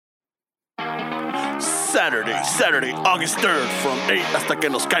Saturday, August 3rd from 8 hasta que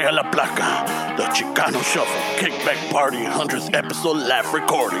nos caiga la placa. The Chicano Shuffle Kickback Party 100th episode live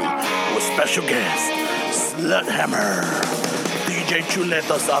recording with special guest Sluthammer, DJ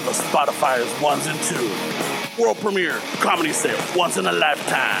Chuletas on the Spotify's 1s and 2s. World premiere comedy set once in a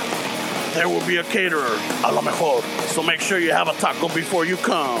lifetime. There will be a caterer, a lo mejor, so make sure you have a taco before you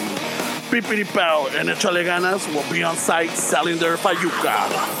come. Pipiri Pao and Echale Ganas will be on site selling their fayuca.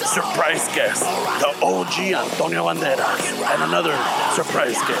 Surprise guest, the OG Antonio Banderas, and another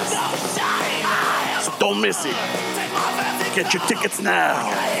surprise guest. So don't miss it. Get your tickets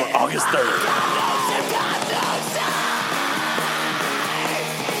now for August 3rd.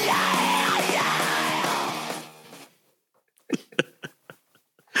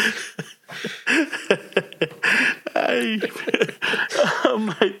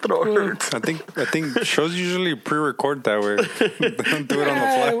 My throat hurts. I think shows usually pre-record that way. They don't do it on the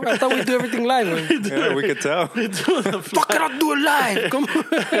fly. I thought we do everything live. Man. Yeah, we could tell. Fuck it, I'll do it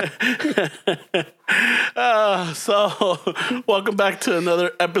live. So, welcome back to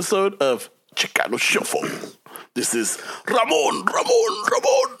another episode of Chicano Shuffle. This is Ramon.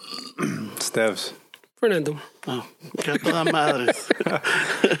 Steves. Fernando. Oh, que toda madres.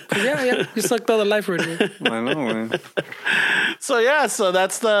 Yeah. You sucked all the life already. I know, man. So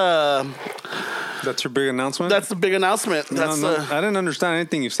that's That's your big announcement? That's the big announcement. That's no. I didn't understand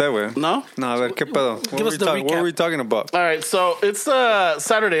anything you said, güey. No? No, a ver, ¿qué pedo? Give us the recap. What were we talking about? All right, so it's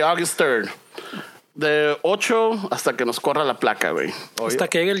Saturday, August 3rd. De 8 hasta que nos corra la placa, güey. Hasta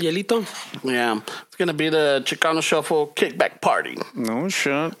que llegue el hielito. Yeah. It's going to be the Chicano Shuffle Kickback Party. No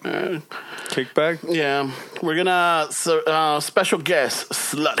shit. Kickback? Yeah. We're going to special guest,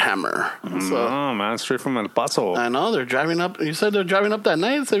 Sluthammer. No, man. Straight from El Paso. I know. They're driving up. You said they're driving up that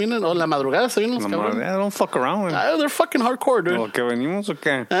night. Se vienen, la madrugada. Se vienen los cabrones. Yeah, don't fuck around, güey. They're fucking hardcore, dude. ¿O que venimos o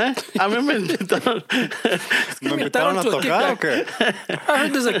qué? A mí me invitaron. ¿Me invitaron a tocar o qué? I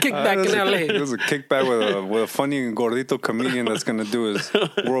heard there's a kickback in LA. There's a kickback with a funny gordito comedian that's going to do his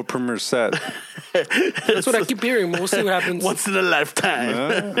world premiere set. That's what I keep hearing. We'll see what happens. Once in a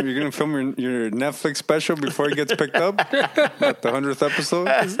lifetime. You're going to film your Netflix special before it gets picked up at the 100th episode?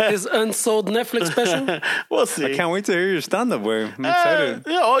 His unsold Netflix special? We'll see. I can't wait to hear your stand-up, way. I'm excited.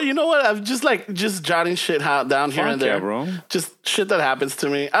 You know what? I'm just jotting shit down here and there. Yeah, bro. Just shit that happens to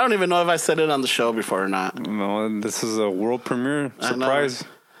me. I don't even know if I said it on the show before or not. No, this is a world premiere surprise.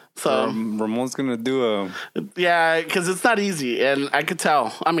 So Ramon's gonna do because it's not easy, and I could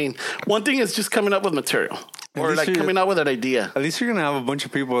tell. I mean, one thing is just coming up with material, or like coming up with an idea. At least you're gonna have a bunch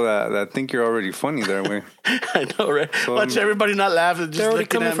of people that think you're already funny there, way. I know, right? So, watch everybody not laughing. Just they're already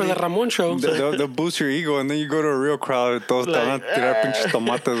coming for the Ramon show. They'll boost your ego, and then you go to a real crowd. Todos te van a tirar pinches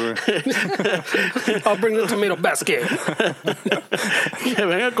tomates, güey. I'll bring the tomato basket. Que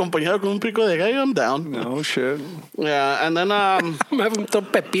venga acompañado con un pico de gallo. I'm down. No shit. Yeah, and then I'm having throw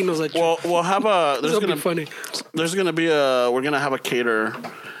pepinos at you. We'll have a. There's gonna be funny. There's gonna be we're gonna have a caterer.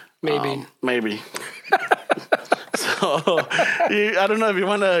 Maybe. So, I don't know if you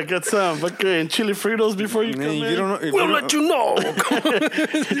want to get some fucking chili Fritos before you come in. We'll let you know.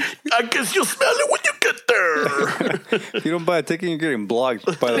 I guess you'll smell it when you get there. If you don't buy a ticket, you're getting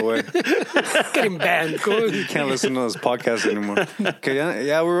blocked, by the way. Getting banned. You can't listen to this podcast anymore. Okay,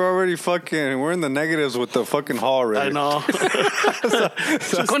 yeah, we're in the negatives with the fucking hall already. I know.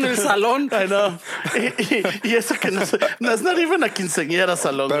 Con el salón. I know. Y eso que no es not even a quinceañera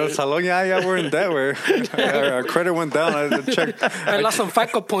salón. Pero el salón, yeah, we're in debt, güey. Our credit went down. I checked. I lost some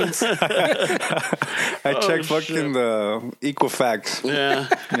FICO points. I checked fucking the Equifax. Yeah.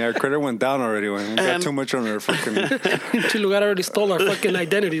 Yeah, our credit went down already. We got too much on our fucking. Chilugar already stole our fucking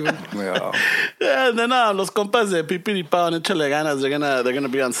identity. Yeah. Yeah, and then los compas de Pipiri Pao and Echale Ganas, they're gonna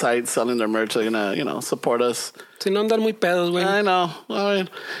be on site selling their merch. They're gonna, support us. Si no andan muy pedos, güey. I know. All right.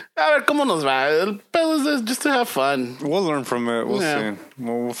 A ver cómo nos va. El pedo is just to have fun. We'll learn from it. We'll see.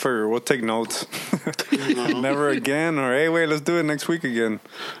 We'll figure. We'll take notes. Never again, or hey, wait, let's do it next week again.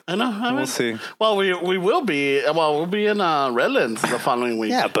 I know. We'll see. Well, we will be. Well, we'll be in Redlands the following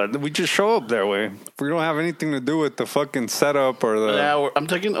week. Yeah, but we just show up that way. We don't have anything to do with the fucking setup or the. Yeah, I'm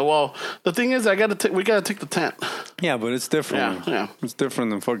taking. Well, the thing is, we gotta take the tent. Yeah, but it's different. Yeah. It's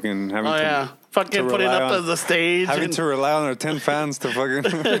different than fucking having to. Yeah. Fucking putting up the stage. Having to rely on our 10 fans to fucking...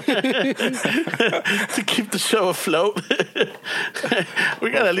 to keep the show afloat.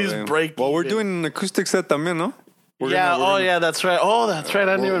 We got to at least break. Well, we're doing an acoustic set también, no? Yeah, that's right. I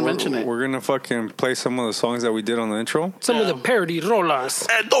didn't even mention it. We're going to fucking play some of the songs that we did on the intro. Some of the parody rolas.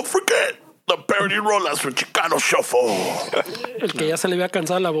 And don't forget, The parody rolas for Chicano Shuffle. El que ya se le había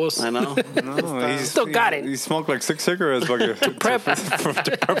cansado la voz. I know. No, Still got it. He smoked like 6 cigarettes to prep. for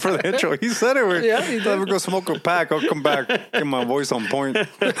the intro. He said it. We're, Yeah, he did. Let me go smoke a pack. I'll come back. Get my voice on point.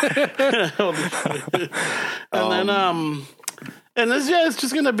 And then and this it's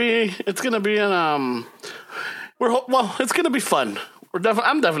just gonna be it's gonna be fun.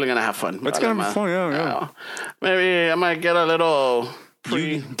 I'm definitely gonna have fun. It's gonna be fun, yeah. Maybe I might get a little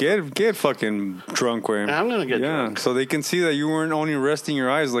You get fucking drunk, way. I'm gonna get drunk. So they can see that you weren't only resting your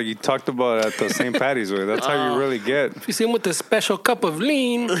eyes like you talked about at the St. Patty's way. That's how you really get. If you see him with a special cup of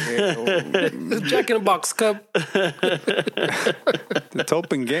lean, the Jack in the Box cup. It's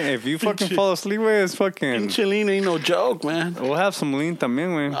open game. If you fucking fall asleep, way, it's fucking. Lean ain't no joke, man. We'll have some lean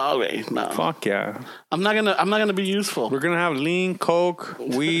también, way. Okay, no. Fuck yeah. I'm not gonna be useful. We're gonna have lean, coke,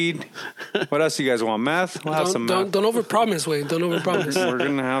 weed. What else you guys want? Meth? We'll have some meth. Don't overpromise, Wayne. Don't overpromise. We're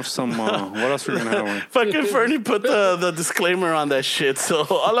gonna have some. What else we're gonna have? Way? Fucking Fernie put the disclaimer on that shit, so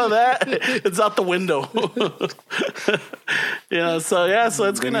all of that it's out the window. So it's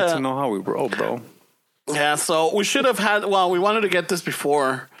They gonna need to know how we roll, bro. Yeah, so we should have had. Well, we wanted to get this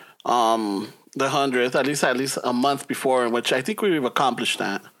before the 100th, at least a month before, which I think we've accomplished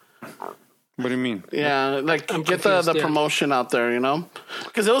that. What do you mean? Yeah, like I'm get confused, the yeah. promotion out there,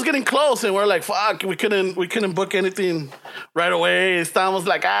 because it was getting close, and we're like, fuck, we couldn't book anything right away. Estábamos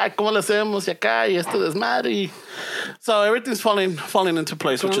like, ¿cómo le hacemos? Y acá y este desmadre. So everything's falling into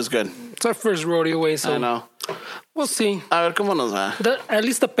place, which is good. It's our first rodeo, Wayne, so I know. we'll see. A ver cómo nos va. At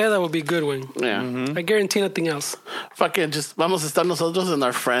least the peda will be good, Wayne. Yeah. I guarantee nothing else. Fucking just vamos a estar nosotros and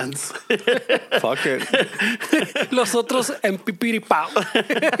our friends. Fuck it. Los otros en pipiripao.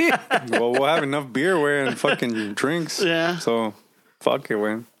 Well, we'll have enough beer, way, and fucking drinks. Yeah. So, fuck it,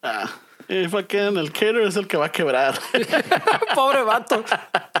 way. Y fucking el caterer es el que va a quebrar. Pobre vato.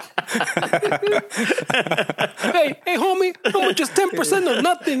 hey, homie, how much is 10% of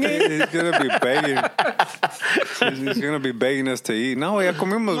nothing, eh? He's gonna be begging. He's gonna be begging us to eat. No, ya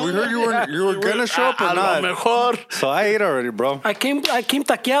comimos. We heard you were gonna show up or A lo not. mejor. So I ate already, bro. I came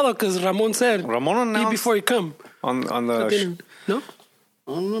taqueado because Ramon said Ramon eat announced before you come. on the. Didn't- no?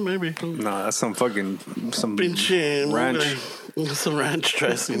 I don't know, maybe. Nah, that's some Pinche ranch. Some ranch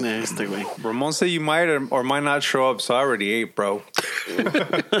dressing there, este güey. Ramon said you might or might not show up, so I already ate, bro.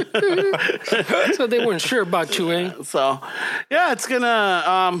 So they weren't sure about you, eh? So, yeah, it's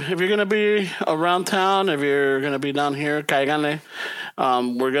gonna. If you're gonna be around town, if you're gonna be down here, cáiganle.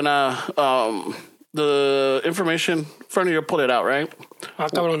 We're gonna. The information, Fernie, you'll pull it out, right?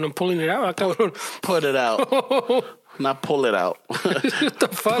 Cabrón, I'm pulling it out. Cabrón. Put it out. Not pull it out. What the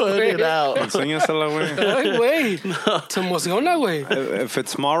fuck, Put güey? it out. Enséñasela, güey. Ay, güey. Se emociona, güey. If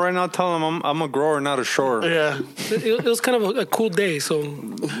it's small right now, tell him I'm a grower, not a shorer. Yeah. It was kind of a cool day, so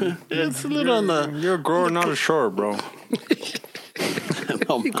It's a little on the. You're a grower, not a shorer, bro.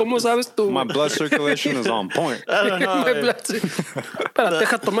 No, ¿y cómo sabes tú? My blood circulation is on point. I don't know. Espera,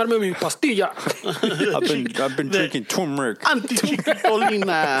 deja tomarme mi pastilla. I've been drinking turmeric.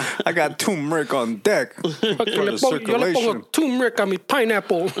 Antichicolina. I got turmeric on deck for Yo the le circulation. pongo turmeric a mi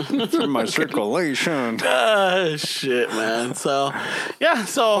pineapple. For my circulation. Shit, man. So, yeah.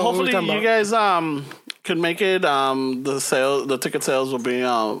 So what are we hopefully talking you about? guys can make it. The ticket sales will be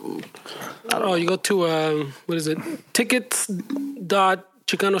Oh, you go to, what is it?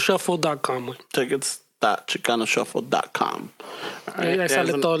 Tickets.chicanoshuffle.com. tickets.chicanoshuffle.com. Ahí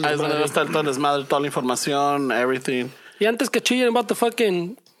sale todo el desmadre. Ahí está todo el desmadre, toda la información, everything. Y antes que chillen about the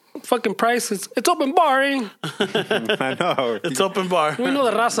fucking prices, it's open bar, eh? I know. It's open bar. We know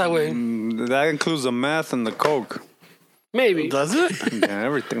the raza, güey. That includes the meth and the coke. Maybe. Does it? Yeah,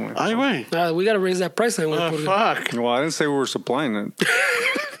 everything. Man. Ay, güey. We got to raise that price, güey. porque- Fuck. Well, I didn't say we were supplying it.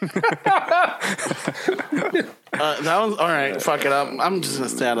 That one's all right. Fuck it up. I'm just gonna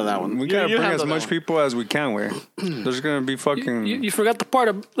stay out of that one. We gotta bring as handle much that people as we can. Where there's gonna be fucking. You forgot the part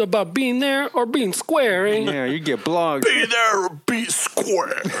about being there or being square, eh? Yeah, you get blogged. one. Be there or be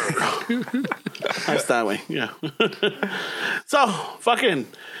square. That's that way. Yeah. So fucking.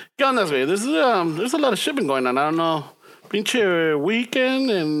 ¿Qué onda, güey? There's a lot of shipping going on. I don't know. Pinche weekend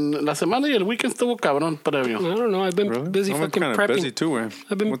en la semana y el weekend estuvo cabrón previo. I don't know. I've been Really? busy I'm fucking kind of prepping. busy too. Where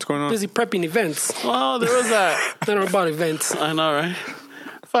I've been what's going on? busy prepping events. Oh, there was that. I don't know about events. I know, right?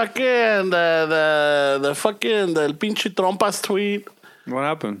 Fucking the fucking the pinche trompas tweet. What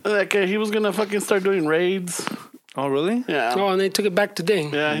happened? Like he was gonna fucking start doing raids. Oh, really? Yeah. Oh, and they took it back today.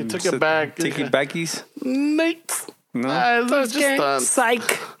 Yeah, he took it back. Take it backies. Nate. No. They're just Okay, stunts.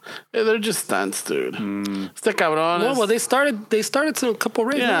 psych. Yeah, they're just stunts, dude. Este cabrón. No, well, they started some couple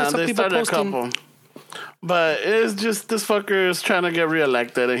raids. I yeah, saw they people started posting. a couple. But it's just this fucker is trying to get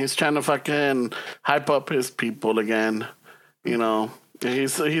reelected, and he's trying to fucking hype up his people again. You know,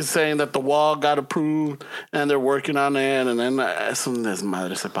 he's saying that the wall got approved, and they're working on it, and then some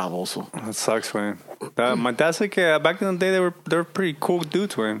desmadre ese baboso. That sucks, man. My dad said that back in the day they were pretty cool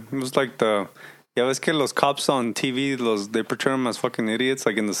dudes, man. It was like yeah, ves que los cops on TV, they portray them as fucking idiots,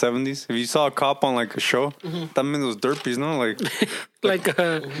 like in the 70s. If you saw a cop on like a show, también those derpies, no? Like,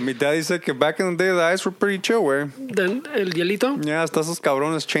 mi daddy said que back in the day the guys were pretty chill, güey. El hielito? Yeah, hasta esos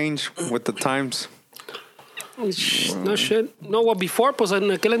cabrones change with the times. No shit. No, well, before, pues en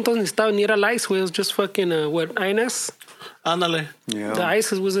aquel entonces ni era el ICE, güey. It was just fucking, INS? Ándale. Yeah. The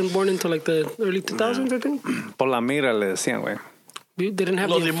ICE wasn't born until like the early 2000s, I think. Por la mira le decían, güey. We didn't have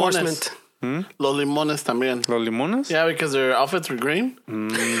Los the enforcement. Los limones también. Los limones? Yeah, because their outfits were green.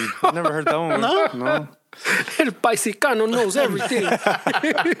 I never heard that one. No. El paisicano knows everything. Los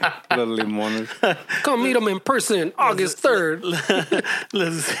limones. Come meet him in person, August 3rd.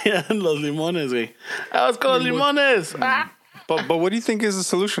 Les decían los limones, güey. Vamos con los limones. But what do you think is the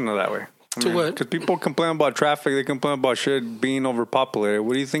solution to that, way? To what? Because people complain about traffic, they complain about shit being overpopulated.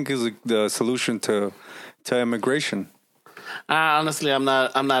 What do you think is the solution to immigration? Honestly, I'm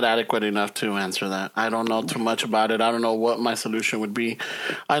not adequate enough to answer that. I don't know too much about it. I don't know what my solution would be.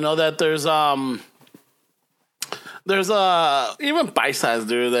 I know that there's even paisas,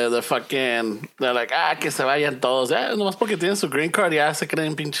 dude. They're like, que se vayan todos. Nomás porque tienen su green card, ya se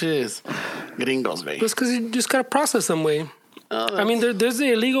creen pinches gringos, güey. Just because you just gotta process them, way. I mean, there's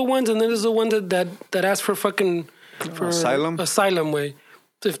the illegal ones, and then there's the one that ask for fucking asylum, way.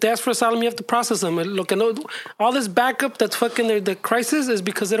 If they ask for asylum, you have to process them. Look, all this backup that's fucking the crisis is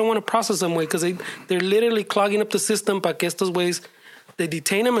because they don't want to process them, way, because they're literally clogging up the system para que estos ways they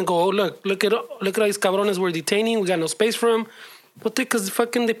detain them and go, oh, look at all these cabrones we're detaining. We got no space for them. But because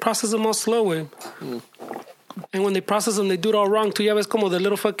fucking they process them all slow, way. And when they process them, they do it all wrong too. Ya ves como the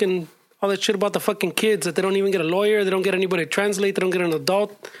little fucking all that shit about the fucking kids that they don't even get a lawyer, they don't get anybody to translate, they don't get an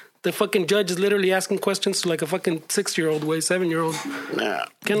adult. The fucking judge is literally asking questions to like a fucking 6-year-old, way, 7-year-old. Yeah.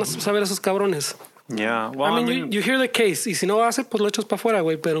 ¿Qué no saber esos cabrones? Yeah. Well, I mean, you hear the case. Y si no hace, pues lo echas pa' fuera,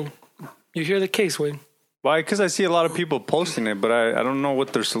 güey. Pero you hear the case, güey. Why? Because I see a lot of people posting it, but I don't know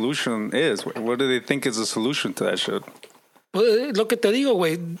what their solution is. What do they think is the solution to that shit? Well, lo que te digo,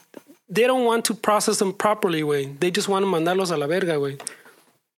 güey. They don't want to process them properly, güey. They just want to mandarlos a la verga, güey.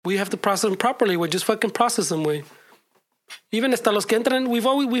 We have to process them properly, güey. Just fucking process them, güey. Even hasta los que entran,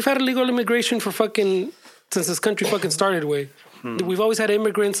 we've had illegal immigration for fucking since this country fucking started, way. We've always had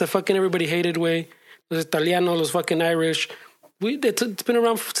immigrants that fucking everybody hated, way. Los Italianos, los fucking Irish. It's been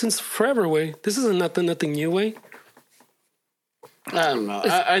around since forever, way. This isn't nothing new, way. I don't know.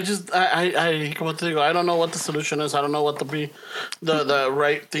 I como te digo, I don't know what the solution is. I don't know what to be the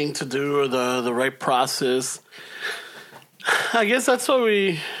right thing to do or the right process. I guess that's what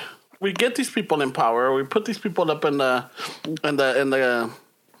we get these people in power. We put these people up in the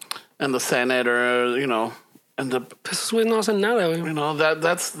Senate, or Esos güeyes no hacen nada, güey.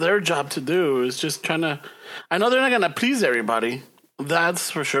 That's their job to do. Is just trying to. I know they're not gonna please everybody.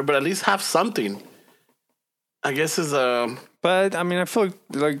 That's for sure. But at least have something. I guess is a. But I mean, I feel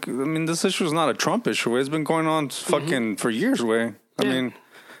like this issue is not a Trump issue. It's been going on fucking for years, way. I mean,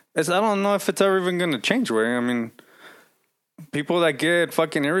 I don't know if it's ever even gonna change, way. I mean. People that get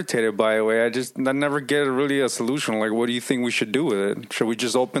fucking irritated by it, way, I never get really a solution. Like, what do you think we should do with it? Should we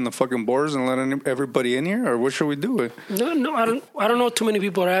just open the fucking borders and let everybody in here, or what should we do with it? No, I don't know too many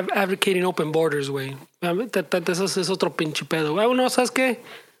people are advocating open borders, way. Eso es otro pinche pedo. I don't know, ¿sabes qué? As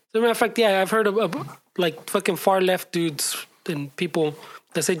a matter of fact, yeah, I've heard of like fucking far left dudes and people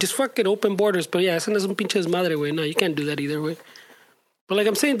that say just fucking open borders, but yeah, eso no es un pinche desmadre, way. No, you can't do that either, way. But like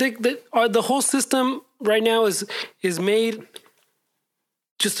I'm saying, the whole system right now is made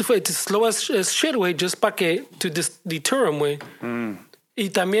just to slow as shit, way, just to deter them, way. Y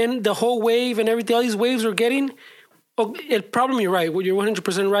también the whole wave and everything, all these waves we're getting. El problem, you're right. You're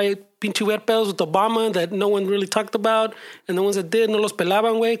 100% right. Pinche ver pedos with Obama that no one really talked about, and the ones that did no los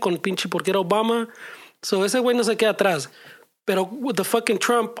pelaban, way, con pinche porque era Obama. So ese güey no se queda atrás. Pero with the fucking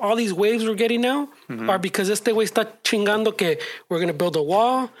Trump, all these waves we're getting now are because este güey está chingando que we're going to build a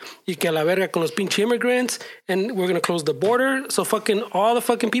wall y que a la verga con los pinche immigrants and we're going to close the border. So fucking all the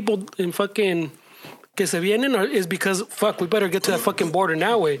fucking people in fucking que se vienen is because, we better get to that fucking border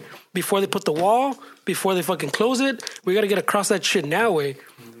now, way. Before they put the wall, before they fucking close it, we got to get across that shit now, way.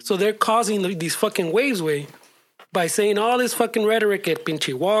 So they're causing these fucking waves, way, by saying all this fucking rhetoric at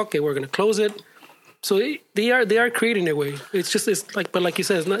pinche wall, que we're going to close it. So they are creating a way. It's like you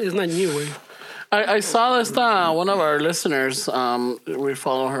said, it's not new, way. I saw this, one of our listeners, we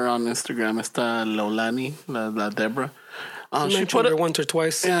follow her on Instagram, esta Lolani, la Deborah. She put it once or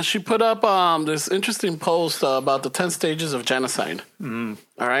twice. Yeah, she put up this interesting post about the 10 stages of genocide. All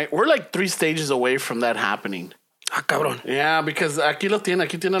right, we're like 3 stages away from that happening. Ah, cabrón. Yeah, because aquí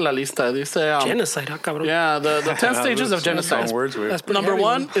tiene la lista. Dice, Genocide, ah, cabrón. yeah, the 10 stages of genocide. Words with. That's pretty Number heavy,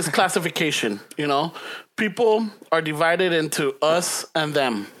 1 is classification. You know, people are divided into us and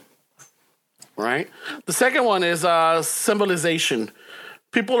them. Right. The second one is symbolization.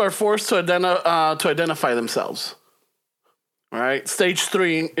 People are forced to identify themselves. All right. Stage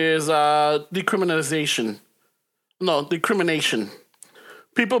 3 is decriminalization. No, discrimination.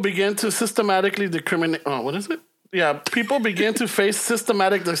 People begin to systematically discriminate. Oh, what is it? Yeah, people begin to face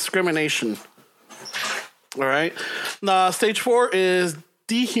systematic discrimination. All right. Now, stage 4 is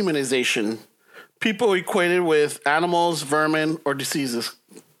dehumanization. People equated with animals, vermin, or diseases.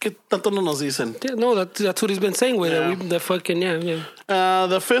 ¿Qué tanto no nos dicen? Yeah, no, that's what he's been saying with it. The fucking, yeah.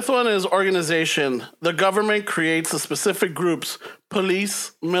 The 5th one is organization. The government creates a specific groups,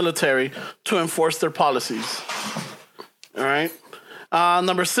 police, military, to enforce their policies. All right.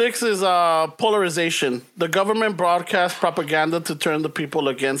 Number 6 is polarization. The government broadcasts propaganda to turn the people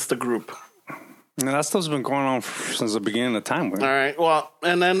against the group. And that stuff's been going on since the beginning of time. Right? All right. Well,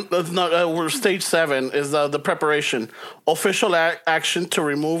 and then we're stage 7 is the preparation. Official action to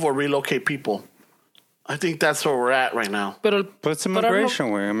remove or relocate people. I think that's where we're at right now. But it's immigration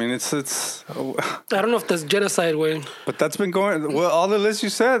way. I mean, it's. I don't know if that's genocide way. But that's been going. Well, all the lists you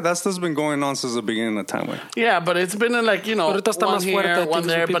said, that stuff's been going on since the beginning of time way. Yeah, but it's been in like, you know, one here, one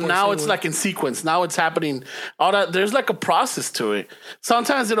there. But now it's like in sequence. Now it's happening. All that there's like a process to it.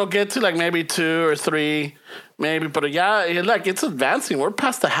 Sometimes it'll get to like maybe 2 or 3. Maybe, but yeah, it's advancing. We're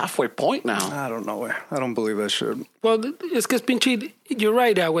past the halfway point now. I don't know. I don't believe that shit. Well, es que es pinche. You're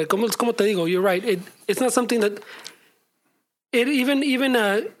right, güey. Como te digo, you're right. It's not something that. It even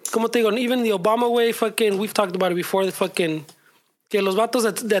como te digo, even the Obama way, fucking. We've talked about it before. The fucking. Que los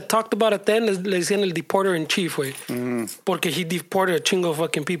vatos that talked about it then le decían el deporter in chief, güey. Porque he deported a chingo of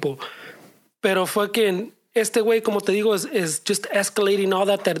fucking people. Pero fucking. Este way, como te digo, is just escalating all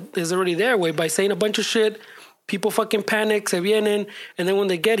that is already there, güey, by saying a bunch of shit. People fucking panic, se vienen, and then when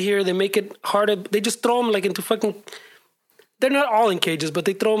they get here, they make it harder. They just throw them like into fucking. They're not all in cages, but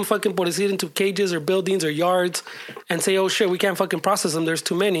they throw them fucking por decir into cages or buildings or yards, and say, "Oh shit, we can't fucking process them. There's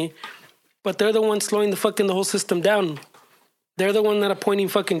too many." But they're the ones slowing the whole system down. They're the one that appointing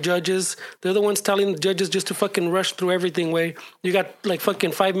fucking judges. They're the ones telling the judges just to fucking rush through everything, way. You got like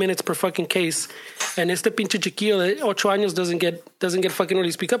fucking 5 minutes per fucking case. And este pinche chiquillo de 8 años doesn't get fucking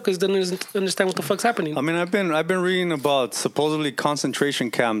really speak up because he doesn't understand what the fuck's happening. I mean, I've been reading about supposedly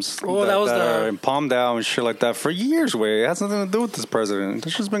concentration camps that are in Palmdale and shit like that for years, way. It has nothing to do with this president.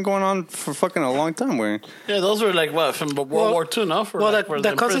 This shit's been going on for fucking a long time, way. Yeah, those were like what, from World War II, no?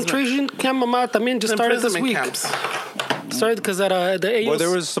 That concentration camp, mama, también just started this week. Camps. Started because at the AOC. Well, there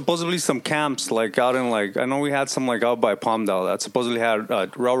was supposedly some camps like out in like I know we had some like out by Palmdale that supposedly had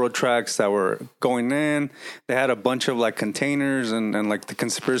railroad tracks that were going in. They had a bunch of like containers and like the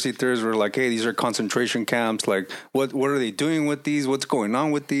conspiracy theories were like, hey, these are concentration camps. Like, what are they doing with these? What's going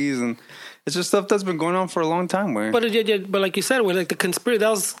on with these? And it's just stuff that's been going on for a long time, way. But like you said, with like that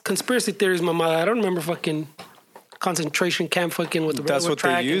was conspiracy theories, mama. I don't remember fucking. Concentration camp fucking with the railroad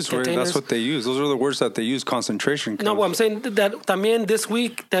track. That's what they use. Those are the words that they use, concentration camp. No, well, I'm saying that también this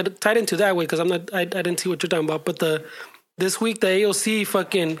week, that tied into that way, because I didn't see what you're talking about, but this week the AOC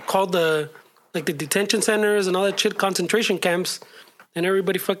fucking called the detention centers and all that shit concentration camps, and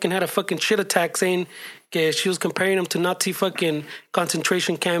everybody fucking had a fucking shit attack saying that she was comparing them to Nazi fucking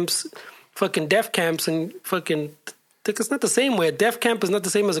concentration camps, fucking death camps, and fucking, it's not the same way. A death camp is not the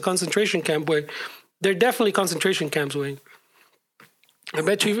same as a concentration camp way. They're definitely concentration camps, way. I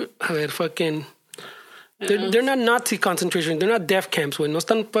bet you, fucking. They're not Nazi concentration. They're not death camps, way. No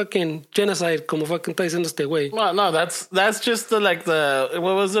están fucking genocide como fucking está diciendo este way. Well, no, that's just what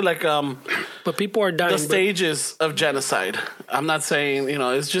was it like? But people are dying. The stages of genocide. I'm not saying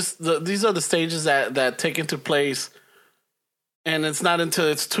it's just these are the stages that take into place, and it's not until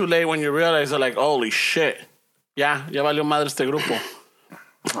it's too late when you realize they're like, holy shit, ya valió madre este grupo.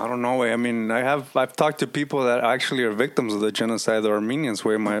 I don't know, way. I mean, I've talked to people that actually are victims of the genocide, the Armenians,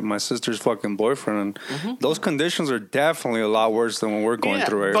 way. My sister's fucking boyfriend, and those conditions are definitely a lot worse than what we're going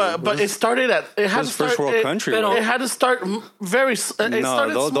through. Right? But it started at first world country. It had to start very.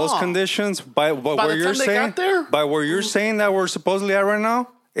 Those conditions by where you're saying that we're supposedly at right now.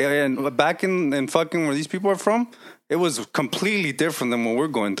 And back in fucking where these people are from, it was completely different than what we're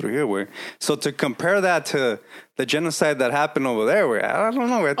going through here, way. So to compare that to the genocide that happened over there, way, I don't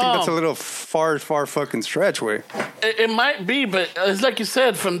know. I think that's a little far fucking stretch, way. It might be, but it's like you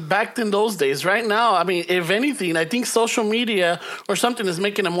said, from back in those days. Right now, I mean, if anything, I think social media or something is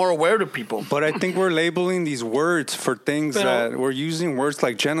making them more aware to people. But I think we're labeling these words for things that we're using words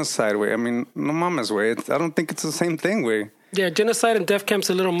like genocide, way. I mean, no mames, way. I don't think it's the same thing, way. Yeah, genocide and death camp's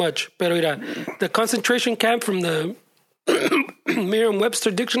a little much. Pero mira, the concentration camp from the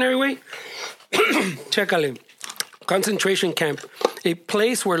Merriam-Webster dictionary way, chécale. Concentration camp, a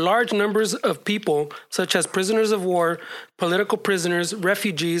place where large numbers of people, such as prisoners of war, political prisoners,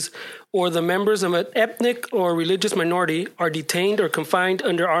 refugees, or the members of an ethnic or religious minority, are detained or confined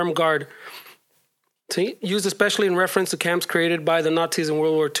under armed guard. See? Used especially in reference to camps created by the Nazis in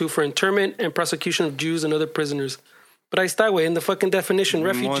World War II for internment and prosecution of Jews and other prisoners. But I está, way, in the fucking definition,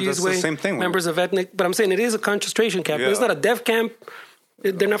 refugees, way, the same thing, members of ethnic. But I'm saying it is a concentration camp. Yeah. It's not a death camp.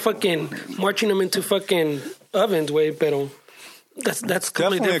 They're not fucking marching them into fucking ovens, way, pero that's completely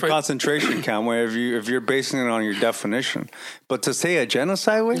Definitely different. a concentration camp, way, if you're basing it on your definition. But to say a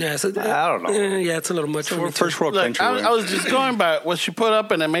genocide, way, Yeah, so, I don't know. Yeah, it's a little much. We're first world Look, country. way. I was just going by what she put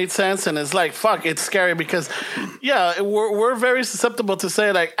up, and it made sense. And it's like, fuck, it's scary because, yeah, we're very susceptible to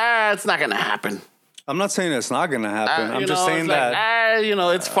say like, it's not gonna happen. I'm not saying it's not going to happen. I'm just saying it's that.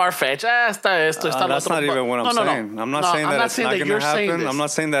 like, it's far fetched. Está esto, está lo That's otro. not even what I'm saying. I'm not saying that it's not going to happen. I'm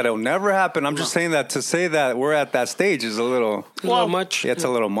not saying that it'll never happen. I'm just saying that to say that we're at that stage is a little much. Yeah, it's a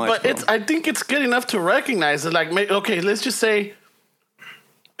little much. But I think it's good enough to recognize it. Like, okay, let's just say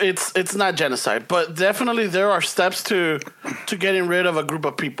it's not genocide, but definitely there are steps to getting rid of a group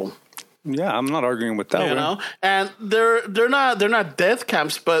of people. Yeah, I'm not arguing with that. You know, and they're not death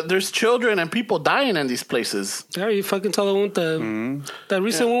camps, but there's children and people dying in these places. Yeah, you fucking saw the one with the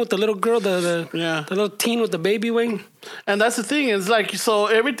recent one with the little girl, the little teen with the baby wing. And that's the thing. It's like, so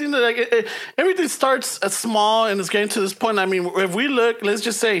everything everything starts at small and it's getting to this point. I mean, if we look, let's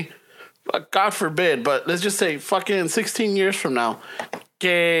just say, God forbid, but let's just say fucking 16 years from now,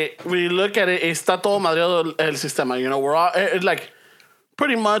 que we look at it, está todo madreado el sistema. You know, we're all like,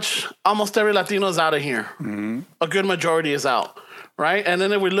 pretty much almost every Latino is out of here. Mm-hmm. A good majority is out. Right? And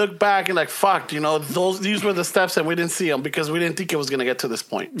then if we look back and like, fuck, you know, these were the steps and we didn't see them because we didn't think it was going to get to this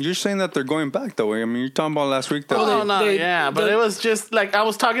point. You're saying that they're going back that way. I mean, you're talking about last week. That but it was just like, I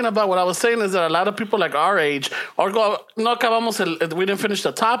was talking about what I was saying is that a lot of people like our age we didn't finish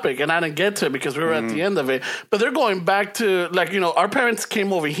the topic and I didn't get to it because we were at the end of it. But they're going back to like, you know, our parents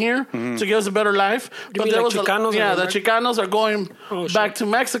came over here to give us a better life. But there was Chicanos? The Chicanos are going back to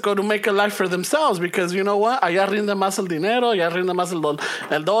Mexico to make a life for themselves because you know what? Allá rinde más el dinero, allá rinde más el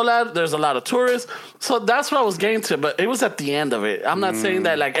dólar. There's a lot of tourists. So that's what I was getting to, but it was at the end of it. I'm not saying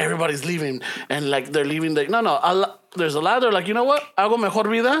that like everybody's leaving and like they're leaving. No. There's a lot. They're like, you know what? Hago mejor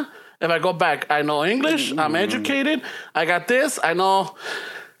vida if I go back. I know English. I'm educated. I got this. I know,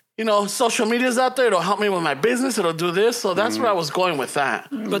 you know, social media's out there. It'll help me with my business. It'll do this. So that's where I was going with that.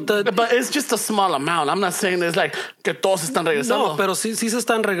 But it's just a small amount. I'm not saying it's like que todos están regresando. No, pero sí se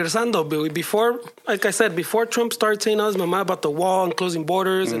están regresando. Before, like I said, before Trump started saying all his mamá about the wall and closing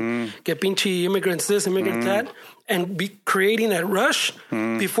borders and que pinche immigrants this, immigrants that, and be creating that rush,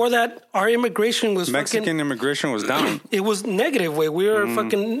 before that, our immigration was Mexican immigration was down. It was negative way. We were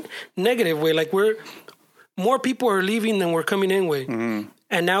fucking negative way. Like more people are leaving than we're coming in way.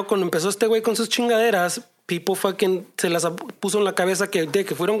 And now cuando empezó este güey con sus chingaderas, people fucking se las puso en la cabeza que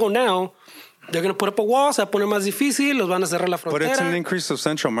if we don't go now, they're going to put up a wall, se va a poner más difícil, los van a cerrar la frontera. But it's an increase of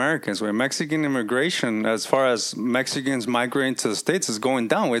Central Americans. Where Mexican immigration, as far as Mexicans migrating to the States, is going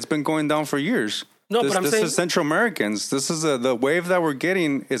down. It's been going down for years. No, but I'm saying... This is Central Americans. This is the wave that we're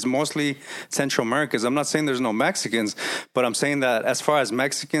getting is mostly Central Americans. I'm not saying there's no Mexicans, but I'm saying that as far as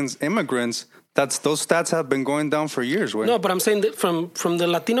Mexicans, immigrants, those stats have been going down for years. Way. No, but I'm saying that from the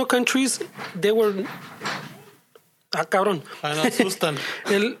Latino countries, they were... cabrón.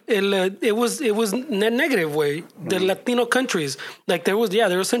 It was negative way. The Latino countries, like there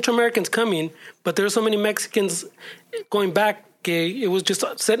were Central Americans coming, but there were so many Mexicans going back que it was just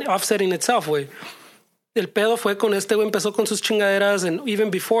offsetting itself, way. El pedo fue con este güey, empezó con sus chingaderas, and even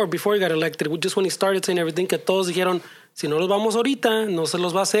before he got elected, just when he started saying everything, que todos dijeron, si no los vamos ahorita, no se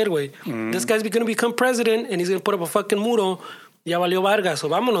los va a hacer, güey. This guy's going to become president, and he's going to put up a fucking muro ya valió Vargas, so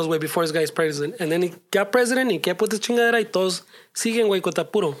vámonos, güey, before this guy's president. And then he got president, y kept with this chingadera, y todos siguen, güey, con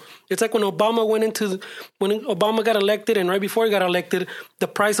tapuro. It's like when Obama got elected, and right before he got elected, the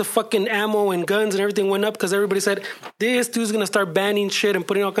price of fucking ammo and guns and everything went up because everybody said, this dude's gonna start banning shit and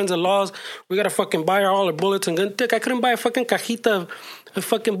putting all kinds of laws. We gotta fucking buy all our bullets and guns. I couldn't buy a fucking cajita of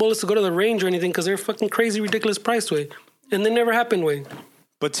fucking bullets to go to the range or anything because they're fucking crazy, ridiculous price, way. And they never happened, way.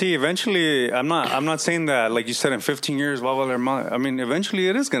 But see, eventually, I'm not saying that, like you said, in 15 years, blah, blah, blah. I mean, eventually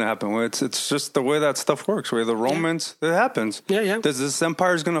it is going to happen. It's just the way that stuff works, where the Romans, it happens. Yeah. This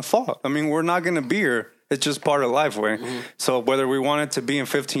empire is going to fall. I mean, we're not going to be here. It's just part of life, way. Mm-hmm. So whether we want it to be in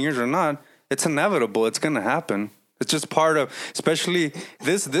 15 years or not, it's inevitable. It's going to happen. It's just part of, especially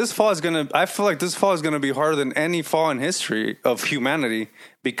this fall is going to, I feel like this fall is going to be harder than any fall in history of humanity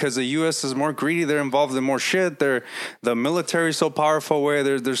because the U.S. is more greedy. They're involved in more shit. The military is so powerful, way.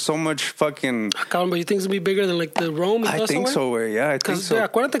 There's so much fucking. But you think it's going to be bigger than like the Rome? I think so, way. Yeah, I think so. Because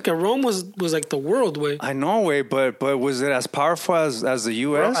acuérdate que Rome was like the world, way. I know, way, but was it as powerful as the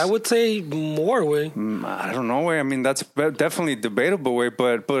U.S.? Well, I would say more, way. I don't know, way. I mean, that's definitely debatable, way.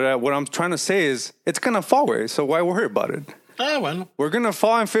 But what I'm trying to say is it's going to fall, way. So why worry about it? Well. We're going to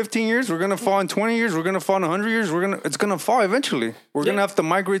fall in 15 years. We're going to fall in 20 years. We're going to fall in 100 years. It's going to fall eventually. We're going to have to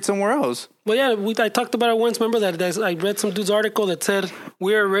migrate somewhere else. Well, yeah, I talked about it once. Remember that I read some dude's article that said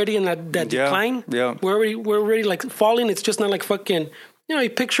we're already in that decline. Yeah. We're already like falling. It's just not like fucking, you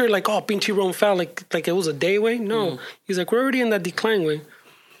picture like, oh, pinche Rome fell like it was a day, way. No. He's like, we're already in that decline, way.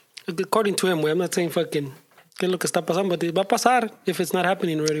 According to him, way. I'm not saying fucking, que lo que está pasando, but va a pasar if it's not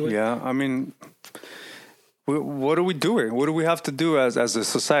happening already, way. Yeah, I mean, what are we doing? What do we have to do as a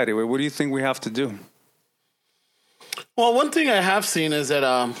society? What do you think we have to do? Well, one thing I have seen is that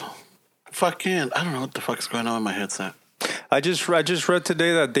I don't know what the fuck is going on with my headset. I just read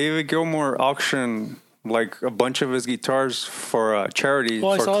today that David Gilmour auctioned like a bunch of his guitars for charity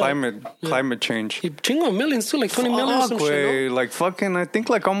for climate change. He chingo of millions too, like 20 million or some shit. No? Like fucking, I think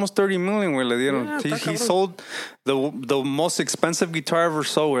like almost 30 million. Le dieron. He sold the most expensive guitar ever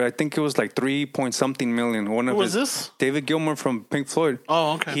sold. I think it was like 3-point-something million. Who was this? David Gilmour from Pink Floyd.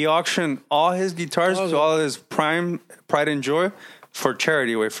 Oh, okay. He auctioned all his guitars to all his Pride and Joy. For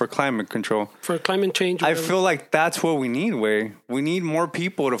charity, way, for climate control. For climate change. I feel like that's what we need, way. We need more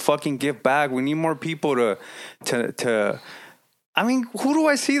people to fucking give back. We need more people to I mean, who do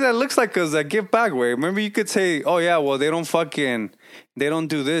I see that looks like us that give back, way? Remember you could say, oh yeah, well, they don't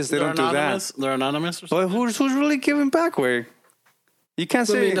do this, they don't do that. They're anonymous or something? But who's really giving back, way? You can't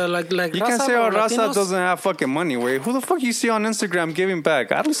say you can't say Raza doesn't have fucking money, way. Who the fuck you see on Instagram giving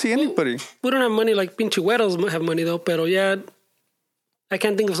back? I don't see anybody. We don't have money like pinche güeros have money though, pero yeah. I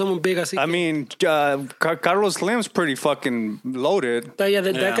can't think of someone big. I mean, Carlos Slim's pretty fucking loaded.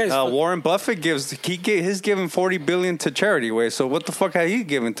 That guy's... Warren Buffett he's giving $40 billion to charity, way. So what the fuck have he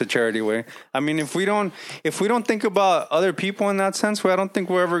given to charity, way? I mean, if we don't think about other people in that sense, way, I don't think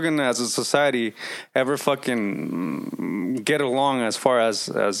we're ever gonna, as a society, ever fucking get along as far as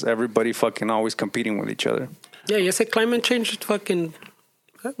everybody fucking always competing with each other. Yeah, you say climate change fucking...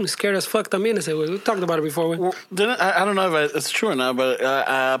 I'm scared as fuck también ese güey. We talked about it before. Well, I don't know if it's true or not, but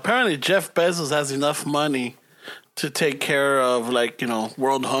apparently Jeff Bezos has enough money to take care of, like,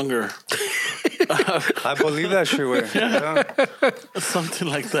 world hunger. I believe that shit, way. Yeah. Something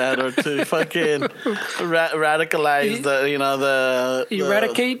like that, or to fucking radicalize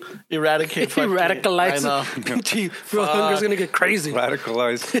eradicate fucking, radicalize. I know. World hunger's gonna get crazy.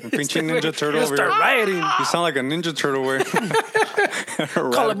 Radicalize. Pinche Ninja Turtle over start here. rioting. You sound like a Ninja Turtle, way.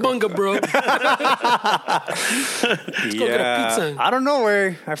 Call it bunga, bro. Let's go get a pizza. I don't know,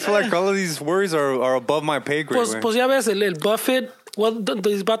 way. I feel like all of these worries are above my pay grade. Pues ya ves, el Buffett. Well,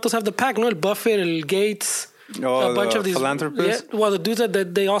 these vatos have the pack, no? El Buffett, el Gates, a bunch of these philanthropists. Yeah, well, the dudes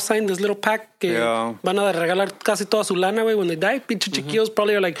that they all signed this little pack que van a regalar casi toda su lana, güey, when they die. Pinche chiquillos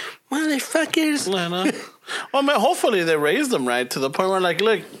probably are like, motherfuckers. Well, man, hopefully they raise them right to the point where, like,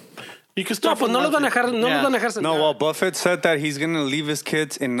 look, you can start. No, pues no los van a dejar. No, well, Buffett said that he's gonna leave his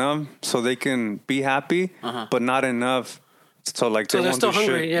kids enough so they can be happy, but not enough. So like they won't do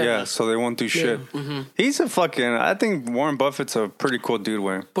hungry, shit. Yeah, so they won't do shit. He's I think Warren Buffett's a pretty cool dude,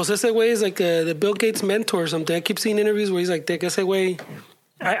 way. Pues ese güey is like the Bill Gates mentor or something. I keep seeing interviews where he's like, ese güey,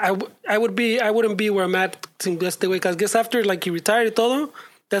 I wouldn't be where I'm at sin este güey. Because I guess after like he retired y todo,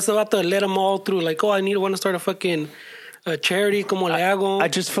 that's about to let him all through. Like, oh, I want to start a fucking charity, como le hago. I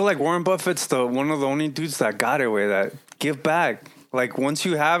just feel like Warren Buffett's one of the only dudes that got it, way, that give back. Like, once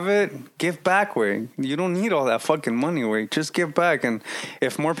you have it, give back, way. You don't need all that fucking money, way. Just give back. And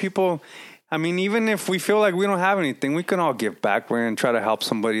if more people, I mean, even if we feel like we don't have anything, we can all give back, way, and try to help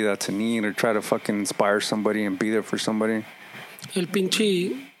somebody that's in need or try to fucking inspire somebody and be there for somebody. El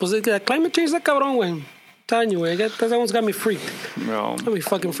pinche... Pues the climate change está cabrón, güey. Telling you, güey. That one's got me freaked. No. Got me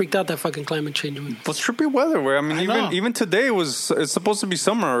fucking freaked out, that fucking climate change, güey. It's trippy weather, way. I mean, know. even today it's supposed to be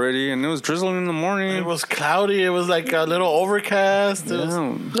summer already, and it was drizzling in the morning. It was cloudy. It was like a little overcast. It was,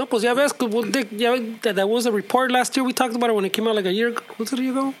 Yeah. No, pues ya ves, that was a report last year. We talked about it when it came out like a year ago. Was it a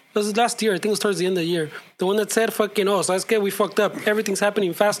year ago? It was last year. I think it was towards the end of the year. The one that said, fucking, ¿sabes qué? We fucked up. Everything's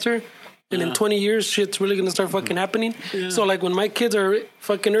happening faster. And in 20 years, shit's really going to start fucking happening. Yeah. So, like, when my kids are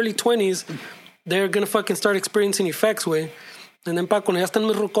fucking early 20s, they're going to fucking start experiencing effects, way. And then, cuando ya están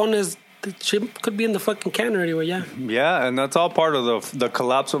mis rucones, the shit could be in the fucking can already, way, yeah. Yeah, and that's all part of the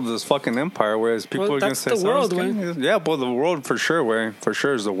collapse of this fucking empire, whereas people are going to say... That's the world, way. Yeah, well, the world for sure, way. For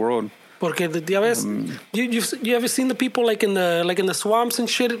sure is the world. Porque ya ves, you ever seen the people like in the swamps and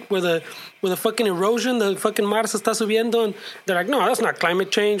shit where the fucking erosion, the fucking mar se está subiendo, and they're like, no, that's not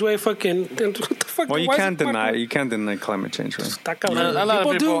climate change, way. Fucking what the fuck? Well, you can't deny climate change, right? Está cabrón. a lot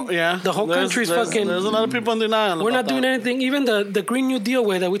of people, do. yeah. The whole country's fucking. There's a lot of people in denial. We're not doing anything. Even the Green New Deal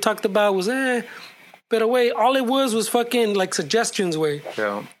way that we talked about was but away, all it was fucking like suggestions, way.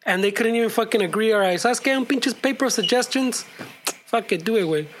 Yeah. And they couldn't even fucking agree. All right, ¿sabes qué? Un pinches paper of suggestions. Fuck it, do it,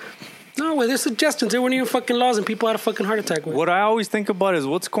 way. No, way, there's suggestions. There weren't even fucking laws, and people had a fucking heart attack. Way. What I always think about is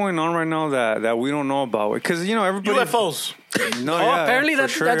what's going on right now that we don't know about. Because, you know, everybody... UFOs. No, yeah, apparently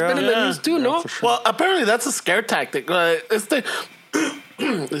that's been in the news too, no? For sure. Well, apparently that's a scare tactic.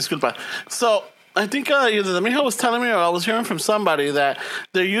 Disculpa. So I think either the Mija was telling me or I was hearing from somebody that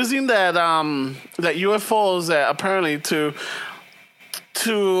they're using that UFOs apparently to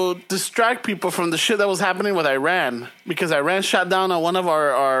distract people from the shit that was happening with Iran, because Iran shot down on one of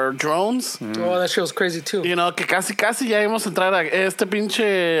our drones. Oh, that shit was crazy too. You know, que casi ya íbamos a entrar a este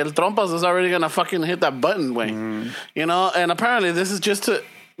pinche el Trompas is already gonna fucking hit that button, way. You know, and apparently this is just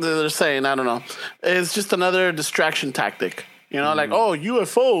they're saying, I don't know, it's just another distraction tactic. You know, like, oh,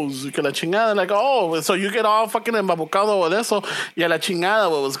 UFOs, que la chingada. Like, oh, so you get all fucking embabucado with eso. Y a la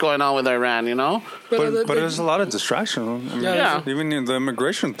chingada what was going on with Iran, you know? But there's a lot of distraction. I mean, Yeah. Even in the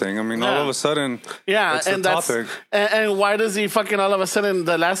immigration thing. I mean, all of a sudden, it's and the topic. And why does he fucking all of a sudden,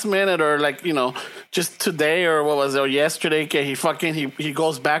 the last minute or like, you know, just today or what was it, or yesterday, he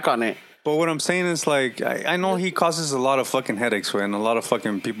goes back on it. But what I'm saying is, like, I know he causes a lot of fucking headaches, and a lot of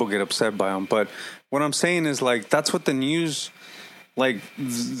fucking people get upset by him. But what I'm saying is, like, that's what the news... Like,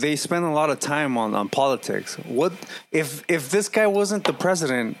 they spend a lot of time on politics. What if this guy wasn't the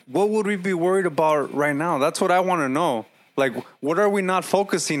president, what would we be worried about right now? That's what I want to know. Like, what are we not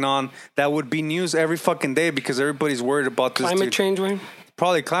focusing on that would be news every fucking day because everybody's worried about this Climate change, way.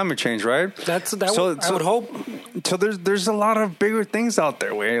 Probably climate change, right? I would hope. So there's a lot of bigger things out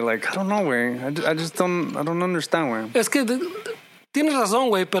there, way. Like, I don't know, way. I just don't understand, way. Es que tienes razón,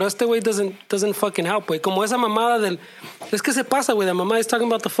 güey, pero este güey doesn't fucking help, güey. Como esa mamada del... Es que se pasa, güey. The mamá is talking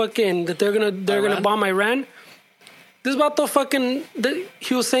about the fucking... That they're gonna bomb Iran. This vato fucking...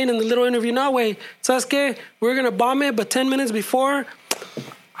 He was saying in the little interview, no, güey, ¿sabes qué? We're gonna bomb it, but 10 minutes before,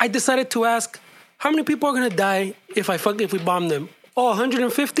 I decided to ask, how many people are gonna die if we bomb them? Oh,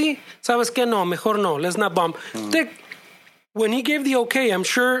 150? ¿Sabes qué? No, mejor no. Let's not bomb. When he gave the okay, I'm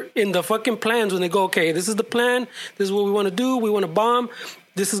sure in the fucking plans, when they go, okay, this is the plan, this is what we want to do, we want to bomb,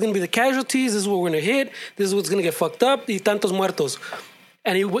 this is going to be the casualties, this is what we're going to hit, this is what's going to get fucked up, y tantos muertos.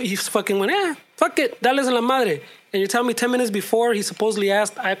 And he fucking went, fuck it, dales a la madre. And you tell me 10 minutes before, he supposedly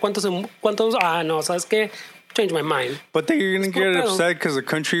asked, ¿cuántos? No, ¿sabes qué? Change my mind. But then you're going to get upset because the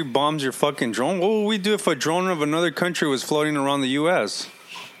country bombs your fucking drone? What would we do if a drone of another country was floating around the U.S.?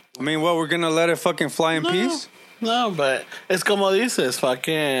 I mean, we're going to let it fucking fly in peace? No, but it's como dices,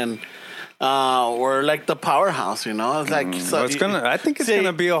 fucking... we're like the powerhouse, you know. It's like I think it's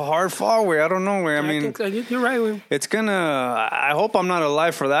gonna be a hard fall, way. I don't know, way. I mean, you're right, way. It's gonna. I hope I'm not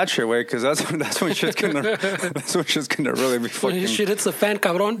alive for that shit, way, because that's when shit's gonna really be fucking. Shit hits the fan,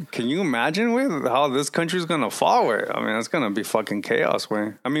 cabrón. Can you imagine, way, how this country's gonna fall, way? I mean, it's gonna be fucking chaos,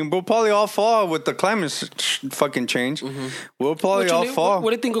 way. I mean, we'll probably all fall with the climate fucking change. Mm-hmm. We'll probably all fall.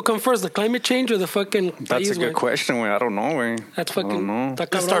 What do you think will come first, the climate change or the fucking? That's a good question, way. I don't know, way. That's fucking.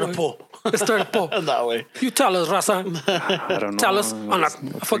 Let's start a poll. Let's start a poll. That way. You tell us, Raza. I don't know. Tell us on a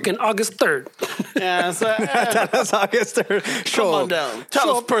fucking August 3rd. Yeah, so, tell us August 3rd. Come on down.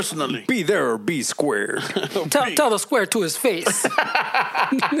 Tell us personally. Be there or be squared. Tell the square to his face. Pass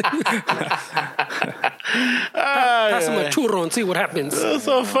him a churro and see what happens.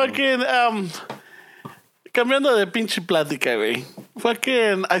 So fucking... Cambiando de pinche plática, güey.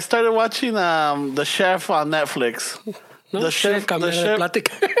 Fucking... I started watching The Chef on Netflix. No, the chef. I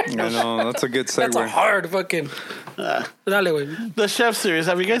know, that's a good segue. That's a hard fucking... Dale, güey. The Chef series.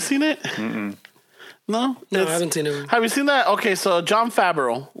 Have you guys seen it? Mm-mm. No, I haven't seen it. Have you seen that? Okay, so John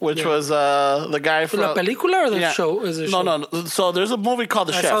Favreau, which was the guy from La película or the Yeah. show? Is it show? No. So there's a movie called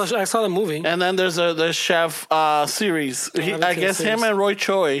The Chef. I saw the movie. And then there's the Chef series. I guess him and Roy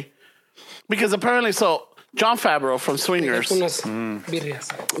Choi, because apparently, so John Favreau from Swingers Unas birrias.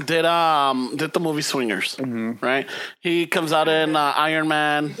 did the movie Swingers, right? He comes out in Iron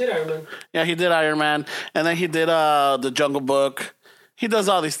Man. Did Iron Man. Yeah, he did Iron Man, and then he did the Jungle Book. He does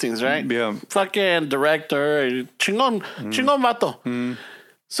all these things, right? Yeah. Fucking director, chingon vato.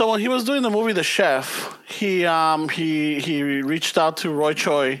 So when he was doing the movie The Chef, he reached out to Roy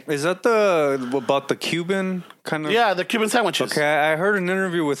Choi. Is that about the Cuban kind of? Yeah, the Cuban sandwiches. Okay, I heard an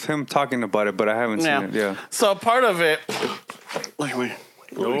interview with him talking about it, but I haven't seen it. Yeah. So part of it. Wait.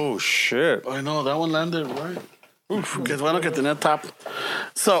 Oh shit! I know that one landed right. Oof, que bueno que tenía tap.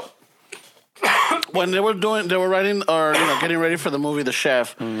 So when they were writing or getting ready for the movie The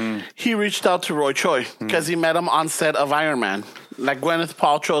Chef, he reached out to Roy Choi because he met him on set of Iron Man. Like Gwyneth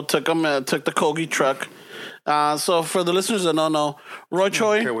Paltrow took the Kogi truck. So for the listeners that don't know, Roy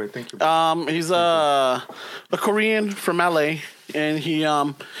Choi, Okay, wait, thank you. he's a Korean from LA, and he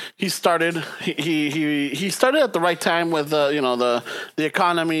started at the right time with the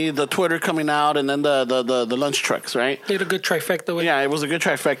economy, the Twitter coming out, and then the lunch trucks, right? He had a good trifecta with Yeah, it was a good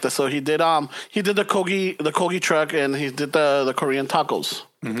trifecta. So he did the Kogi truck, and he did the Korean tacos.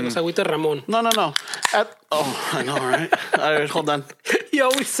 Los agüitas Ramon. No. I know, right? All right, hold on. He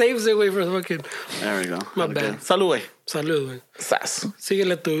always saves it, güey, for the fucking... There we go. My Okay. bad. Salud, güey. Salud, güey. Sass.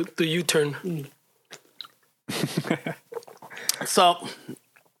 Síguele tu U-turn. So,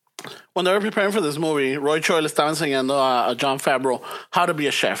 when they were preparing for this movie, Roy Choi le estaba enseñando a John Favreau how to be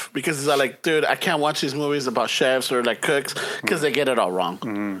a chef. Because he's like, dude, I can't watch these movies about chefs or like cooks because they get it all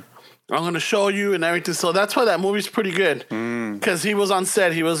wrong. I'm going to show you and everything. So that's why that movie's pretty good. Because he was on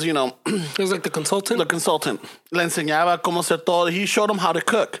set. He was, He was like the consultant. the consultant. Le enseñaba cómo hacer todo. He showed him how to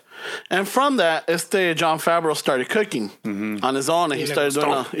cook. And from that, John Favreau started cooking on his own. And he started doing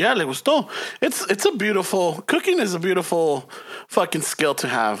le gustó. It's a beautiful, cooking is a beautiful fucking skill to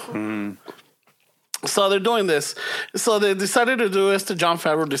have. So they're doing this. So they decided to do this. John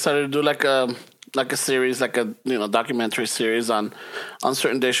Favreau decided to do like a series, like a documentary series on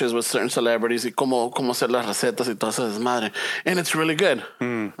certain dishes with certain celebrities y cómo hacer las recetas y toda esa desmadre. And it's really good,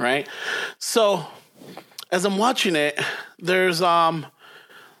 right? So as I'm watching it, there's like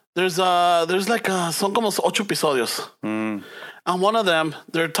son como 8 episodios. And one of them,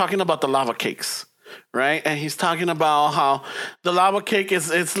 they're talking about the lava cakes, right? And he's talking about how the lava cake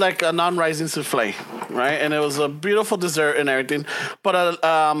it's like a non-rising souffle, right? And it was a beautiful dessert and everything. But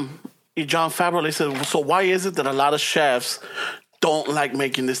John Favreau said, so why is it that a lot of chefs don't like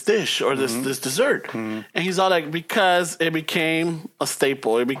making this dish or this dessert? And he's all like, because it became a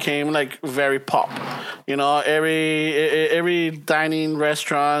staple. It became like very pop. Every dining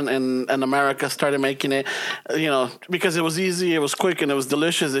restaurant in America started making it, because it was easy, it was quick, and it was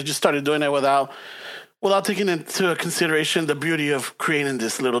delicious. They just started doing it without taking into consideration the beauty of creating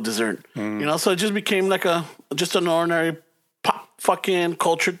this little dessert. So it just became like just an ordinary pop fucking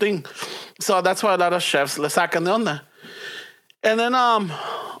culture thing. So that's why a lot of chefs le sacan de onda. And then on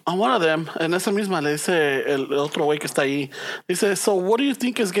one of them, en esa misma le dice el otro güey que está ahí, dice, so what do you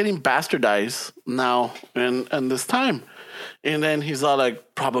think is getting bastardized now and this time? And then he's all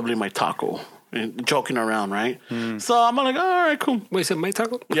like, probably my taco. And joking around, right? So I'm like, all right, cool. Wait, he said my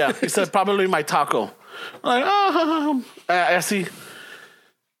taco? Yeah, he said probably my taco. I'm like, I see.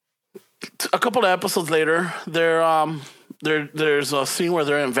 A couple of episodes later, there's a scene where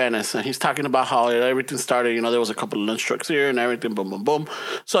they're in Venice, and he's talking about how everything started. There was a couple of lunch trucks here and everything, boom, boom, boom.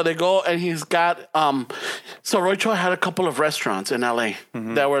 So they go, and he's got. So Roy Choi had a couple of restaurants in LA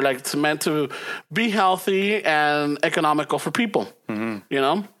that were like meant to be healthy and economical for people.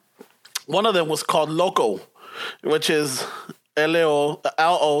 One of them was called Loco, which is LOCOL.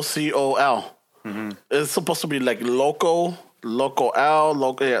 It's supposed to be like algo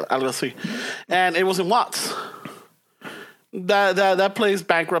así. And it was in Watts. That place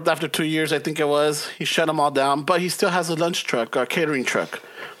bankrupt after 2 years, I think it was. He shut them all down, but he still has a lunch truck or a catering truck.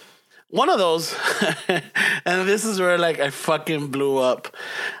 One of those, and this is where like I fucking blew up.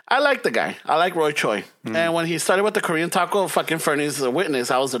 I like the guy. I like Roy Choi. And when he started with the Korean taco, fucking Fernie's a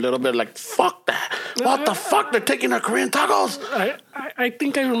witness. I was a little bit like, fuck that. What the fuck? They're taking our Korean tacos. I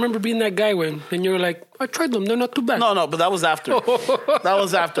think I remember being that guy when, and you were like, I tried them. They're not too bad. No, but that was after. That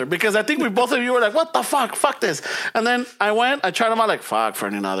was after. Because I think we both of you were like, what the fuck? Fuck this. And then I tried them out like, fuck,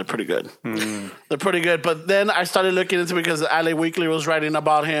 Fernie, no, they're pretty good. They're pretty good. But then I started looking into it because LA Weekly was writing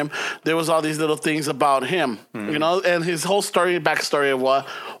about him. There was all these little things about him, you know, and his whole backstory of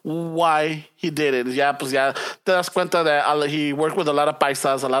why he did it. Ya, pues ya te das cuenta that he worked with a lot of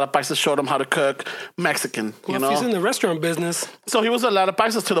paisas. A lot of paisas showed him how to cook Mexican, you know. If he's in the restaurant business. So he was a lot of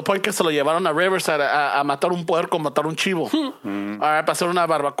paisas to the point que se lo llevaron a Riverside a matar un puerco, matar un chivo. All right, para hacer una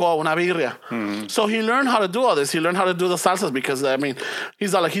barbacoa, una birria. So he learned how to do all this. He learned how to do the salsas because, I mean,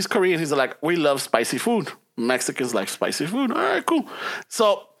 he's Korean. He's like, we love spicy food. Mexicans like spicy food. All right, cool.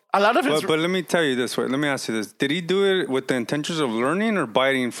 So a lot of his... But let me tell you this way. Let me ask you this. Did he do it with the intentions of learning or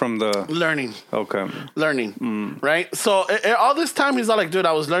biting from the... Learning. Okay. Learning. Right? So all this time, he's all like, dude,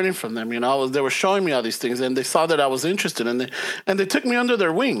 I was learning from them. You know, they were showing me all these things, and they saw that I was interested, and they took me under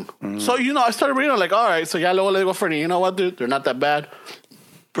their wing. So, you know, I started reading, like, all right, so ya luego le digo, Fernie, you know what, dude? They're not that bad.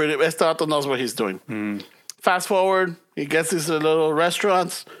 Este vato knows what he's doing. Fast forward, he gets these little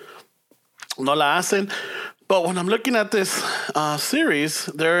restaurants. No la hacen. But when I'm looking at this series,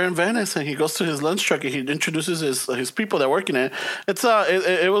 they're in Venice, and he goes to his lunch truck, and he introduces his people that are working in it.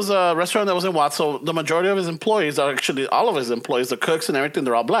 It was a restaurant that was in Watts, so the majority of his employees are actually, all of his employees, the cooks and everything,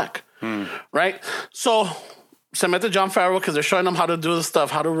 they're all black, right? So se mete John Farrell because they're showing him how to do the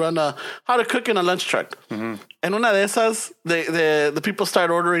stuff, how to cook in a lunch truck. And una de esas, the people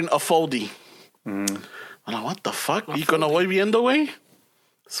start ordering a foldy. I'm like, what the fuck? Y cuando voy viendo, güey,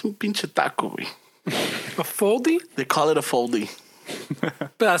 es un pinche taco, güey. A foldy? They call it a foldy.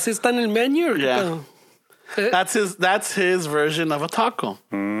 Pero así está en el menu. Yeah. That's his version of a taco.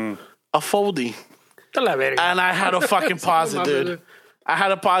 A foldy. And I had to fucking pause it, dude. I had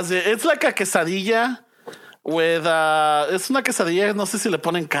to pause it. It's like a quesadilla with es una quesadilla, no sé si le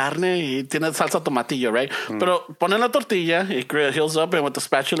ponen carne y tiene salsa tomatillo, right? Pero ponen la tortilla, it heals up, and with the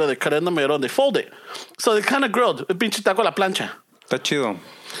spatula they cut it in the middle and they fold it. So they kind of grilled. El pinche taco a la plancha. Está chido.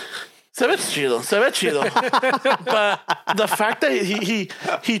 Se ve chido. But the fact that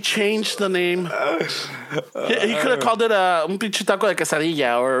he changed the name, he could have called it un pinche taco de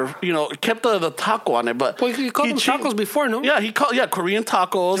quesadilla, or, you know, kept the taco on it. But well, he called them tacos before, no? Yeah, he called Korean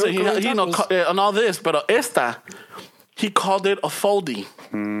tacos, and Korean he you know, and all this. But he called it a foldy.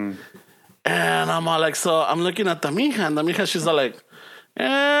 And I'm all like, so I'm looking at the mija, and the mija, she's all like,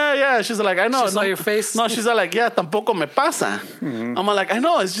 yeah. She's like, I know. She saw your face? No, she's like, yeah, tampoco me pasa. I'm like, I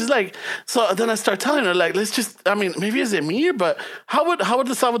know. It's just like, so then I start telling her, like, maybe it's me, but how would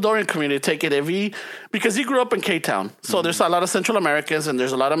the Salvadorian community take it because he grew up in K-Town. So there's a lot of Central Americans, and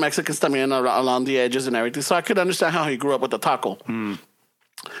there's a lot of Mexicans también along the edges and everything. So I could understand how he grew up with the taco.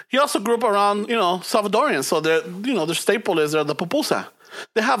 He also grew up around, you know, Salvadorians. So their staple is the pupusa.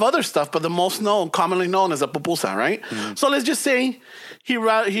 They have other stuff, but the most commonly known is a pupusa, right? So let's just say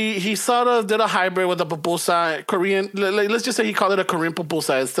he sort of did a hybrid with a pupusa, Korean. Let's just say he called it a Korean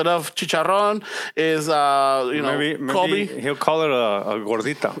pupusa instead of chicharrón. Is maybe Kobe. He'll call it a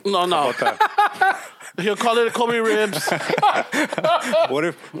gordita. No. He'll call it Kobe ribs. What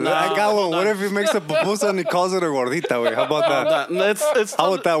if I got one? What if he makes a pupusa and he calls it a gordita? Wait, how about that? How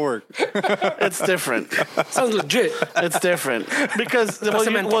would that work? It's different. Sounds legit. It's different because the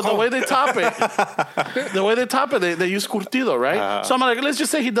way they top it, they use curtido, right? So I'm like, let's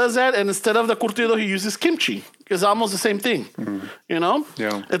just say he does that, and instead of the curtido, he uses kimchi. It's almost the same thing, you know?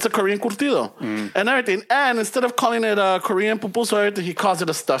 Yeah. It's a Korean curtido and everything. And instead of calling it a Korean pupusa or everything, he calls it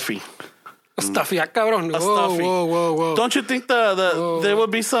a stuffy. A stuffy, cabrón. Stuffy. Whoa. Don't you think there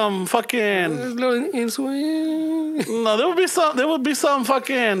would be some fucking... No, there would be some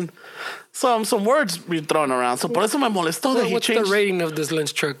fucking... Some words be thrown around. So por eso me molestó that he What's changed... the rating of this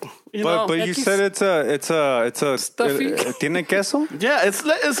lunch truck? But you said it's a Stuffy. ¿Tiene queso? Yeah, it's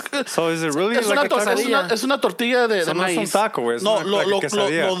So is it really es like una a quesadilla? Es una tortilla de So no es un maíz. taco, güey. Es No, like a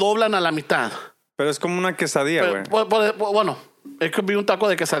quesadilla. lo doblan a la mitad. Pero es como una quesadilla, güey. Bueno, it could be un taco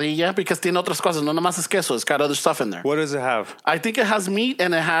de quesadilla because tiene otras cosas. No nomás es queso. It's got other stuff in there. What does it have? I think it has meat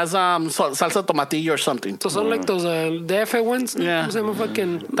and it has salsa tomatillo or something. So son like those DF ones? Yeah. ¿Cómo se llama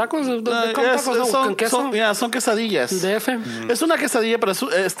fucking tacos? Yes, Tacos con queso? son quesadillas. DF? Es una quesadilla, pero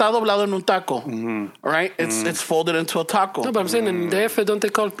está doblado en un taco. Right? It's folded into a taco. No, but I'm saying in DF, don't they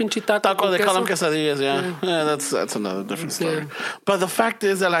call pinche taco They con call them queso? quesadillas, yeah. That's another different story. Yeah. But the fact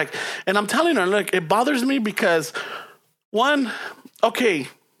is that, like, and I'm telling her, look, it bothers me because, one, okay,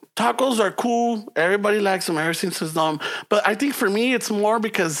 tacos are cool. Everybody likes them. Everything says them. But I think for me, it's more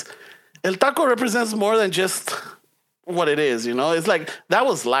because el taco represents more than just what it is, you know? It's like, that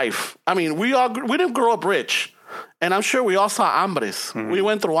was life. I mean, we didn't grow up rich. And I'm sure we all saw hambres. We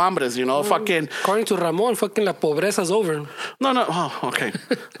went through hambres, you know, fucking. According to Ramon, fucking la pobreza's over. No. Oh, okay.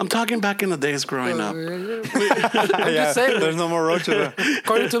 I'm talking back in the days growing up. I'm just saying. There's no more roaches.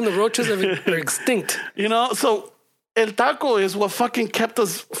 According to him, the roaches are extinct. You know, so el taco is what fucking kept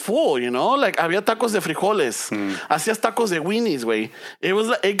us full, you know? Like, había tacos de frijoles. Hacías tacos de weenies, güey.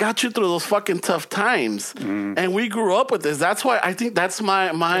 It got you through those fucking tough times. And we grew up with this. That's why I think that's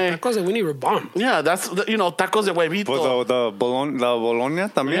my Tacos de Winnie were bomb. yeah, that's, you know, tacos de huevito. But the Bologna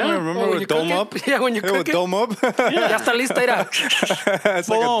también, Yeah. remember, Oh, when with you dome cook it? up? Yeah, when you It cook would it. dome up. Ya está lista, era. It's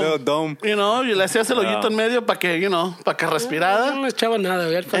like a Boom. dome. You know, y le hacías el hoyito en medio para que, you know, para que respirara. No le echaba nada,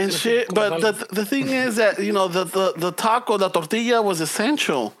 güey. And shit, but the thing is that, you know, the taco, the tortilla was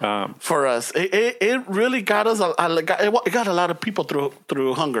essential for us. It really got us. It got a lot of people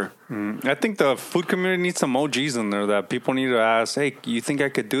through hunger. I think the food community needs some OGs in there that people need to ask, hey, you think I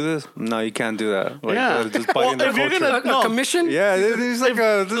could do this? No, you can't do that. Like, Yeah. just Well, biting the if you're culture. gonna- No. A commission? Yeah, there's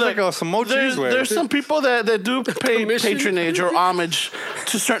like some OGs way. There's some people that do pay Commission? patronage or homage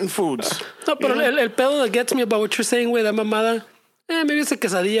to certain foods. No, pero el pedo that gets me about what you're saying, güey, that mamada, maybe it's a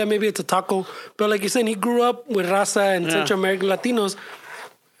quesadilla, maybe it's a taco. But like you're saying, he grew up with raza and Central American Latinos.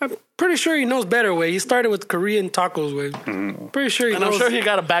 I'm pretty sure he knows better, way. He started with Korean tacos, way. Pretty sure he And knows. I'm sure he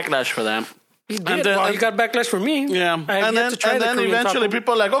got a backlash for that. he did. and then- Well, he got backlash from me. Yeah, I have yet to try the Korean eventually taco.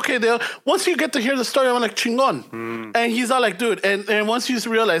 people are like, okay, once you get to hear the story, I'm like, chingon. And he's all like, dude, and once you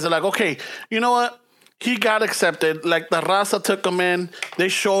realize, they're like, okay, you know what? He got accepted. Like, the raza took him in. They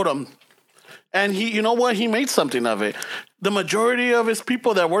showed him. And he, you know what? He made something of it. The majority of his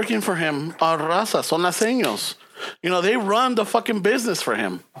people that are working for him are raza, son laseños. You know, they run the fucking business for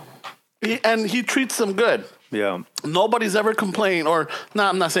him. And he treats them good. Yeah. Nobody's ever complained, or no,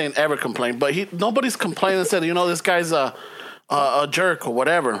 I'm not saying ever complained, but nobody's complained and said, you know, this guy's a jerk or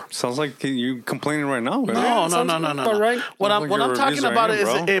whatever. Sounds like you complaining right now. man. No. about right. What Sounds I'm like your talking reviews are about in, is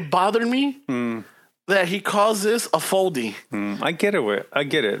bro. it bothered me that he calls this a foldy. I get it. I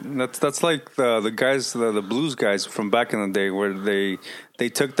get it. That's like the guys, the blues guys from back in the day, where they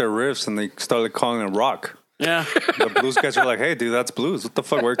took their riffs and they started calling it rock. Yeah. The blues guys are like, hey, dude, that's blues. What the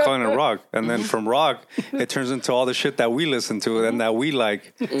fuck? We're calling it rock. And then from rock, it turns into all the shit that we listen to and that we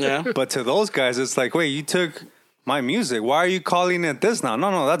like. Yeah. But to those guys, it's like, wait, you took my music. Why are you calling it this now?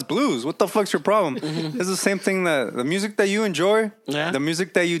 No, that's blues. What the fuck's your problem? It's the same thing that the music that you enjoy, Yeah. the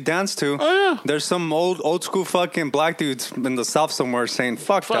music that you dance to. Oh, yeah. There's some old school fucking black dudes in the South somewhere saying,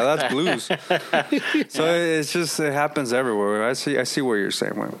 fuck that, that's blues. So it's just, it happens everywhere. I see what you're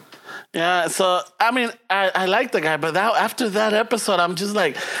saying, man. Yeah, so I mean, I like the guy, but after that episode, I'm just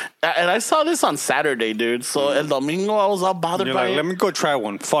like, and I saw this on Saturday, dude. So el domingo, I was all bothered You're by like, it. let me go try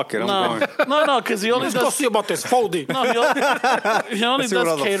one. Fuck it, I'm going. No, because he only Let's go does. see about this foldy. No, he only see what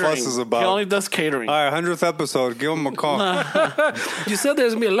all does the catering. fuss is about. He only does catering. All right, 100th episode. Give him a call. You said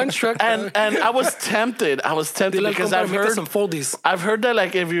there's gonna be a lunch truck. And I was tempted. Because some foldies. I've heard that,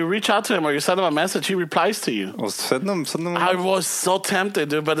 like, if you reach out to him or you send him a message, he replies to you. Well, send them. I was so tempted,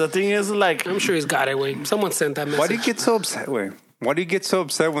 dude. But the thing is, like, I'm sure he's got it, way. Someone sent that message. Why do you get so upset? Wait, why do you get so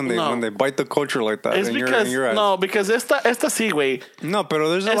upset when they bite the culture like that? it's and because you're because esta sí, güey. No, pero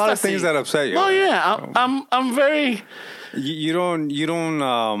there's a lot of things that upset you. No, yeah, I'm very. You don't.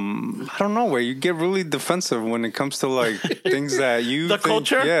 I don't know. Way you get really defensive when it comes to like things that you The think,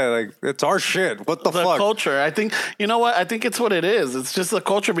 culture? Yeah, like it's our shit. What the The fuck? culture. I think, you know what? I think it's what it is. It's just the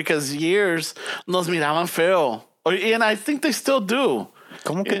culture because years nos miraban feo. And I think they still do.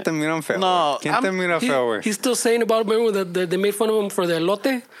 ¿Cómo que te miran feo? No, güey? ¿Quién te mira feo, güey? He's still saying about, remember that they made fun of him for the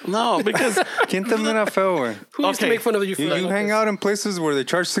elote? No, because ¿Quién te mira feo, güey? Who used to Okay. make fun of you for You elotes? hang out in places where they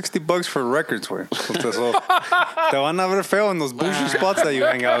charge $60 for records, güey. So, te van a ver feo in those bougie spots that you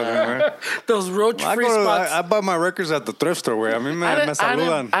hang out in, güey. Those roach free spots. I buy my records at the thrift store, güey. A mí me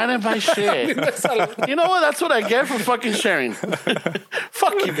saludan. I didn't buy shit. You know what? That's what I get for fucking sharing.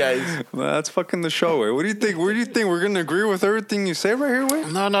 Fuck you guys. That's fucking the show, güey. What do you think? Where do you think we're gonna agree with everything you say right here, güey?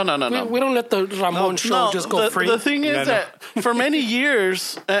 No. We don't let the Ramon show just go free. The thing is that for many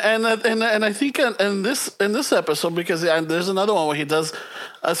years, and I think in this episode, because there's another one where he does,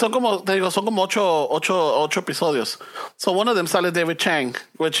 son como ocho episodios. So one of them sale David Chang,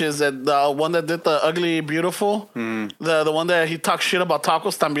 which is the one that did the Ugly Beautiful, the one that he talks shit about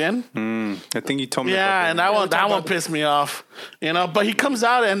tacos también. I think you told me. Yeah, about and that one pissed me off, you know. But he comes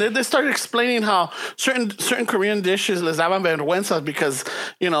out and they started explaining how certain Korean dishes les daban vergüenza because because,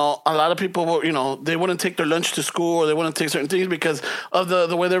 you know, a lot of people were, you know, they wouldn't take their lunch to school or they wouldn't take certain things because of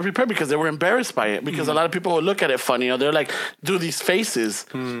the way they were prepared, because they were embarrassed by it, because a lot of people would look at it funny, or they're like, do these faces.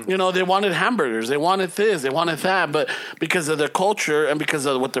 You know, they wanted hamburgers, they wanted this, they wanted that, but because of their culture and because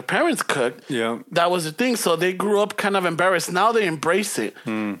of what their parents cooked, that was the thing. So they grew up kind of embarrassed. Now they embrace it.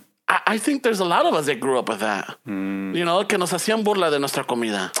 I think there's a lot of us that grew up with that. You know, que nos hacían burla de nuestra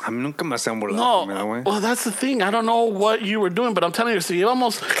comida. A mí nunca me hacían burla de No, comida, güey. well, that's the thing. I don't know what you were doing, but I'm telling you, see,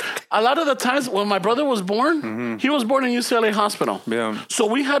 almost a lot of the times when my brother was born, he was born in UCLA Hospital. Yeah. So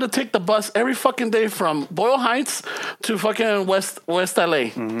we had to take the bus every fucking day from Boyle Heights to fucking West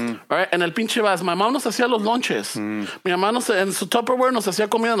LA. All right? En el pinche vas, my mom nos hacía los lunches. Mi mamá en su Tupperware nos hacía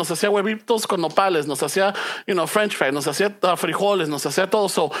comida, nos hacía huevitos con nopales, nos hacía, you know, French fries, nos hacía frijoles, nos hacía todo.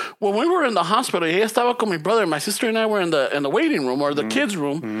 So when we were in the hospital, ella estaba con mi brother, my sister and I were in the waiting room or the kids'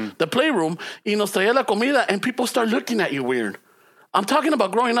 room, the playroom, y nos traía la comida, and people start looking at you weird. I'm talking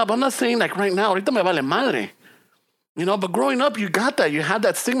about growing up. I'm not saying like right now, ahorita me vale madre. You know, but growing up, you got that. You had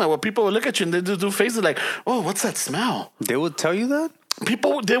that stigma where people would look at you and they do faces like, oh, what's that smell? They would tell you that?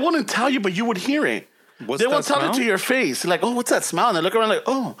 People, they wouldn't tell you, but you would hear it. What's they that won't tell smell? it to your face. Like, oh, what's that smell? And they look around like,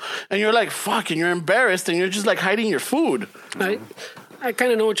 oh. And you're like, fuck, and you're embarrassed, and you're just like hiding your food. I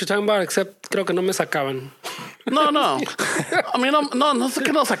kind of know what you're talking about, except creo que no me sacaban. No. I mean, no sé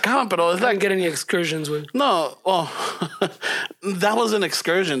que nos sacaban, pero it's I like, didn't get any excursions with. no, well, that was an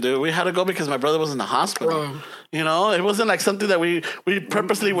excursion, dude. We had to go because my brother was in the hospital. Wow. You know, it wasn't like something that we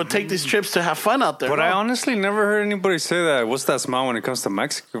purposely would take these trips to have fun out there. But no. I honestly never heard anybody say that. What's that smell when it comes to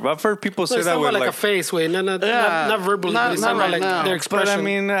Mexico? I've heard people say It's that with like a face way, not verbally, but it's not right like now. their But expression. I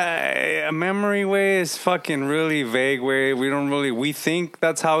mean, a memory way is fucking really vague way. We think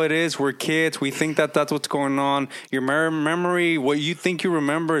that's how it is. We're kids. We think that that's what's going on. Your memory, what you think you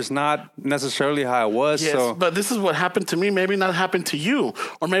remember is not necessarily how it was. Yes, So, but this is what happened to me. Maybe not happened to you,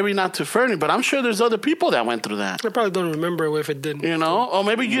 or maybe not to Fernie, but I'm sure there's other people that went through that. I probably don't remember if it did. You know, or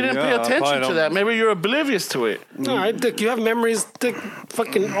maybe you didn't pay Yeah, I attention probably to that. Maybe you're oblivious to it. No, Dick, you have memories, Dick,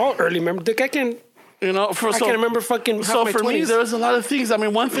 fucking all early memories. Dick, I can can't remember fucking half So my for me, 20s. there was a lot of things. I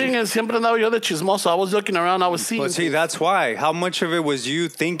mean, one thing is siempre andaba yo de chismoso. I was looking around. I was seeing. but see, that's why. How much of it was you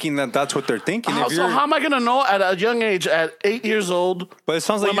thinking that that's what they're thinking? So how am I going to know at a young age, at 8 years old? But it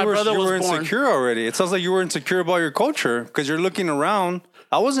sounds like when you my brother were was born? insecure already. It sounds like you were insecure about your culture because you're looking around.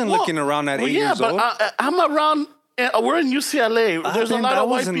 I wasn't looking around at 8 years old. But I'm around. We're in UCLA. There's a lot of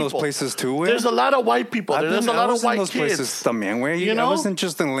white was in people. those places too. Güey. There's a lot of white people. There's a lot of white in those kids. places también, güey. You know? I wasn't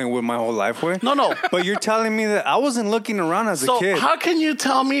just in Linwood my whole life, güey. No. But you're telling me that I wasn't looking around as a kid. So how can you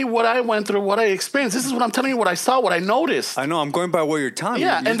tell me what I went through, what I experienced? This is what I'm telling you, what I saw, what I noticed. I know. I'm going by what you're telling me.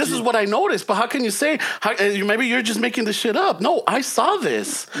 Yeah, and this is what I noticed. But how can you say, maybe you're just making this shit up? No, I saw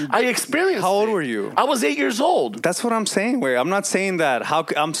this. I experienced How old it. were you? I was 8 years old. That's what I'm saying, güey. I'm not saying that.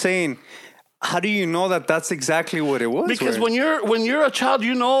 I'm saying, how do you know that that's exactly what it was? Because güey? when you're a child,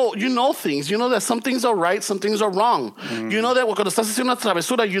 you know things. You know that some things are right, some things are wrong. You know that cuando estás haciendo una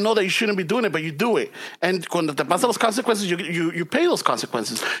travesura, you know that you shouldn't be doing it, but you do it. And cuando te pasan las consequences, you pay those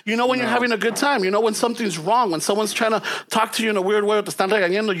consequences. You know when you're having a good time. You know when something's wrong. When someone's trying to talk to you in a weird way or te están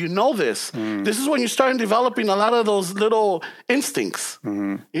regañando, you know this. This is when you start developing a lot of those little instincts.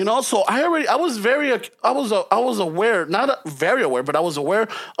 You know, so I was aware, not very aware, but I was aware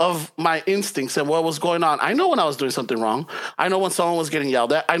of my instincts and what was going on. I know when I was doing something wrong. I know when someone was getting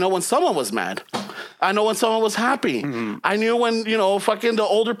yelled at. I know when someone was mad. I know when someone was happy. I knew when, fucking the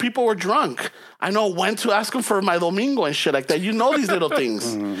older people were drunk. I know when to ask them for my domingo and shit like that. You know these little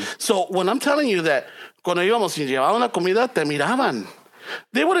things. So when I'm telling you that cuando íbamos y llevaban la comida, te miraban.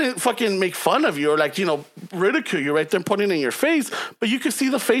 They wouldn't fucking make fun of you or ridicule you right there and put it in your face. But you could see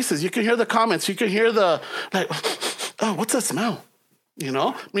the faces. You could hear the comments. You could hear the, oh, what's that smell? You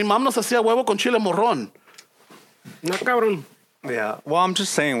know? Mi mom nos hacía huevo con chile morrón. No, cabrón. Yeah. Well, I'm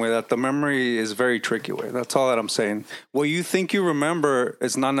just saying, güey, that the memory is very tricky, güey. That's all that I'm saying. What you think you remember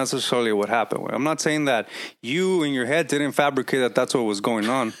is not necessarily what happened, güey. I'm not saying that you in your head didn't fabricate that that's what was going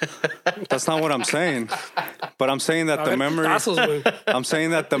on. That's not what I'm saying. But I'm saying that the memory... I'm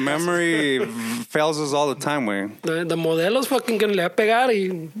saying that the memory fails us all the time, güey. The modelos fucking que le va a pegar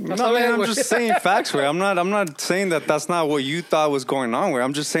y... No, man, I'm just saying facts, güey. I'm not saying that that's not what you thought was going on, güey.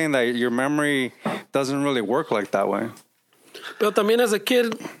 I'm just saying that your memory doesn't really work like that, way. Pero también as a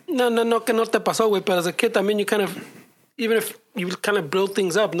kid, no que no te pasó, güey, but as a kid también you kind of, even if you kind of build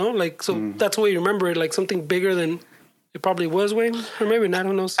things up, no? So that's the way you remember it, like something bigger than It probably was, way, or maybe not.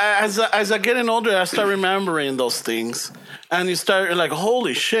 Who knows? As I getting older, I start remembering those things, and you start like,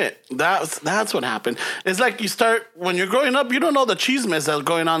 holy shit, that's what happened. It's like you start when you're growing up, you don't know the chismes that's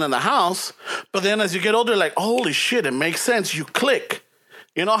going on in the house, but then as you get older, like, holy shit, it makes sense. You click.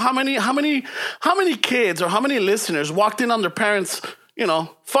 You know how many kids or how many listeners walked in on their parents,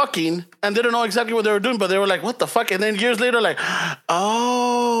 fucking, and didn't know exactly what they were doing, but they were like, what the fuck? And then years later, like,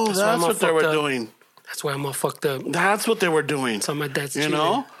 oh, that's what they were doing. That's why I'm all fucked up. That's what they were doing. So my dad's you cheating.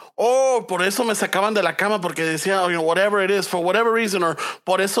 know? Oh, por eso me sacaban de la cama porque decía, whatever it is, for whatever reason, or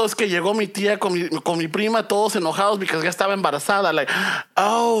por eso es que llegó mi tía con mi prima, todos enojados because ya estaba embarazada. Like,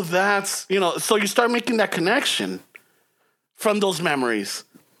 oh, that's, so you start making that connection from those memories.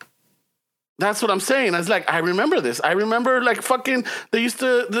 That's what I'm saying. It's like, I remember this. I remember like fucking, there's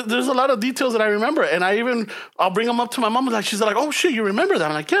a lot of details that I remember. And I'll bring them up to my mom. Like, she's like, oh shit, you remember that?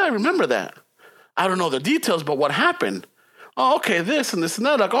 I'm like, yeah, I remember that. I don't know the details, but what happened? Oh, okay, this and this and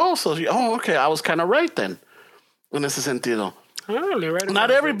that. Like, okay, I was kind of right then. En ese sentido.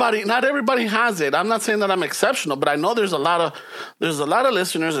 Not everybody has it. I'm not saying that I'm exceptional, but I know there's a lot of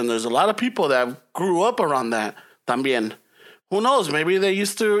listeners and there's a lot of people that grew up around that también. Who knows? Maybe they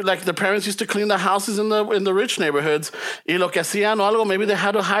used to, like the parents used to clean the houses in the rich neighborhoods. Y lo que hacían o algo, maybe they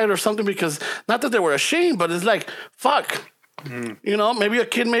had to hide or something because not that they were ashamed, but it's like, fuck. Maybe a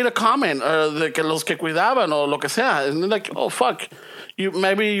kid made a comment de que los que cuidaban o lo que sea. And they're like, oh, fuck.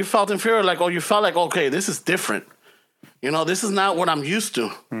 Maybe you felt inferior, like, you felt like, okay, this is different. This is not what I'm used to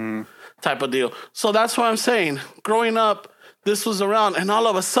type of deal. So that's what I'm saying. Growing up, this was around, and all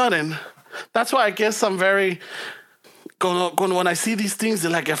of a sudden, that's why I guess I'm very... When I see these things, they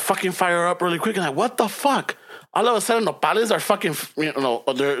like get fucking fire up really quick. And like, what the fuck? All of a sudden, nopales are fucking,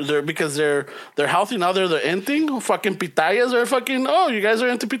 they're because they're healthy now. They're the ending. Fucking pitayas are fucking. Oh, you guys are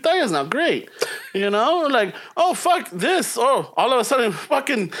into pitayas now. Great, like, oh fuck this. Oh, all of a sudden,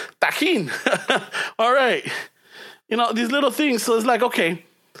 fucking tajin. All right, these little things. So it's like, okay,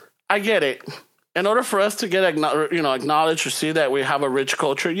 I get it. In order for us to get acknowledged or see that we have a rich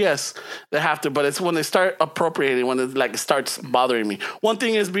culture, yes, they have to. But it's when they start appropriating, when it starts bothering me. One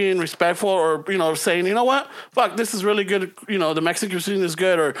thing is being respectful, or saying, you know what, fuck, this is really good. The Mexican cuisine is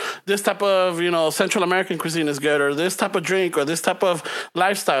good, or this type of Central American cuisine is good, or this type of drink, or this type of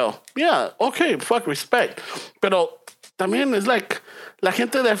lifestyle. Yeah, okay, fuck, respect. Pero también it's like la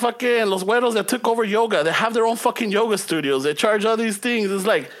gente de fucking los güeros that took over yoga. They have their own fucking yoga studios. They charge all these things. It's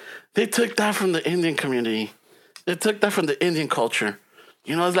like. They took that from the Indian community. They took that from the Indian culture.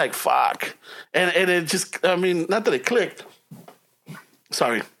 It's like, fuck. And it just, not that it clicked.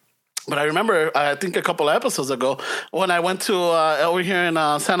 Sorry. But I remember, I think a couple of episodes ago, when I went to, over here in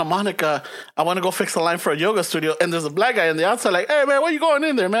Santa Monica, I want to go fix a line for a yoga studio, and there's a black guy on the outside like, hey, man, why you going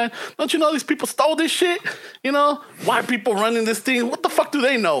in there, man? Don't you know these people stole this shit? White people running this thing, what the fuck do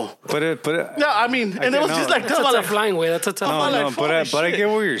they know? But it yeah, and it was just like... That's a tough line, way. That's a tough line. But I get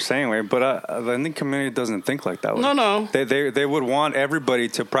what you're saying, way. But the Indian community doesn't think like that way. No. They would want everybody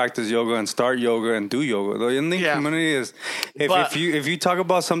to practice yoga and start yoga and do yoga. The Indian community is... If you talk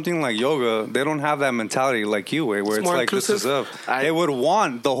about something like yoga, they don't have that mentality like you, where it's like inclusive. This is up. They would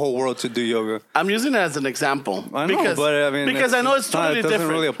want the whole world to do yoga. I'm using it as an example. I know, because I know it's totally different. It doesn't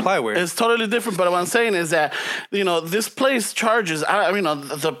really apply where it's totally different. But what I'm saying is that this place charges.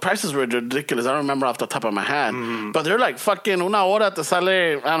 The prices were ridiculous. I don't remember off the top of my head, but they're like fucking una hora te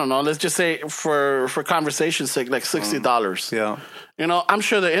sale. I don't know. Let's just say for conversation's sake, like $60. Yeah. I'm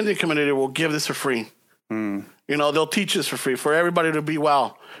sure the Indian community will give this for free. They'll teach this for free for everybody to be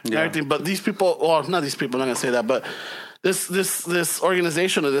well and everything. But these people, well, not these people, I'm not going to say that, but this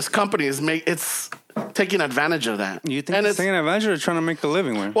organization or this company it's taking advantage of that. You think it's taking advantage or trying to make a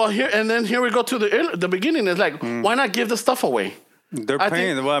living with? Well, here we go to the beginning. It's like, why not give the stuff away? They're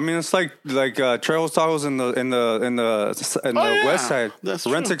paying. It's like Trejo's Tacos in the West Side. That's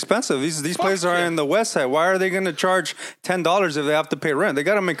Rent's true. expensive. These places are in the West Side. Why are they going to charge $10 if they have to pay rent? They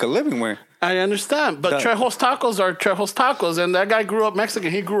got to make a living with. I understand, but Trejo's Tacos are Trejo's Tacos, and that guy grew up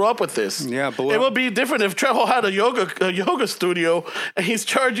Mexican. He grew up with this. Yeah, but it would be different if Trejo had a yoga studio and he's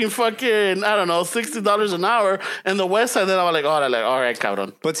charging fucking, I don't know, $60 an hour in the West Side. Then I'm like, all right,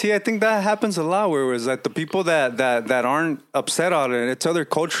 cabrón. But see, I think that happens a lot. Where it's like the people that aren't upset on it, it's other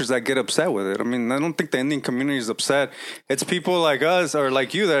cultures that get upset with it. I don't think the Indian community is upset. It's people like us or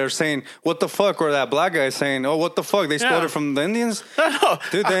like you that are saying, "What the fuck?" Or that black guy saying, "Oh, what the fuck?" They stole it from the Indians.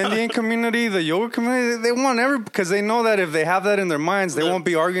 Dude, the Indian community. The yoga community, they want because they know that if they have that in their minds, they won't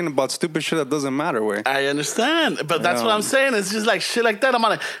be arguing about stupid shit that doesn't matter. Way I understand, but that's what I'm saying. It's just like shit like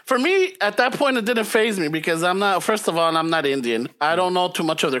that. For me, at that point, it didn't faze me because I'm not. First of all, I'm not Indian. I don't know too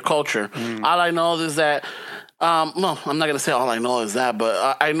much of their culture. All I know is that No, I'm not gonna say all I know is that,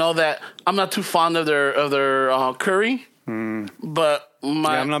 but I know that I'm not too fond of their curry. But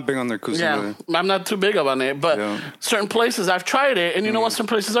I'm not big on their cuisine. Yeah, I'm not too big on it. But certain places I've tried it, and you know what? Some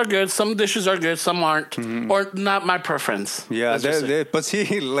places are good, some dishes are good, some aren't, or not my preference. Yeah, but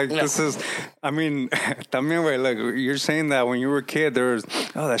see, like this is, I mean, también, güey, like you're saying that when you were a kid, there was,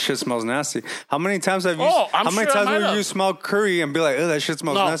 oh, that shit smells nasty. How many times have you? How many times have you smell curry and be like, oh, that shit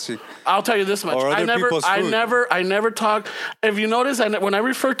smells nasty? I'll tell you this much: I never talk. If you notice, when I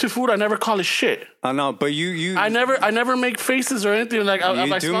refer to food, I never call it shit. I know, but you. I never make faces or anything like.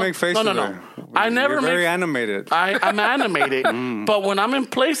 You do make faces. No. I never You're make. very animated. I'm animated, but when I'm in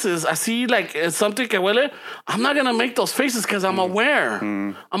places, I see like something que huele. I'm not gonna make those faces because I'm aware.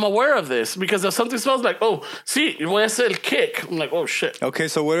 I'm aware of this because if something smells like, oh, sí, voy a hacer el kick. I'm like, oh shit. Okay,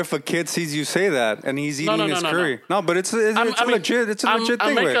 so what if a kid sees you say that and he's eating his curry? No, but it's legit. It's a legit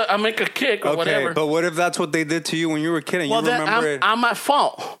thing. I make a kick or whatever. But what if that's what they did to you when you were a kid and you remember it? I'm at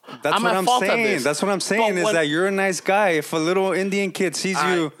fault. That's what I'm saying. That's what I'm saying is that you're a nice guy. If a little Indian kid sees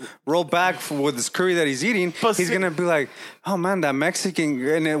you roll back with this curry that he's eating, he's going to be like, oh man, that Mexican.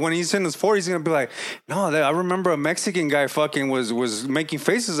 And then when he's in his 40s, he's going to be like, no, I remember a Mexican guy fucking was making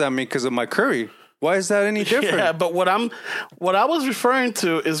faces at me because of my curry. Why is that any different? Yeah, but what I was referring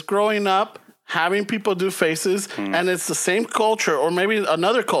to is growing up, having people do faces, and it's the same culture or maybe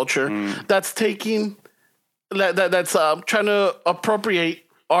another culture that's taking that's trying to appropriate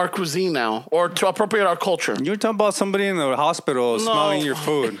our cuisine now, or to appropriate our culture. You're talking about somebody in the hospital smelling your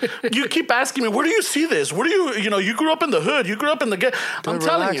food. You keep asking me, where do you see this? Where do you grew up in the hood. You grew up in the ghetto. I'm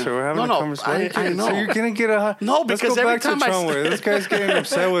telling you. We're having a conversation. I know. So you're going to get a... No, because every time this guy's getting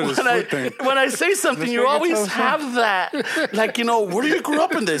upset with his food thing. When I say something, you always have that. Like, where do you grew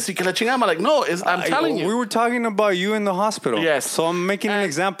up in this? Y que la chingada. I'm like, no, I'm telling you. We were talking about you in the hospital. Yes. So I'm making an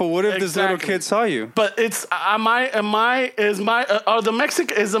example. What if this little kid saw you? But it's,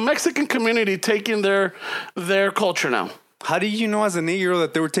 is the Mexican community taking their culture now? How do you know as an 8-year-old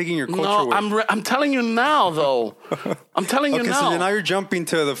that they were taking your culture away? No, I'm telling you now, though. I'm telling you now. Okay, so now you're jumping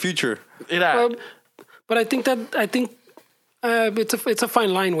to the future. Yeah. But I think it's a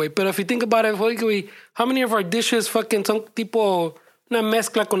fine line, way. But if you think about it, how many of our dishes fucking son tipo una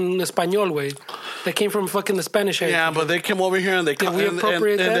mezcla con español, way? They came from fucking the Spanish area. Yeah, but they came over here and they... Did we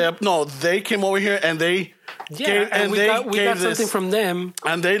appropriate that? No, they came over here and they... Yeah, and we got something from them.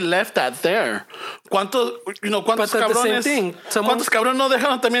 And they left that there. ¿Cuántos cabrones? ¿Cuántos cabrones no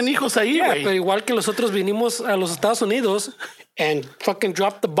dejaron también hijos ahí, güey? Pero igual que nosotros vinimos a los Estados Unidos and fucking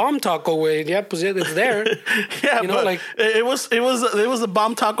dropped the bomb taco, güey. Yeah, pues it's there. Yeah, but it was a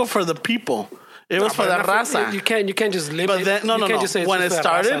bomb taco for the people. It was for the raza. You can't just live. But then, no. When it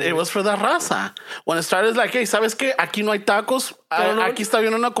started, it was for the raza. When it started, like, hey, ¿sabes qué? Aquí no hay tacos. Aquí está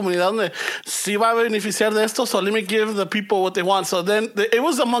bien una comunidad donde sí va a beneficiar de esto, so let me give the people what they want. So then it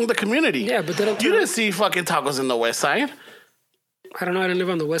was among the community. Yeah, but you didn't see fucking tacos in the West Side. I don't know. I didn't live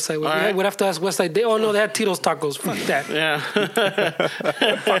on the West Side. We'd have to ask West Side. Oh, no, they had Tito's tacos. Fuck that. Yeah.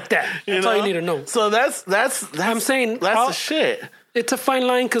 Fuck that. That's all you need to know. So that's I'm saying that's the shit. It's a fine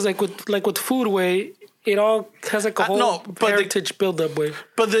line because like with food, way, it all has like a whole heritage build-up, way.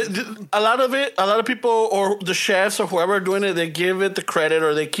 But a lot of people or the chefs or whoever are doing it, they give it the credit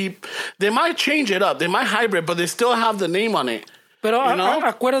or they might change it up. They might hybrid, but they still have the name on it. But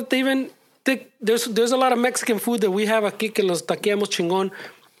acuérdate, even there's a lot of Mexican food that we have aquí que los taqueamos chingón.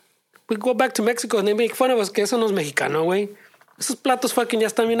 We go back to Mexico and they make fun of us que eso no es mexicano, güey. Esos platos fucking ya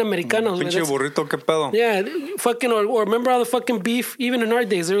están bien americanos. Pinche burrito, qué pedo. Yeah, fucking, or remember all the fucking beef, even in our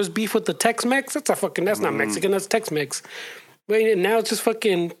days, there was beef with the Tex-Mex. That's not Mexican, that's Tex-Mex. Wait, now it's just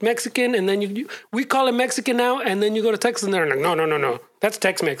fucking Mexican, and then we call it Mexican now, and then you go to Texas, and they're like, no, that's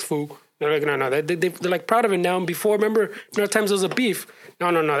Tex-Mex food. They're like, no, they're like proud of it now, and before, remember, times there was a beef.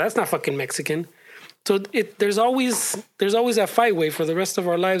 No, that's not fucking Mexican. So there's always that fight way for the rest of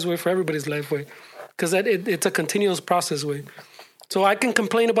our lives, way for everybody's life way. Because it's a continuous process way. So I can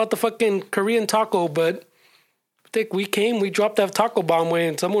complain about the fucking Korean taco, but I think we dropped that taco bomb way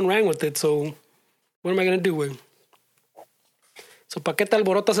and someone ran with it. So what am I going to do with? So, ¿para qué te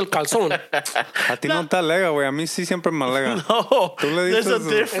alborotas el calzón? A ti no te alega, güey. A mí sí siempre me alega. No, there's a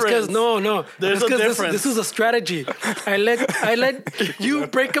difference. No. There's a difference. This is a strategy. I let you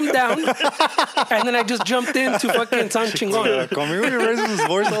break them down, and then I just jumped in to fucking San Chingón. Conmigo he raises his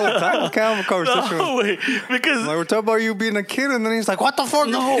voice all the time. We can't have a conversation. No, wait, because... Like, we're talking about you being a kid, and then he's like, what the fuck?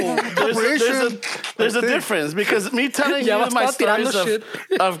 No, there's a difference. Because me telling you my stories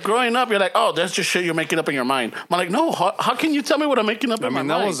of growing up, you're like, oh, that's just shit you're making up in your mind. I'm like, no, how can you tell me what I'm making up in my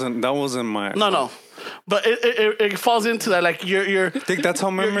mind? That wasn't my... No. but it falls into that. Like you're. I think that's how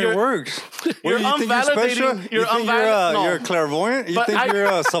memory works. You're You think you're special? unvalidating- You you're think no. you're clairvoyant? You But think you're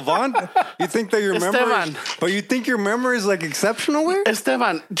a savant? You think that your memory, Esteban. but you think your memory is like exceptional? Way?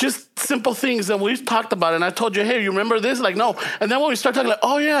 Esteban, just simple things that we've talked about, and I told you, hey, you remember this? Like, no. And then when we start talking, like,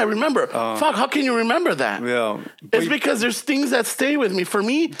 oh yeah, I remember. Fuck, how can you remember that? Yeah, It's because there's things that stay with me. For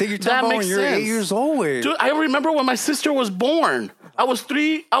me, think you're that talking about makes when you're sense. 8 years old. Way. Dude, I remember when my sister was born. I was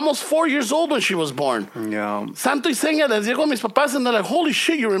almost 4 years old when she was born. Yeah, Santo y seña les digo a mis papás, and they're like, holy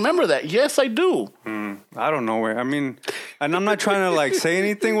shit, you remember that? Yes, I do. I don't know. Way. I mean, and I'm not trying to like say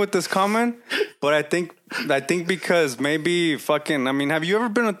anything with this comment, but I think because maybe fucking. I mean, have you ever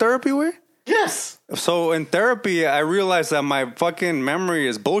been in therapy? Way? Yes. So in therapy, I realized that my fucking memory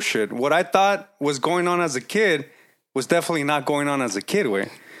is bullshit. What I thought was going on as a kid was definitely not going on as a kid. Way.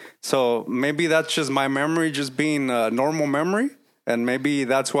 So maybe that's just my memory just being a normal memory. And maybe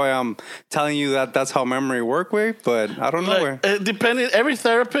that's why I'm telling you that that's how memory work way, but I don't know. Like, depending, every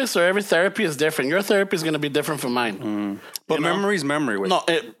therapist or every therapy is different. Your therapy is going to be different from mine. But memory's memory way. No,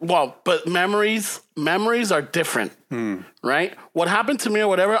 but memories are different, right? What happened to me or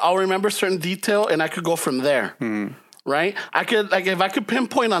whatever, I'll remember certain detail and I could go from there, right? I could, like, if I could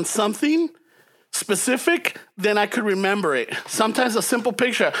pinpoint on something specific, then I could remember it. Sometimes a simple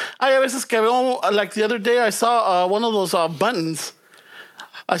picture. Hay a veces que veo, like the other day, I saw one of those buttons.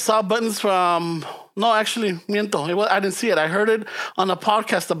 I saw buttons from. No, actually, miento. I didn't see it. I heard it on a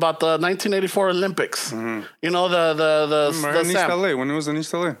podcast about the 1984 Olympics. You know, the in East Sam. LA, when it was in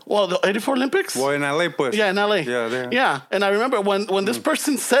East LA. Well, the 84 Olympics? Well, in LA, pues. Yeah, in LA. Yeah, there. Yeah, and I remember when this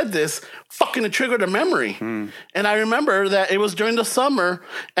person said this, fucking it triggered a memory. And I remember that it was during the summer,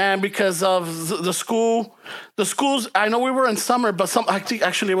 and because of the schools, I know we were in summer, but I think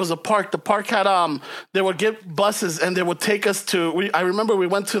actually it was a park. The park had they would get buses and they would take us to. I remember we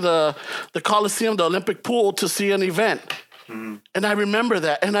went to the Coliseum, the Olympic pool, to see an event. And I remember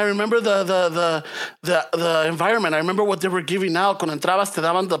that. And I remember the environment. I remember what they were giving out. Cuando entrabas, te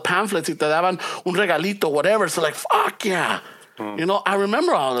daban the pamphlets y te daban un regalito, whatever. So like, fuck yeah. You know, I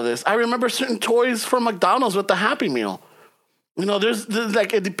remember all of this. I remember certain toys from McDonald's with the Happy Meal. You know, there's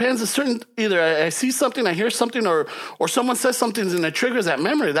like, it depends. Either I see something, I hear something, or someone says something and it triggers that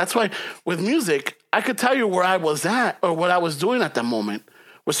memory. That's why with music, I could tell you where I was at or what I was doing at that moment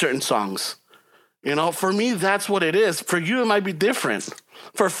with certain songs. You know, for me, that's what it is. For you, it might be different.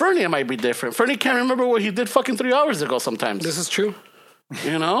 For Fernie, it might be different. Fernie can't remember what he did fucking 3 hours ago sometimes. This is true.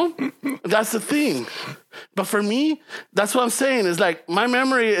 You know? That's the thing. But for me, that's what I'm saying. Is like, my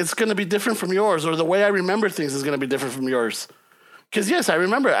memory is going to be different from yours, or the way I remember things is going to be different from yours. Because, yes, I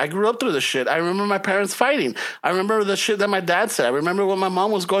remember. I grew up through the shit. I remember my parents fighting. I remember the shit that my dad said. I remember what my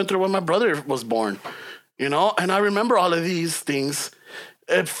mom was going through when my brother was born. You know? And I remember all of these things.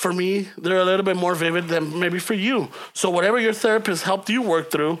 For me, they're a little bit more vivid than maybe for you. So whatever your therapist helped you work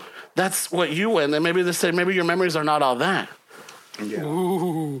through, that's what you went. And maybe they say, maybe your memories are not all that. Yeah.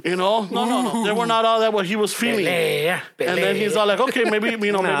 Ooh. You know? No. They were not all that what he was feeling. Pelea. And then he's all like, okay, maybe,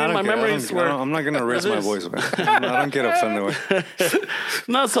 maybe my memories were... I'm not going to raise my voice, man. I don't get offended with.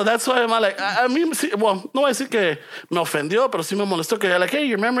 No, so that's why I'm like, I mean, well, no voy a decir que me ofendió, pero sí me molestó que like, hey,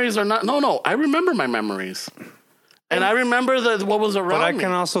 your memories are not... No, I remember my memories. And I remember what was around me. But I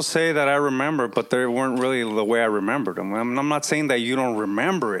can also say that I remember, but they weren't really the way I remembered them. I'm not saying that you don't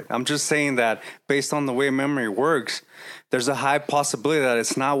remember it. I'm just saying that based on the way memory works, there's a high possibility that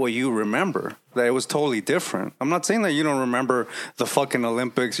it's not what you remember, that it was totally different. I'm not saying that you don't remember the fucking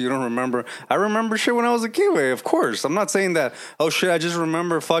Olympics. You don't remember. I remember shit when I was a kid, of course. I'm not saying that, oh shit, I just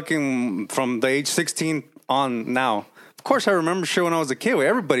remember fucking from the age 16 on now. Of course I remember shit when I was a kid.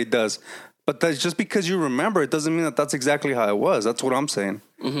 Everybody does. But that's just because you remember, it doesn't mean that that's exactly how it was. That's what I'm saying.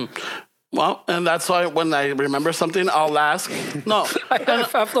 Mm-hmm. Well, and that's why when I remember something, I'll ask. No. I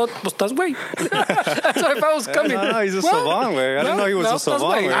thought, pues estás güey. That's why if I was coming. No, he's a savant, way. I didn't know he was a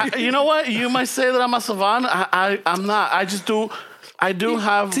savant, way. You know what? You might say that I'm a savant. I'm not. I just do. I do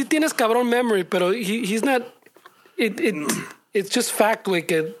have. Sí tienes cabrón memory, pero he's not. It's just fact, way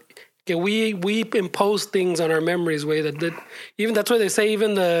que we impose things on our memories, way that even that's why they say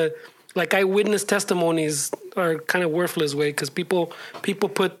even the. Like eyewitness testimonies are kind of worthless, way, because people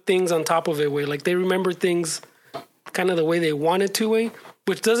put things on top of it, way. Like they remember things kind of the way they want it to, way.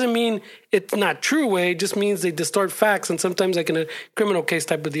 Which doesn't mean it's not true, way. It just means they distort facts, and sometimes like in a criminal case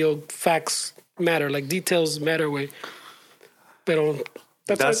type of deal, facts matter, like details matter, way. Pero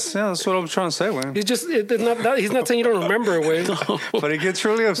That's what I'm trying to say, man. He's just he's not saying you don't remember it, way. But he gets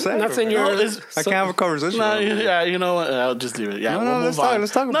really upset. Not saying man. you're. I can't have a conversation. No, with him. yeah, you know what? I'll just leave it. Yeah, No, we'll move let's on.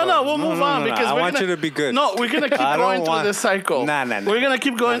 talk about No, it. we'll move on because I we're want gonna, you to be good. No, we're gonna keep I don't going through want- this cycle. Nah. We're gonna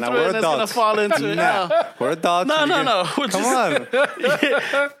keep going through it, and it's gonna fall into it. Nah. We're adults. No, We no, can- no. We're Come just- on.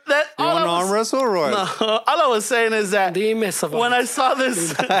 That, You want to arm wrestle or what? all I was saying is that Dime, Savant. when I saw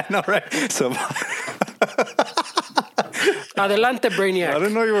this, I know, right? So Adelante, I Brainiac.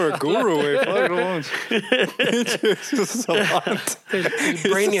 didn't know you were a guru. Wait, fuck, no one. Just savant.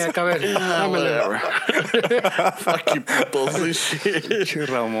 Brainiac, a ver. Dámele. whatever. Fuck you, people and shit.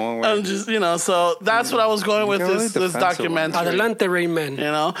 Ramon, güey. I'm just, so that's what I was going with You're really this defensive. documentary. Adelante,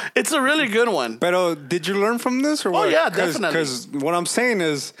 Rayman. It's a really good one. Pero did you learn from this or what? yeah, definitely. Because what I'm saying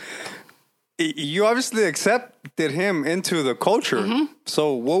is, you obviously accepted him into the culture. Mm-hmm.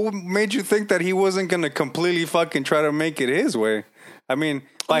 So what made you think that he wasn't going to completely fucking try to make it his way? I mean,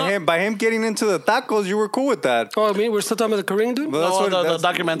 by him getting into the tacos, you were cool with that. Oh, I mean, we're still talking about the Korean dude? Well, the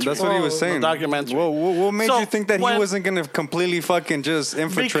documentary. That's what he was The saying. documentary. What made So you think that he when- wasn't going to completely fucking just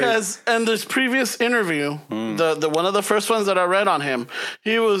infiltrate? Because in this previous interview, the one of the first ones that I read on him,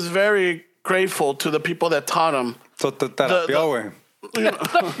 he was very grateful to the people that taught him. So te terapió, güey.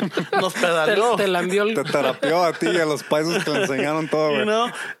 Nos pedaleó. Te lambió el- Te terapió a ti y a los países que le enseñaron todo,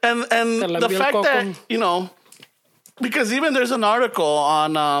 güey. And Te the lambió el fact coco. that, because even there's an article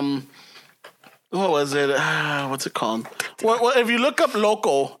on, what was it? What's it called? Well, if you look up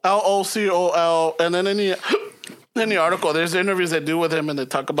Loco, LOCOL, and then in the article, there's interviews they do with him, and they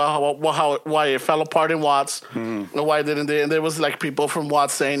talk about why it fell apart in Watts, and why didn't they? And there was like people from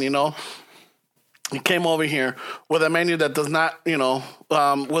Watts saying, he came over here with a menu that does not,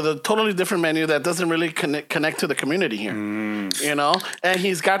 with a totally different menu that doesn't really connect to the community here, And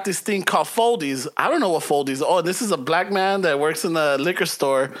he's got this thing called Foldies. I don't know what Foldies are. Oh, this is a black man that works in the liquor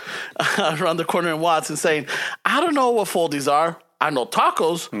store around the corner in Watts and saying, I don't know what Foldies are. I know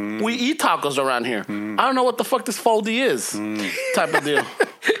tacos. We eat tacos around here. I don't know what the fuck this Foldy is, type of deal.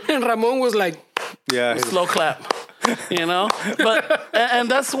 And Ramon was like, Yeah. Slow clap. But and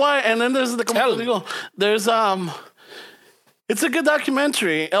that's why. And then there's there's it's a good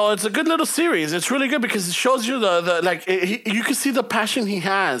documentary. Oh, it's a good little series. It's really good because it shows you you can see the passion he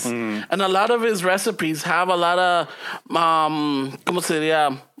has, and a lot of his recipes have a lot of ¿cómo se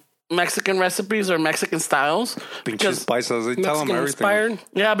diría? Mexican recipes or Mexican styles. Pinches paisas, they tell him Mexican everything. inspired.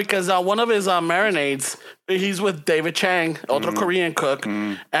 Yeah, because one of his marinades, he's with David Chang, otro Korean cook,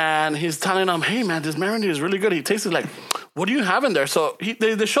 and he's telling him, hey, man, this marinade is really good. He tastes it like, what do you have in there? So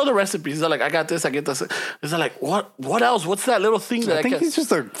they show the recipes. They're like, I got this, I get this. He's like, what else? What's that little thing that I I think get? he's just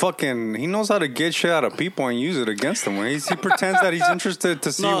he knows how to get shit out of people and use it against them. He pretends that he's interested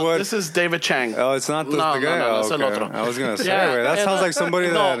to see what. This is David Chang. Oh, it's not the guy? No, it's el okay. otro. I was going to say, Yeah, wait, that and, sounds like somebody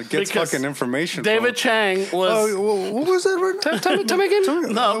that gets because fucking information. David Chang was... Oh, what was that? Right? Tell me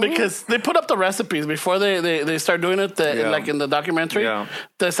again. No, because they put up the recipes before they start doing it, like in the documentary. Yeah.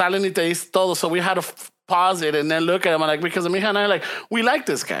 Te salen y te dice todo. So we had to pause it and then look at him. Because Mija and I we like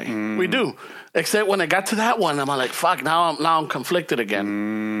this guy. We do. Except when I got to that one, I'm like, fuck, now I'm conflicted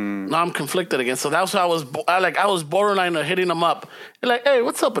again. Now I'm conflicted again. So that's why I was borderline of hitting him up. Like, hey,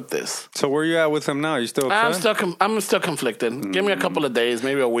 what's up with this? So where you at with him now? You still upset? I'm still conflicted. Give me a couple of days,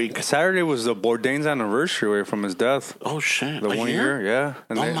 maybe a week. Saturday was the Bourdain's anniversary from his death. Oh, shit. The 1 year, yeah.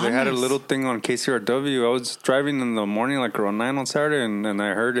 And No they had a mames. little thing on KCRW. I was driving in the morning, like around 9 on Saturday, and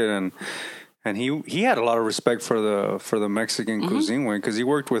I heard it, and he had a lot of respect for the Mexican cuisine way, because he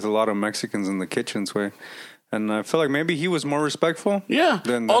worked with a lot of Mexicans in the kitchens way, and I feel like maybe he was more respectful. Yeah.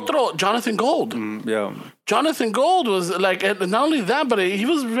 Than Otro, Jonathan Gold. yeah. Jonathan Gold was like, and not only that, but he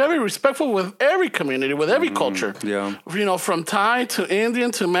was very respectful with every community, with every culture. Yeah. From Thai to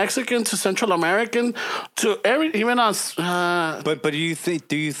Indian to Mexican to Central American to even on. But do you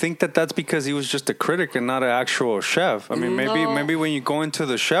think that that's because he was just a critic and not an actual chef? I mean, maybe when you go into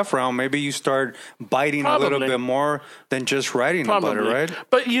the chef realm, maybe you start biting a little Probably. bit more than just writing about it, right?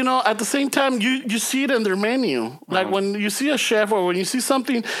 But at the same time, you see it in their menu. Like when you see a chef or when you see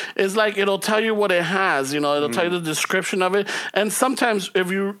something, it's like it'll tell you what it has. It'll tell you the description of it. And sometimes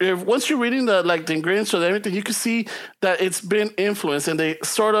if once you're reading the ingredients or everything, you can see that it's been influenced, and they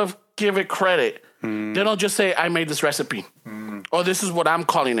sort of give it credit. They don't just say, I made this recipe. Or this is what I'm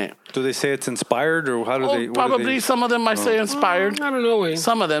calling it. Do they say it's inspired, or how do they? what do Probably they- some of them might say inspired. I don't know, way.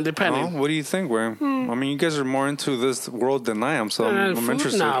 Some of them, Oh, depending. what do you think, Wayne? I mean, you guys are more into this world than I am, so I'm Food?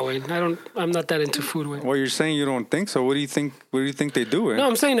 interested. Nah, way. I'm not that into food, way. Well, you're saying you don't think so. What do you think? What do you think they do? No,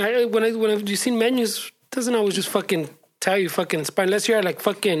 I'm saying when you seen menus, it doesn't always just fucking tell you fucking inspired, unless you're at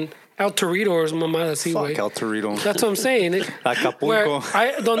fucking El Torito or mamada así, Fuck güey. El Torito. That's what I'm saying. Acapulco.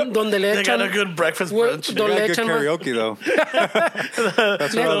 Donde le They got a echan... good breakfast where- brunch. don't They le got good echan más- karaoke, though.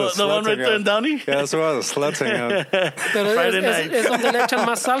 That's where all The one sluts right hang there out. in Downey? Yeah, that's where all the sluts hang out. Pero Friday es nights. donde le echan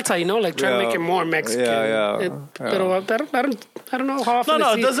más salsa, you know, like trying to Yeah. make it more Mexican. Yeah. Pero I don't know how often No,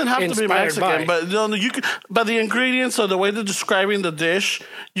 I it see doesn't have to be inspired Mexican, by. but you could, by the ingredients or the way they're describing the dish,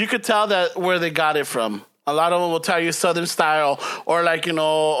 you could tell that where they got it from. A lot of them will tell you Southern style or like,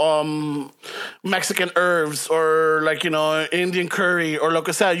 Mexican herbs or like, Indian curry or lo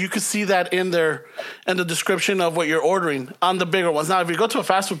que sea. You could see that in there in the description of what you're ordering on the bigger ones. Now, if you go to a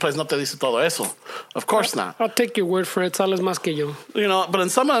fast food place, no te dice todo eso. Of course not. I'll take your word for it. Sabes más que yo. But in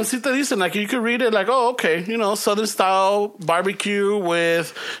some of them, sí te dicen, like, you could read it like, oh, okay, Southern style barbecue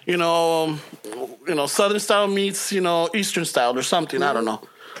with, Southern style meets, Eastern style or something. I don't know.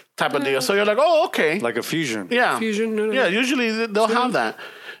 Type of deal. So you're like, oh, okay. Like a fusion. Yeah. Fusion, no. Yeah, usually they'll have that.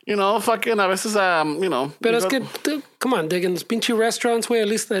 Fucking a veces, Pero es que, come on, dig in those pinche restaurants, way, at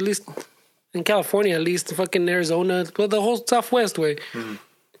least in California, at least fucking Arizona, but the whole Southwest, way.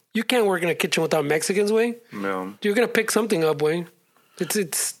 You can't work in a kitchen without Mexicans, way. No. You're gonna pick something up, way.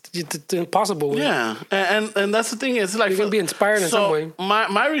 It's impossible, way. Yeah, and that's the thing. It's like You're gonna be inspired in some way.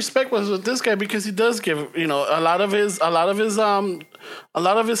 My respect was with this guy because he does give a lot of his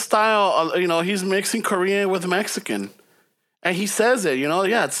style. He's mixing Korean with Mexican. And he says it,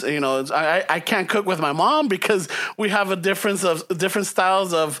 I can't cook with my mom because we have a difference of different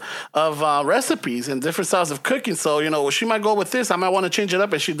styles of recipes and different styles of cooking. So, she might go with this. I might want to change it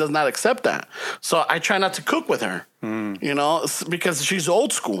up and she does not accept that. So I try not to cook with her, because she's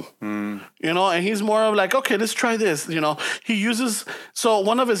old school, and he's more of like, okay, let's try this. He uses, so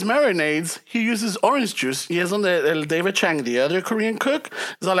one of his marinades, he uses orange juice. He has on the David Chang, the other Korean cook.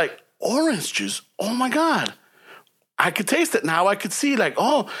 He's all like, orange juice? Oh my God. I could taste it now. I could see like,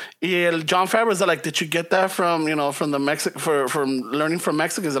 oh, John Favreau's like, did you get that from from the from learning from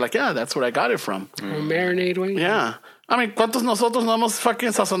Mexicans? They're like, yeah, that's where I got it from. Marinade, way. Yeah. I mean, ¿cuántos nosotros no hemos fucking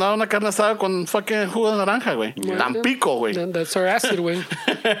sazonado una carne asada con fucking jugo de naranja, güey? Tampico, güey. That's our acid, way.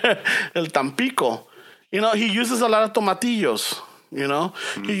 El Tampico. He uses a lot of tomatillos.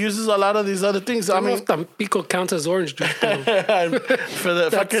 He uses a lot of these other things. I mean, if Tampico counts as orange juice. For the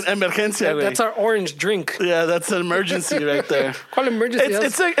fucking emergencia, güey. That's our orange drink. Yeah, that's an emergency right there. Call emergency.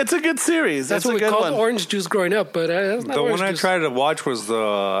 It's a good series. That's what we called orange juice growing up, but that's not The orange one I juice. tried to watch was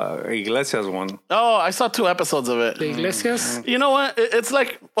the Iglesias one. Oh, I saw 2 episodes of it. The Iglesias. You know what? It's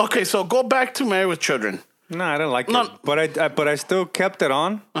like, okay, so go back to Married with Children. No, I didn't like it. But I still kept it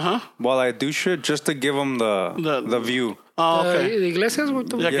on while I do shit just to give them the view. Oh, okay. The Iglesias? What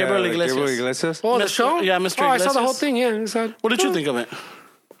the Yeah, Gabriel Iglesias. Gabriel Iglesias. Oh, the Mr. show? Yeah, Mr. Oh, I saw Iglesias. the whole thing, yeah. What did you think of it? It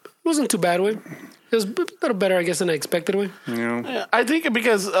wasn't too bad, way. It was a little better, I guess, than I expected, way. Yeah. I think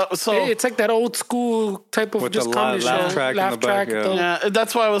because, It's like that old school type of With just the comedy laugh show. track in the back, yeah. though. yeah,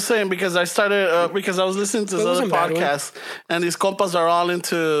 that's why I was saying, because I started, because I was listening to this But it other wasn't bad, podcast, and these compas are all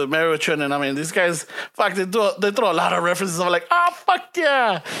into Married with Children. I mean, these guys, fuck, they throw a lot of references. I'm like, oh, fuck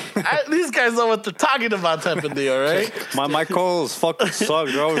yeah. These guys know what they're talking about type of deal, right? My calls fucking suck.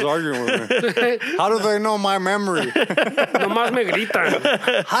 They're always arguing with me. How do they know my memory? Nomás me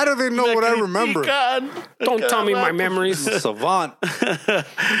gritan. How do they know what I remember? Don't tell me my memories. Savant.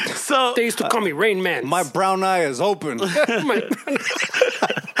 So, They used to call me Rain Man. My brown eye is open.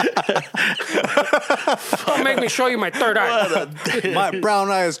 Don't make me show you my third eye. My brown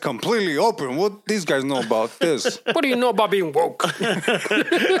eye is completely open. What these guys know about this? What do you know about being woke?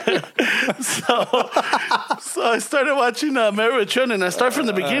 So I started watching Married with Children, and I start from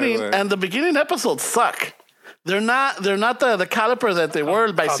the beginning, right. and the beginning episodes suck. They're not the caliber that they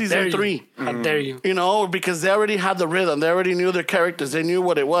were by How dare season you. 3. How dare you? Because they already had the rhythm. They already knew their characters. They knew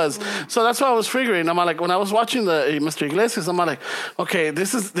what it was. So that's what I was figuring. I'm like, when I was watching the Mr. Iglesias, I'm like, okay,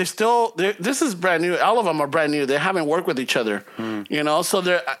 this is brand new. All of them are brand new. They haven't worked with each other. So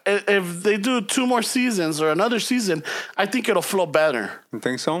if they do 2 more seasons or another season, I think it'll flow better. You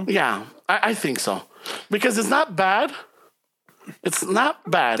think so? Yeah, I think so. Because it's not bad. It's not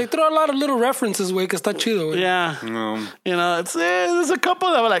bad. They throw a lot of little references, güey, que está chido, güey. Yeah. There's a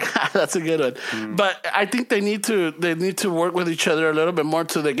couple that were like, that's a good one. But I think they need to work with each other a little bit more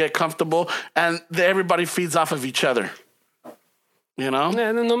till they get comfortable and everybody feeds off of each other. No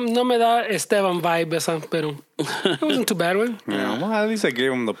me da Esteban vibe esa, pero it wasn't too bad, güey. Yeah. Well, at least I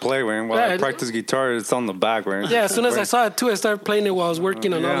gave him the play, man. While I practice guitar, it's on the back, right? Yeah, as soon as I saw it too, I started playing it while I was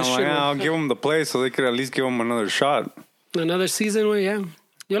working on all this shit. I'll give him the play so they could at least give him another shot. Another season, güey, yeah.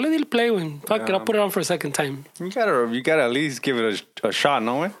 Yo le di el play, güey. Fuck it, I'll put it on for a second time. You gotta at least give it a shot,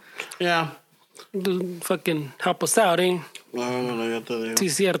 no way? Yeah. fucking help us out, eh? No, ya te digo. Sí,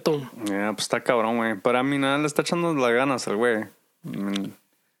 cierto. Yeah, pues está cabrón, güey. But I mean, le está echando las ganas al güey. I mean,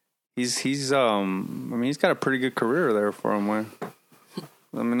 he's got a pretty good career there for him, güey.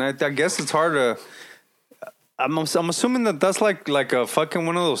 I mean, I guess it's hard to. I'm assuming that's like a fucking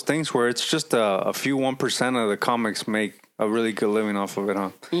one of those things where it's just a few 1% of the comics make a really good living off of it, huh?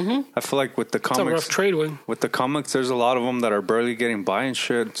 Mm-hmm. I feel like with the comics, It's a rough trade, way. With the comics, there's a lot of them that are barely getting by and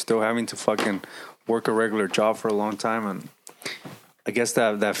shit, still having to fucking work a regular job for a long time, and I guess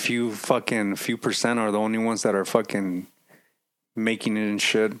that few percent are the only ones that are fucking making it and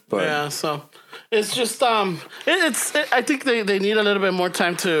shit. But yeah, so it's just I think they need a little bit more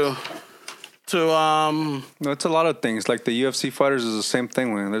time to no, it's a lot of things. Like the UFC fighters is the same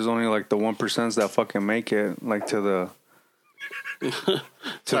thing, man. There's only like the 1% that fucking make it, like to the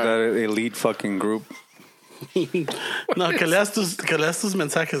that elite fucking group. No, que leas tus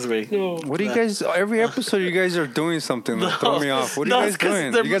mensajes, güey. No. What do you guys? Every episode, you guys are doing something that throw me off. What are you guys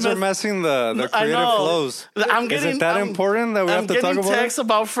doing? You guys are messing the creative flows. Is it that important that we have to talk about? I'm getting texts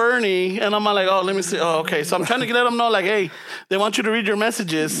about Fernie, and I'm like, oh, let me see. Oh, okay. So I'm trying to let them know, like, hey, they want you to read your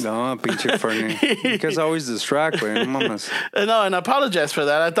messages. No, pinche Fernie. You guys always distract, güey. No mames. No, and I apologize for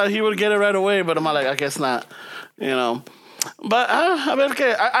that. I thought he would get it right away, but I'm like, I guess not. You know. But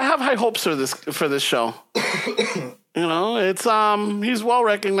I have high hopes for this show. You know, it's he's well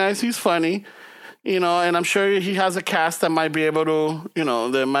recognized, he's funny, you know, and I'm sure he has a cast that might be able to, you know,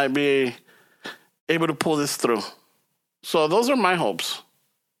 that might be able to pull this through. So those are my hopes.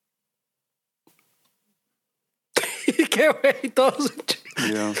 Qué güey, todos.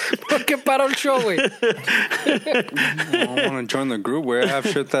 Yeah. ¿Por qué paró el show, güey? I want to join the group where I have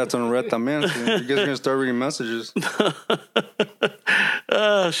shit that's unread también. So you guys are gonna start reading messages.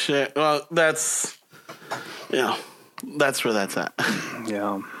 Oh shit! Well, that's where that's at.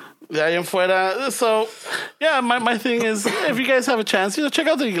 Yeah. De ahí en fuera. So, yeah, my thing is, if you guys have a chance, you know, check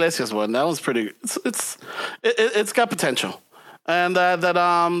out the Iglesias one. That one's pretty. It's got potential. And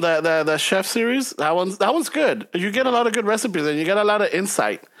that chef series, that one's good. You get a lot of good recipes and you get a lot of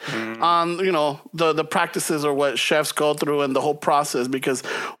insight on, you know, the practices or what chefs go through and the whole process. Because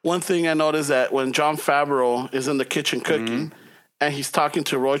one thing I noticed that when Jon Favreau is in the kitchen cooking and he's talking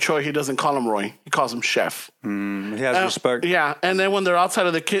to Roy Choi, he doesn't call him Roy. He calls him chef. He has respect. Yeah, and then when they're outside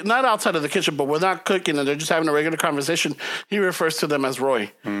of the kitchen, not outside of the kitchen, but we're not cooking and they're just having a regular conversation, he refers to them as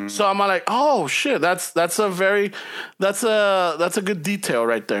Roy. So I'm like, oh shit, that's a good detail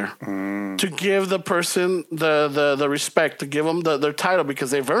right there to give the person the respect, to give them their title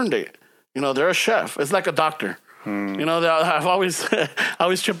because they've earned it. You know, they're a chef. It's like a doctor. You know, I've always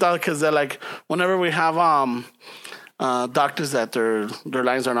tripped out because they're like, whenever we have doctors that their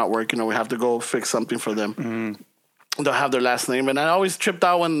lines are not working or we have to go fix something for them. They'll have their last name. And I always tripped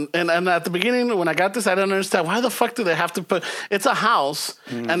out and at the beginning, when I got this, I didn't understand why the fuck do they have to put, it's a house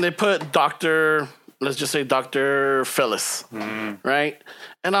and they put Dr. Let's just say Dr. Phyllis, right?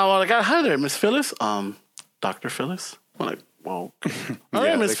 And I was like, hi there, Miss Phyllis. Dr. Phyllis? I'm like, well, all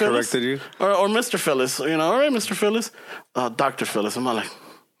right, Miss Phyllis. Corrected you. Or Mr. Phyllis, you know, all right, Mr. Phyllis. Dr. Phyllis. I'm like,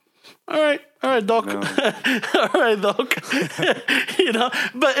 all right, Doc. No. All right, Doc. You know,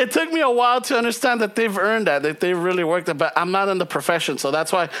 but it took me a while to understand that they've earned that they've really worked it. But I'm not in the profession, so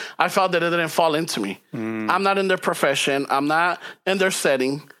that's why I felt that it didn't fall into me. I'm not in their profession. I'm not in their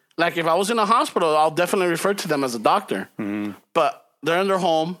setting. Like if I was in a hospital, I'll definitely refer to them as a doctor. But they're in their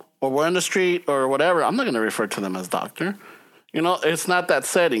home or we're in the street or whatever. I'm not going to refer to them as doctor. You know, it's not that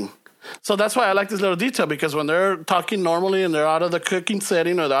setting. So that's why I like this little detail, because when they're talking normally and they're out of the cooking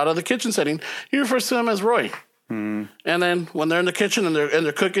setting or they're out of the kitchen setting, he refers to them as Roy. And then when they're in the kitchen and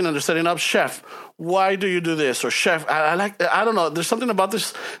they're cooking and they're setting up, chef, why do you do this? Or chef, I like, I don't know. There's something about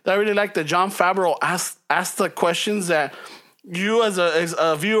this that I really like, that Jon Favreau asks the questions that you as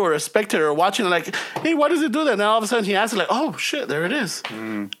a viewer, a spectator watching, like, hey, why does he do that? And all of a sudden he asks, like, oh shit, there it is.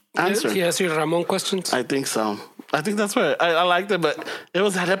 Answer. He asked you Ramon questions? I think so. I think that's why I liked it, but it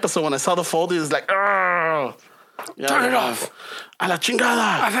was that episode when I saw the folder, it's like, yeah, turn it off. A la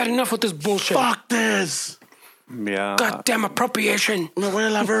chingada. I've had enough with this bullshit. Fuck this. Yeah. Goddamn appropriation. Me voy a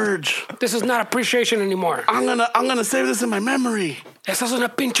la verge. This is not appreciation anymore. I'm gonna save this in my memory. Esa es una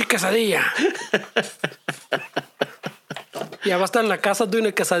pinche quesadilla. Yeah, va a estar en la casa doing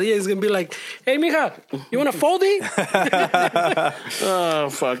a quesadilla. He's going to be like, hey, mija, you want a foldy? Oh,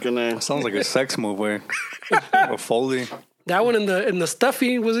 fucking A. Sounds like a sex move, way. A foldy. That one in the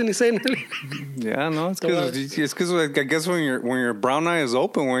stuffy, wasn't he saying earlier? Yeah, no, it's because I guess when your brown eye is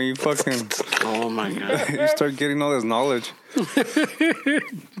open, when you fucking oh my god, you start getting all this knowledge.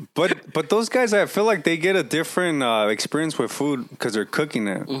 But those guys, I feel like they get a different experience with food because they're cooking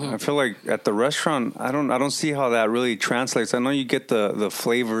it. I feel like at the restaurant, I don't see how that really translates. I know you get the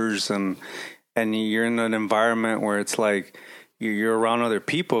flavors and you're in an environment where it's like you're around other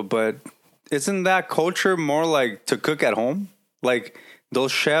people, but isn't that culture more like to cook at home? Like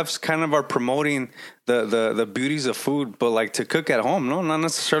those chefs kind of are promoting the beauties of food, but like to cook at home, no, not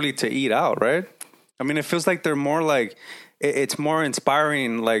necessarily to eat out, right? I mean, it feels like they're more like, it's more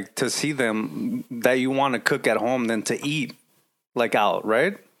inspiring, like to see them that you want to cook at home than to eat like out,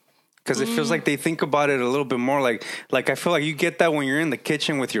 right? Because it feels like they think about it a little bit more like I feel like you get that when you're in the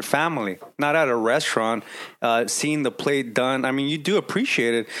kitchen with your family, not at a restaurant, seeing the plate done. I mean, you do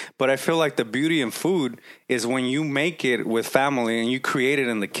appreciate it, but I feel like the beauty in food is when you make it with family and you create it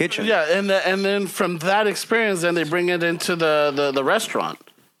in the kitchen. Yeah, and then from that experience, then they bring it into the restaurant.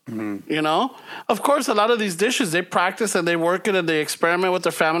 You know, of course, a lot of these dishes they practice and they work it and they experiment with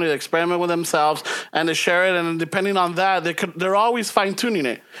their family, they experiment with themselves, and they share it. And depending on that, they're always fine tuning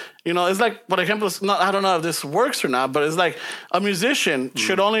it. You know, it's like, for example, I don't know if this works or not, but it's like a musician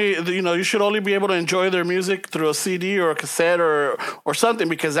should only, you should only be able to enjoy their music through a CD or a cassette or something,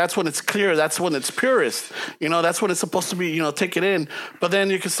 because that's when it's clear, that's when it's purest. You know, that's when it's supposed to be, take it in. But then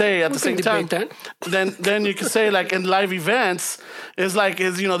you could say at the same time, then you could say like in live events, it's like,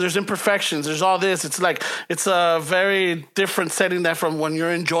 there's imperfections, there's all this. It's like, it's a very different setting that from when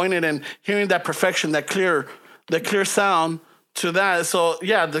you're enjoying it and hearing that perfection, that clear sound. To that, so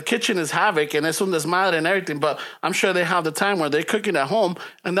yeah, the kitchen is havoc and it's un desmadre and everything, but I'm sure they have the time where they're cooking at home,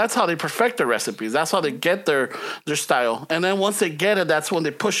 and that's how they perfect their recipes. That's how they get their style, and then once they get it, that's when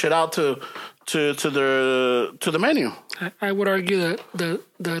they push it out to the menu. I would argue that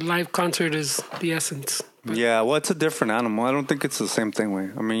the live concert is the essence. Yeah, well, it's a different animal. I don't think it's the same thing. Way.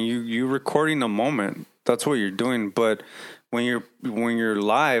 I mean, you recording a moment. That's what you're doing, but when you're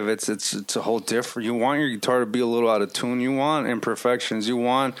live, it's a whole different. You want your guitar to be a little out of tune. You want imperfections. You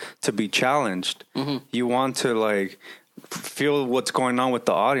want to be challenged. You want to like feel what's going on with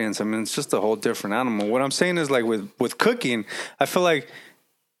the audience. I mean, it's just a whole different animal. What I'm saying is like with cooking, I feel like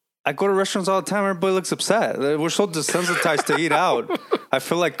I go to restaurants all the time. Everybody looks upset. We're so desensitized to eat out. I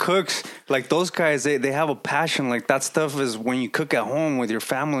feel like cooks, like those guys, they have a passion. Like that stuff is when you cook at home with your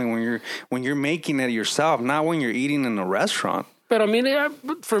family, when you're making it yourself, not when you're eating in a restaurant. But I mean,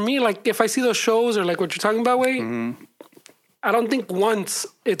 for me, like if I see those shows or like what you're talking about, I don't think once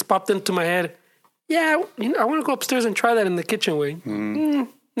it's popped into my head. Yeah, I want to go upstairs and try that in the kitchen.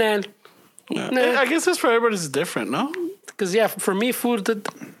 Nah. I guess it's for everybody's different, no? Because yeah, for me, food,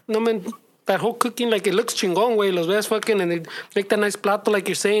 that whole cooking, like it looks chingón, way los ves fucking, and they make that nice plato, like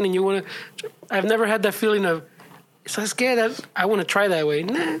you're saying, and you want to. I've never had that feeling of, so scared that I want to try that way.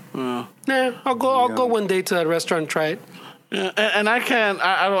 Nah. I'll go one day to that restaurant and try it. Yeah, and I can't.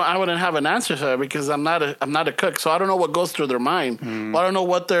 I wouldn't have an answer to that because I'm not a cook, so I don't know what goes through their mind. I don't know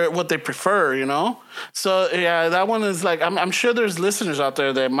what they prefer. So yeah, that one is like I'm sure there's listeners out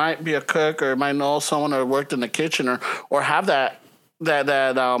there that might be a cook or might know someone or worked in the kitchen or have that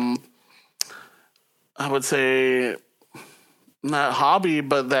I would say not hobby,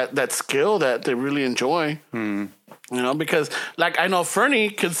 but that skill that they really enjoy. Because like I know Fernie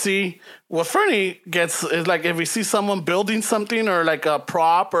could see what Fernie gets is like if we see someone building something or like a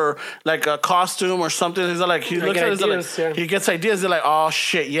prop or like a costume or something, he's like he looks at it, he gets ideas. They're like, oh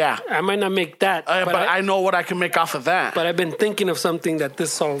shit, yeah. I might not make that, but I know what I can make off of that. But I've been thinking of something that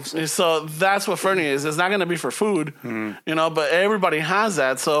this solves. So that's what Fernie is. It's not going to be for food, but everybody has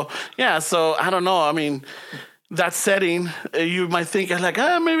that. So yeah, so I don't know. I mean. That setting, you might think like,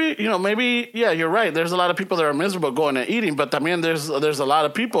 maybe, yeah, you're right. There's a lot of people that are miserable going and eating, but I mean, there's a lot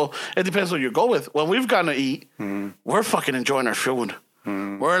of people. It depends what you go with. When we've gone to eat, we're fucking enjoying our food.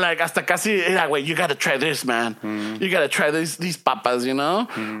 We're like, hasta casi, wait, you got to try this, man. You got to try these papas,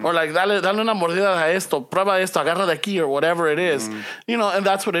 Or like, dale una mordida a esto, prueba esto, agarra de aquí, or whatever it is. And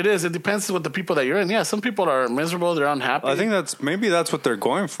that's what it is. It depends with the people that you're in. Yeah, some people are miserable, they're unhappy. I think that's what they're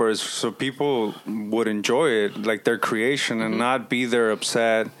going for, is so people would enjoy it, like their creation, and not be there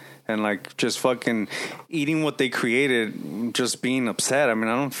upset. And like just fucking eating what they created, just being upset. I mean,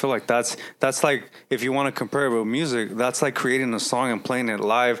 I don't feel like that's like, if you want to compare it with music, that's like creating a song and playing it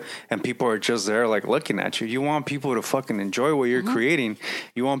live, and people are just there like looking at you. You want people to fucking enjoy what you're creating.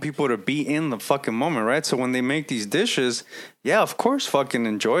 You want people to be in the fucking moment, right? So when they make these dishes, yeah, of course, fucking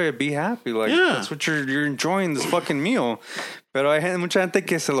enjoy it. Be happy. Like that's what you're enjoying, this fucking meal. Pero hay mucha gente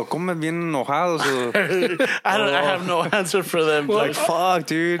que se lo come bien enojados. I have no answer for them. Like, fuck,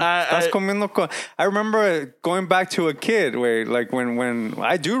 dude. I remember going back to a kid way, like when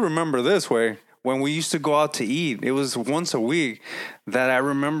I do remember this way. When we used to go out to eat, it was once a week. that I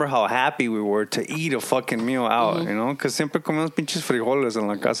remember how happy we were to eat a fucking meal out, you know? Because siempre comíamos pinches frijoles en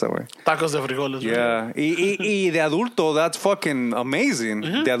la casa, güey. Tacos de frijoles. Yeah. Y de adulto, that's fucking amazing.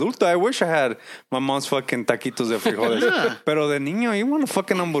 De adulto, I wish I had my mom's fucking taquitos de frijoles. Pero de niño, you want a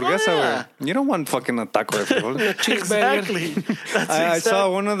fucking hamburguesa, güey. You don't want fucking a taco de frijoles. Exactly. I saw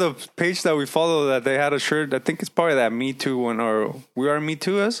one of the page that we follow that they had a shirt. I think it's probably that Me Too one, or We Are Me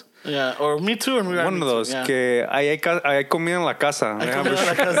Too is. Yeah, or Me Too, and We Are One Me of those. Too, yeah. Que hay comida en la casa.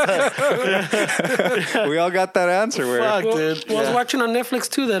 We all got that answer. Where Fuck, Well, dude. I was Yeah. watching on Netflix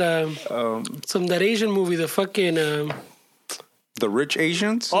too that that Asian movie, the fucking the rich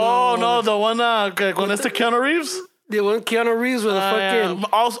Asians. Oh, no, the one con este Keanu Reeves? the one Keanu Reeves with the fucking Yeah.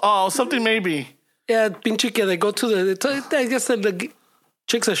 Also, something maybe. yeah, pinche que they go to I guess the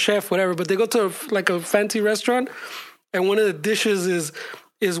chick's a chef, whatever, but they go to like a fancy restaurant, and one of the dishes is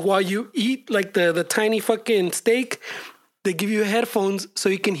while you eat like the tiny fucking steak, they give you headphones so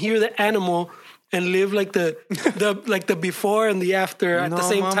you can hear the animal and live like the like the before and the after at the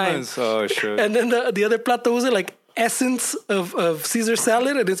same time. Oh shit. And then the other plato was like essence of Caesar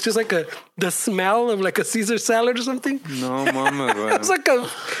salad, and it's just like the smell of like a Caesar salad or something. No mames, güey. It's like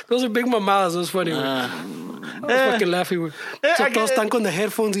those are big mamadas. It was funny. I was fucking laughing. So I todos get- están con the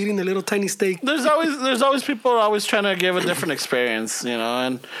headphones eating the little tiny steak. There's always people always trying to give a different experience, you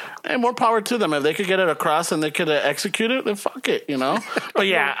know, and more power to them. If they could get it across and they could execute it, then fuck it, you know. But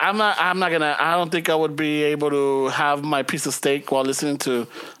yeah, I don't think I would be able to have my piece of steak while listening to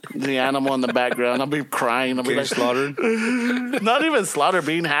the animal in the background. I'll be crying. I'll be Getting like, slaughtered. not even slaughter,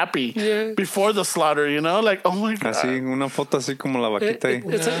 being happy before the slaughter, you know, like, oh my god. Así, una foto así como la vaquita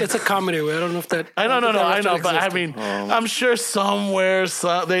ahí. It's a comedy. I don't know if that. I don't know, that I know, actually but I exists. mean, I'm sure somewhere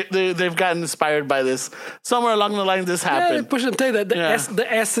they've gotten inspired by this. Somewhere along the line, this Yeah, they happened. push and tell you that Yeah.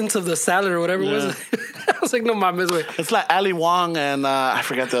 the essence of the salad or whatever it was. I was like, no mames, güey. It's like Ali Wong and I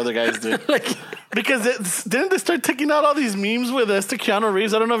forgot the other guys did. Like, Because didn't they start taking out all these memes with Keanu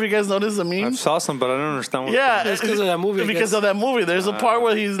Reeves? I don't know if you guys noticed the I memes. saw some, but I don't understand what. Yeah, It's 'cause of that movie, I Because guess. of that movie, there's a part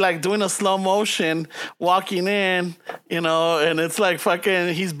where he's like doing a slow motion, walking in, you know, and it's like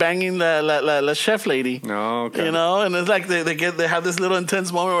fucking he's banging the chef lady. No, okay. You know, and it's like they have this little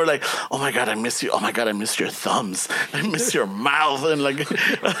intense moment where like, oh my god, I miss you. Oh my god, I miss your thumbs. I miss your mouth. And like,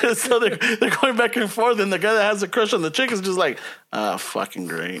 so they're going back and forth. And the guy that has a crush on the chick is just like, fucking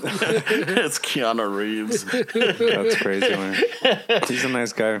great. It's Keanu Reeves. That's crazy, man. He's a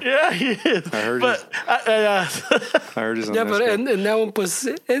nice guy. Yeah, he is. I heard but I heard he's a yeah, nice but guy. and that one was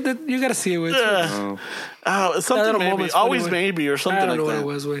you gotta see it with. Oh. something little maybe, moment's funny, always way. maybe, or I something don't know like what that. it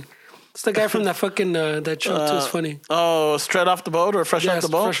was. Wait, it's the guy from that fucking that show too. It's funny. Oh, straight off the boat or fresh Yeah, off the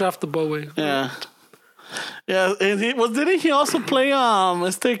boat? fresh off the boat. Way. Yeah. Yeah, and didn't he also play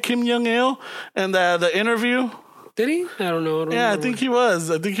Kim Jong Il in the interview? Did he? I don't know. Yeah, I think he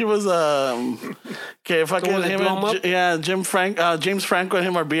was. Okay, fucking one that him blew him and up? James Franco and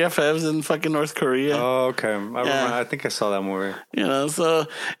him are BFFs in fucking North Korea. Oh, okay. I remember. I think I saw that movie. You know, so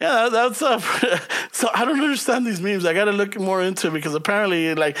yeah, that's so I don't understand these memes. I got to look more into it because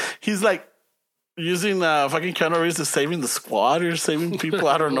apparently, like, he's like using fucking Keanu Reeves to saving the squad or saving people.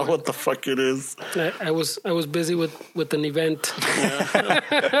 I don't know what the fuck it is. I was busy with an event.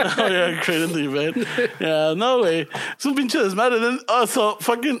 Oh yeah, creating the event. Yeah, no way. So pinche desmadre. Then so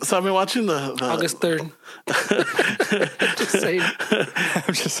I've been watching the August 3rd. Just saying.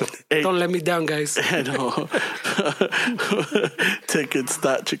 I'm just. Don't let me down, guys. I know.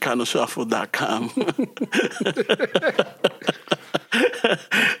 Tickets.chicanoshuffle.com.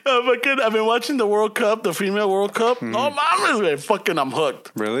 I've been watching the World Cup, the female World Cup. Oh, mames, fucking, I'm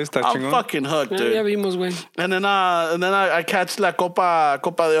hooked. Really? Está I'm chingón? fucking hooked, dude. Ya vimos, güey. And then I catch la Copa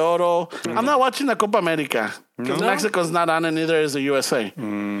de Oro. I'm not watching the Copa America because No? Mexico's not on, and neither is the USA.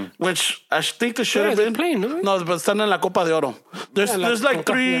 Which I think they should Yeah, have they're been. playing, no? No, but están en la Copa de Oro. There's la like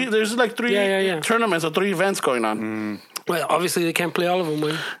Copa, three. yeah. There's like three Yeah. tournaments or 3 events going on. Well, obviously they can't play all of them,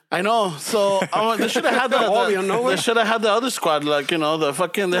 güey. I know. So they should have had Obvio, no, they güey. should have had the other squad, like, you know, the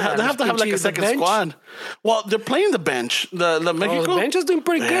fucking. They have to have like a the second bench. squad. Well, they're playing the bench. The Mexico. Oh, the bench is doing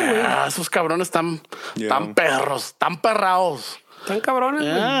pretty good, güey. Yeah, esos cabrones tan Yeah. perros, tan perraos. Están cabrones, güey.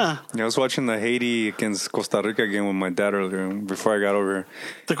 Yeah. I was watching the Haiti against Costa Rica game with my dad earlier before I got over here.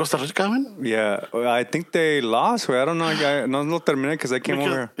 De Costa Rica, man? Yeah, I think they lost. I don't know. No lo terminé because I came over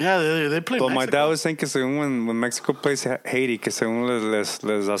here. Yeah, they play But my Mexico. dad was saying que según when Mexico plays Haiti, que según les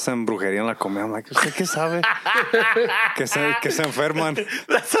hacen brujería en la comida. I'm like, ¿usted qué sabe? que se enferman.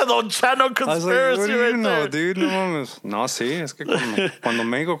 That's a Don Chano I was like, conspiracy what do you right know, there. dude? No mames. No, sí, es que cuando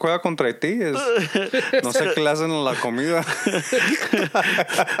México juega contra Haití, no sé qué le hacen a la comida.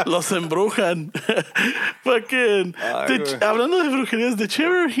 Los embrujan. Fucking. Hablando de brujerías, did you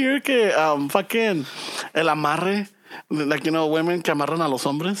ever hear que fucking el amarre? Like, you know, women que amarran a los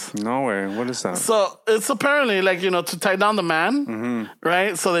hombres. No way. What is that? So it's apparently like, you know, to tie down the man,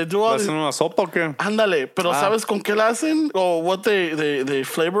 right? So they do all ¿Hacen una sopa o qué? Ándale, pero ¿sabes con qué la hacen? Or what they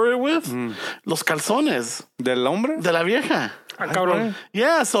flavor it with? Los calzones ¿Del hombre? de la vieja. Cabrón.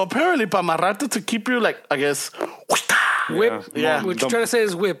 Yeah, so apparently para amarrarte to keep you like, I guess, Whip. Yeah. What you're trying to say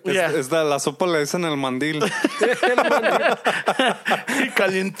is whip. Yeah. Es de la sopa le dicen el mandil.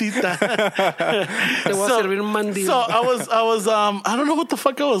 calientita. Te voy a servir un mandil. So I was I don't know what the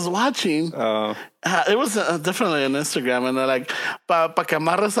fuck I was watching. It was definitely on Instagram, and they're like, pa que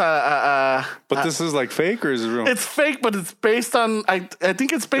amarres But this is like fake or is it real? It's fake, but it's based on I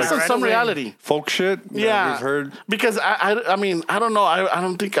think it's based on some reality. Folk shit that Yeah, we've heard. because I mean I don't know. I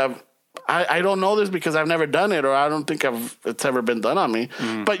don't think I don't know this because I've never done it, or I don't think it's ever been done on me.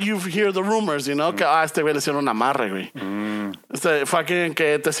 But you hear the rumors, you know, que este güey le hicieron un amarre, güey. Fucking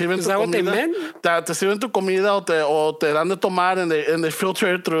que te sirven Is tu that what they comida. meant? Te sirven tu comida o te dan de tomar and they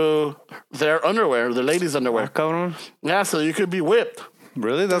filter it through their underwear, the ladies' underwear. Cabrón. Yeah, so you could be whipped.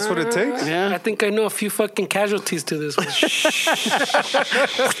 Really? That's what it takes? Yeah. I think I know a few fucking casualties to this one.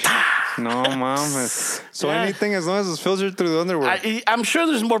 No, mames. So anything as long as it's filtered through the underwear. I'm sure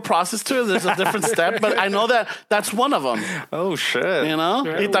there's more process to it. There's a different step, but I know that's one of them. Oh, shit. You know?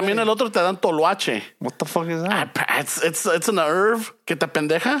 Y también el otro te dan toluache. What the fuck is that? It's an herb que te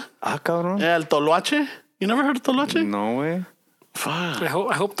pendeja. Cabrón. Yeah, el toluache. You never heard of toluache? No, way. Fuck. I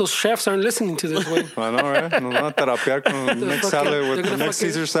hope those chefs aren't listening to this one. I know, right? Nos van a terapiar con next salad with they're the gonna next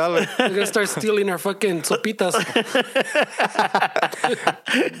fucking- Caesar salad. They're gonna start stealing our fucking sopitas.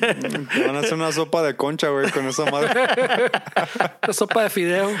 Te van a hacer una sopa de concha, güey, con esa madre. La sopa de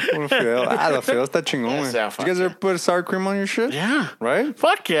fideo. Un fideo. La fideo está chingón, güey. Yeah, You guys ever put sour cream on your shit? Yeah. Right?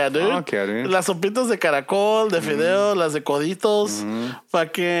 Fuck yeah, dude. Fuck yeah, dude. Las sopitas de caracol, de fideo, las de coditos.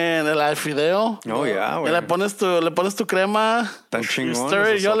 Fucking la de fideo. Oh, yeah, Y güey. le pones tu crema. Tan you chingón stir it.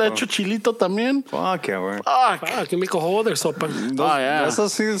 esa Yo le sopa. echo chilito también. Fuck yeah, güey. Fuck. Ah, que me cojo de sopa. Yeah.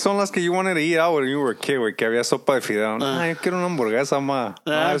 Esas sí son las que you wanted to eat out when you were a kid, güey, que había sopa de fideo. Yo quiero una hamburguesa, ma.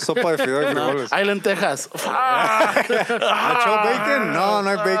 No, es sopa de fideo y frijoles. Hay lentejas. Fuck. ¿Le echó bacon? No, no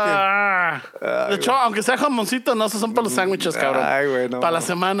hay bacon. De hecho, aunque sea jamoncito, no, esos son para los sándwiches, cabrón. Ay, güey, no. Para la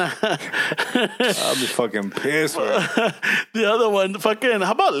semana. I'll be fucking pissed, güey. The other one, fucking,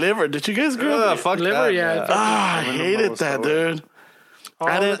 how about liver? Did you guys grow up? Fuck Liver, that. yeah. I A mí no me hated gusta, that, güey. dude.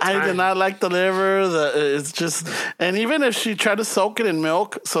 I did not like the liver. It's just, and even if she tried to soak it in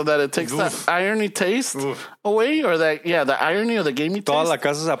milk so that it takes that irony taste away, or the irony or the gamey Toda taste. la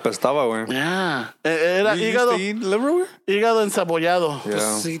casa se apestaba, güey. Yeah. Era You hígado, used to eat liver, güey? hígado encebollado.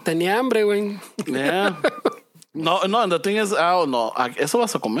 Yeah. Si tenía hambre, güey. Yeah. No, and the thing is, no, eso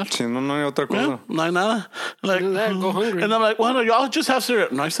vas a comer. Si no, no hay otra Yeah, cosa. no hay nada. Like, Go hungry. and I'm like, bueno, y'all just have cereal.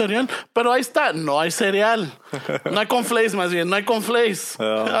 No hay cereal. Pero ahí está, no hay cereal. No hay cornflakes, más bien, no hay cornflakes.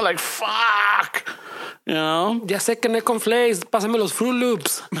 Yeah. I'm like, fuck. You know? Ya sé que no hay cornflakes. Pásame los Fruit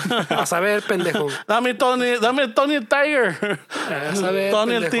Loops. A saber, pendejo. Dame Tony el Tiger. A saber,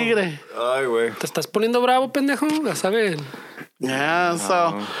 Tony el pendejo. Tigre. Ay, güey. ¿Te estás poniendo bravo, pendejo? A saber. Yeah,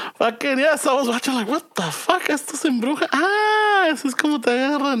 so, fucking, yes, I was watching like, what the fuck, esto se embruja. Eso es como te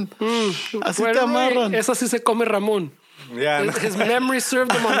agarran. Así te Bueno, amarran. güey, esa sí se come Ramón. Yeah, no. His memory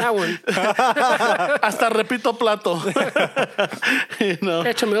served him on that one. Hasta repito plato. You know?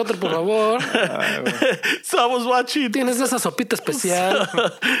 Échame otro, por favor. So I was watching. Tienes esa sopita especial.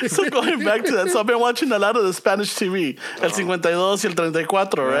 So going back to that, so I've been watching a lot of the Spanish TV, el 52 y el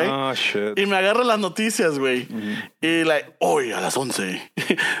 34, right? Oh, shit. Y me agarran las noticias, güey. Y like, hoy a las 11.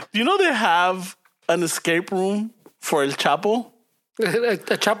 Do you know they have an escape room for El Chapo? A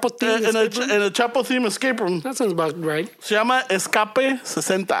Chapo theme. In a Chapo theme escape room. That sounds about right. Se llama Escape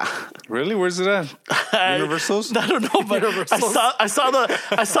 60. Really? Where's it at? Universal's? I don't know, but I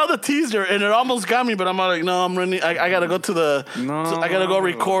saw the teaser and it almost got me, but I'm like, no, I'm running. I gotta go to the. I gotta go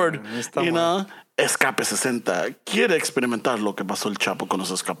record. Está You mal. know, Escape 60 quiere experimentar lo que pasó el Chapo cuando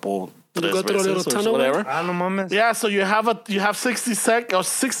se escapó tres Go through a little veces or tunnel, whatever. Ah, no mames. Yeah, so you have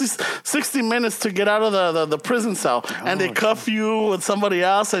 60 minutes to get out of the prison cell, and they cuff you with somebody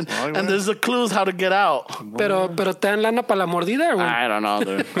else, and there's the clues how to get out. Pero te dan lana para la mordida, güey. I don't know,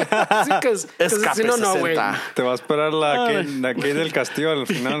 dude. Sí, because Escape si no, güey. 60 Te va a esperar la Kate del Castillo al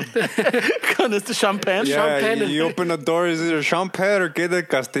final. con este champagne. Yeah, Penn. you open the door, is either Sean Penn or Kate del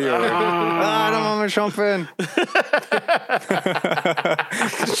Castillo. No mames, Sean Penn.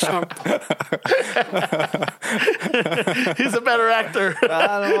 Champagne. He's a better actor.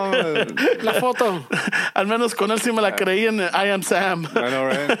 La foto. Al menos con él sí me la creí en I Am Sam. I know,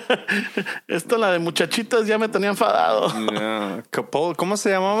 right? Esta, la de muchachitas, ya me tenía enfadado. Yeah. Capoli. ¿Cómo se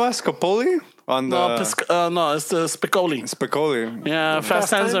llamaba? Scapoli? On the No, it's Spicoli. Spicoli. Yeah, Fast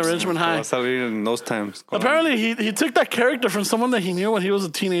Times at Times? Ridgemont Va a High. salir in those times. Apparently, he took that character from someone that he knew when he was a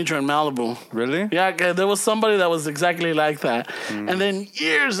teenager in Malibu. Really? Yeah, there was somebody that was exactly like that. And then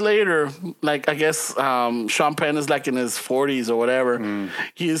years later, like I guess Sean Penn is like in his 40s or whatever.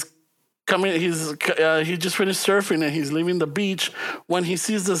 He's coming. He just finished surfing and he's leaving the beach when he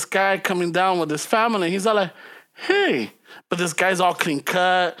sees this guy coming down with his family. He's all like, "Hey." But this guy's all clean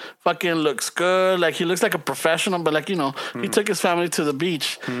cut, fucking looks good. Like, he looks like a professional, but, like, you know, he took his family to the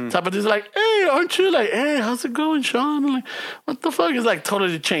beach. Top of this, like, "Hey, aren't you?" Like, "Hey, how's it going, Sean?" I'm like, what the fuck? He's like,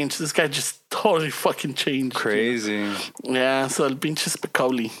 totally changed. This guy just totally fucking changed. Crazy. Yeah, so el pinche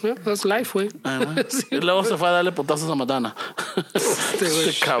Spicoli. Yeah, that's life, güey. Y luego se fue a darle putazos a Madonna.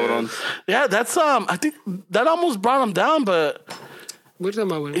 Este cabrón. Yeah, that's, I think that almost brought him down, but... What are you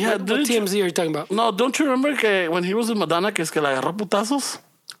talking about, güey? Yeah, What didn't TMZ are you talking about? No, don't you remember que when he was with Madonna, que es que la agarró putazos?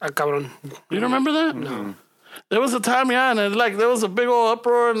 Ah, cabrón. You remember that? No. There was a time, yeah, and there was a big old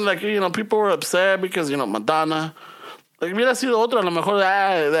uproar, and like, you know, people were upset because, you know, Madonna. Like, hubiera sido otra, a lo mejor,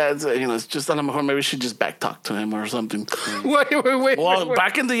 that's, you know, it's just, a lo mejor, maybe she just backtalked to him or something. Wait. Well,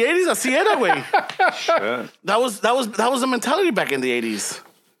 back in the 80s, así era, güey. Shit. That was the mentality back in the 80s.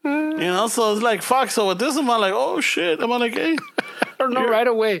 You know, so it's like, fuck, so with this, I'm like, oh, shit. I'm like, hey. I don't know right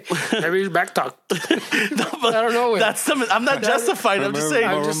away. Maybe he's backtalk. But I don't know. I'm not justifying. I'm just saying.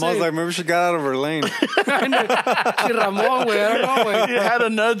 Ramon's like, maybe she got out of her lane. Si Ramon, güey. I don't know, güey. You had a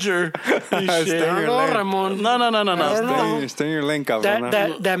nudger. Stay I in don't your know, lane. Ramon. No. I don't know. Stay in your lane,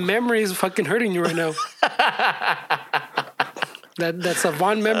 cabrón. That memory is fucking hurting you right now. That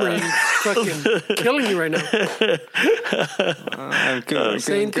Savant memory is fucking killing you right now.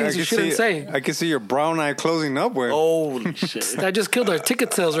 Saying things you shouldn't say. I can see your brown eye closing up. Where? Holy shit. That just killed our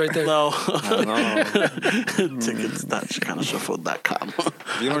ticket sales right there. No. No. Tickets.chicanoshuffle.com.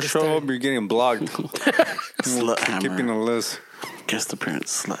 If you don't show up, you're getting blocked. Slut Keeping Hammer. a list. Guest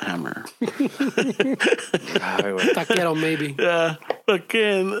appearance, Slut Hammer. Taquero, maybe. Yeah.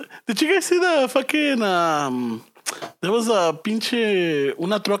 Fucking. Did you guys see the fucking. There was a pinche.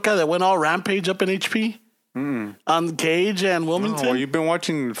 Una troca that went all rampage up in HP? On Gage and Wilmington? Oh, you've been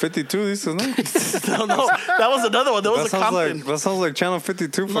watching 52 these days, no? No, that was another one. There was a Compton. That sounds like Channel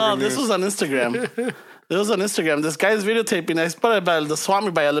 52. No, this was on Instagram. This guy's videotaping. I spotted by the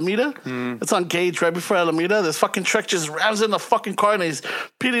Swami by Alameda. It's on Gage right before Alameda. This fucking truck just rams in the fucking car and he's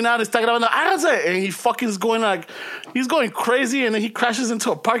peeling out. He's grabando. And he fucking is going like, he's going crazy. And then he crashes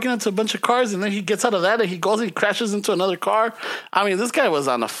into a parking lot to a bunch of cars. And then he gets out of that and he goes and he crashes into another car. I mean, this guy was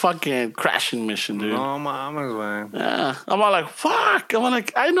on a fucking crashing mission, dude. No mames, güey. Yeah. I'm all like, fuck. I'm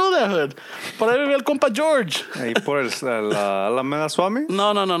like, I know that hood. Por ahí vive el compa George. Ahí por la Alameda Swami?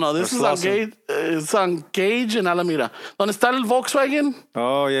 No. This is on Gage. It's on Gage and Alameda. ¿Dónde está el Volkswagen?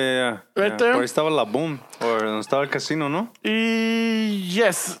 Oh, yeah. Right there? Por ahí estaba la Boom. Or donde estaba el casino, ¿no?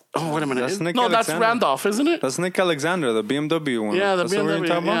 Yes. Oh, wait a minute. That's Nick No, that's Alexander. Randolph, isn't it? That's Nick Alexander, the BMW one. Yeah, the That's what you're BMW.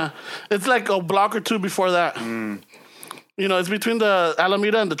 talking Yeah. about? It's like a block or two before that. You know, it's between the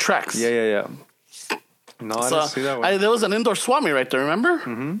Alameda and the tracks. Yeah. No, I didn't see that one. There was an indoor Swami right there, remember?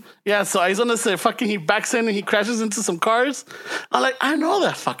 Mm-hmm. Yeah, so I was gonna say, fucking, he backs in and he crashes into some cars. I'm like, I know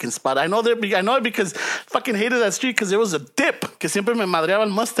that fucking spot. I know it because fucking hated that street because there was a dip que siempre me madreaba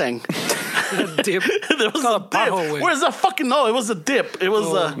el Mustang. Dip. There was a dip. pothole, güey. Where's the fucking? No, it was a dip. It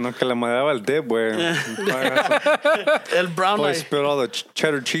was No, que le mandaba el dip, güey. el brown Boy eye. spilled all the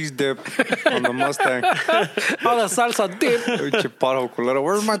cheddar cheese dip on the Mustang. All the salsa dip. Pinche pothole culero.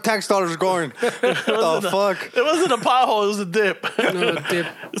 Where's my tax dollars going? What the fuck? It wasn't a pothole. It was a dip. No, dip.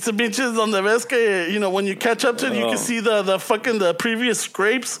 It's the bitches on the vez que, you know, when you catch up to it, you can see the previous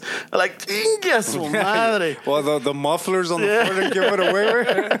scrapes. Like, inga su madre. Well, the mufflers on the front didn't give it away,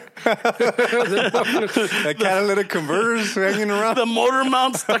 right? The catalytic converters hanging around. The motor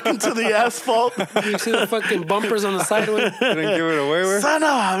mount stuck into the asphalt. You see the fucking bumpers on the sideway? Didn't give it away, right? Son of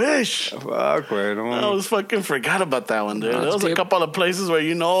a bitch. Fuck, güey. No. I was fucking forgot about that one, dude. There was a dip. couple of places where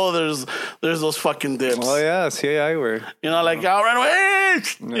you know there's those fucking dips. Oh, yeah. Sí, hay, güey. You know, like, I'll run away. Hey,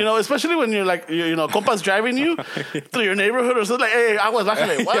 You know, especially when you're like, you know, compas driving you through your neighborhood or something like, hey, aguas,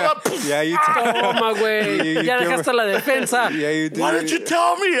 bájale. What up? Yeah, you Toma, güey. Ya dejaste la defensa. yeah, you do. Why didn't you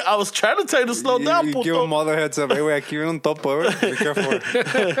tell me? I was trying to tell you to slow down, You puto. give them all the heads up. Hey, güey, aquí viene un topo, güey. Be careful.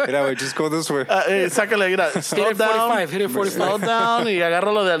 Mira, güey, just go this way. Hey, sácale, mira, slow Hit it down. 45. Hit it 45. Slow down y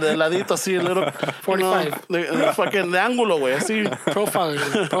agárralo del ladito así, el little 45. You know, de fucking de ángulo, güey, así. Profile,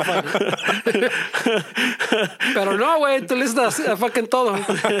 güey. Profile. Pero no, güey, tú listas a fucking todo.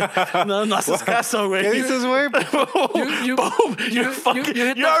 No haces caso, güey. ¿Qué dices, güey?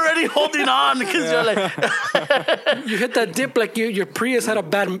 You're already holding on because you're like, You hit that dip like your Prius had a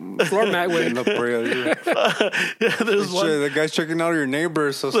bad floor mat, güey. No, bro, yeah. there's one. Shit, the guy's checking out your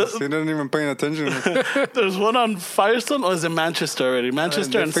neighbor, so he doesn't even paying attention. There's one on Firestone, or is it Manchester already?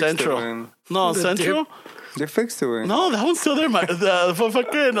 Manchester they and fixed it, Central. man. No, The Central? They fixed it, güey. No, that one's still there. The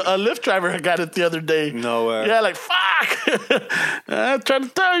fucking Lyft driver got it the other day. No way. Yeah, like, fuck. I'm trying to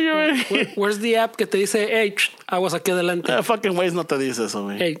tell you, güey. Where's the app que te dice, hey, aguas aquí adelante? Fucking Waze no te dice eso,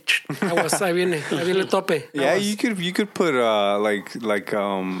 güey. Hey, aguas, ahí viene el tope. Yeah, Aguas. you could put like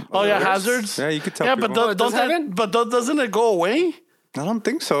Oh, yeah, alerts. hazards? Yeah, you could tell Yeah, people. but doesn't it go away? I don't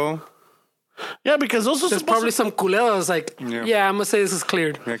think so. Yeah, because those are There's supposed probably to... some culeros like, Yeah. yeah, I'm gonna say this is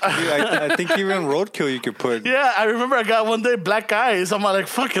cleared. Yeah, I think even roadkill you could put. Yeah, I remember I got one day black eyes. I'm like,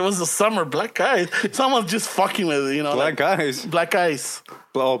 fuck, it was the summer, black eyes. Someone's just fucking with it, you know. Black eyes. Black eyes.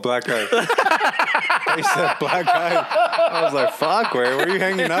 Oh, black eyes. He said black eyes. I was like, fuck, where are you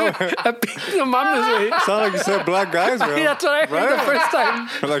hanging out? No mames, güey. Sound like you said black guys, bro. Yeah, that's what I heard the first time.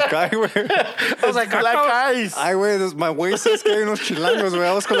 Like, guy, güey. I was like, Black eyes. Ay, güey, my waist es que hay unos chilangos, güey.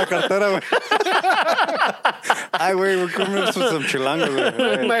 Vamos con la cartera, güey. Ay, güey, we're coming with some chilangos,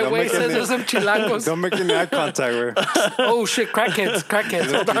 güey. My Don't way make says any- there's some chilangos. Don't make any eye contact, güey. Oh shit, crackheads.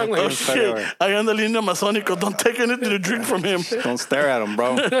 Hold on, Oh, güey. shit. Ahí anda el indio masónico. Don't take anything to drink from him. Don't stare at him, bro.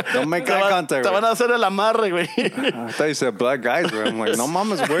 Don't make eye contact, Te van güey. a hacer el amarre, güey. I thought you said black guys, güey. I'm like, no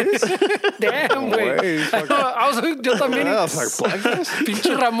mames, waist? Damn, Way, güey. fuck. I was yo también. Yeah, I was like, black guys?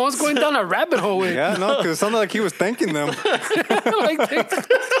 Pinche Ramon's going down a rabbit hole, güey. Yeah, no, because it sounded like he was thanking them. Like,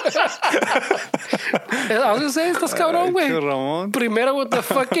 I was gonna say, estás cabrón, Qué güey. Ramón. Primero with the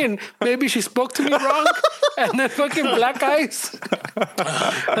fucking, maybe she spoke to me wrong, and then fucking black eyes.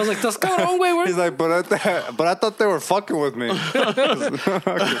 I was like, estás cabrón, güey. He's like, but I thought they were fucking with me.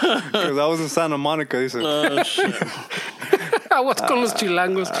 Because I was in Santa Monica, he said. I was con los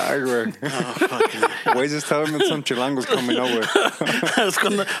chilangos. Ay, güey. Güey, just tell him some chilangos coming over. Es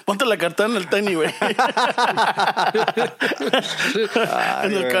cuando ponte la cartera en el tenis, güey.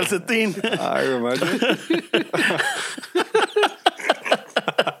 En el güey. calcetín. Ay, imagine.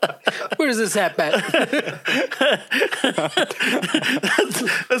 Where's this hat at?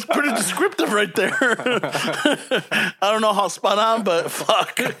 That's pretty descriptive right there. I don't know how spot on, but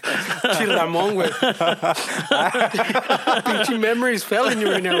fuck. Pinche Ramón, güey. Pinche memories failing you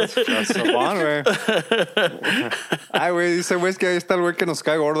right now. Sabón, güey. Ay, güey, dice, güey, es que ahí está el güey que nos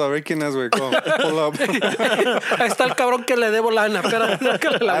cae gordo. A ver quién es, güey. Go, pull up. Ahí está el cabrón que le debo lana. Espérate,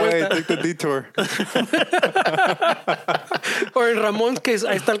 dácale la Ay, güey, vuelta. take the detour. O el Ramón, que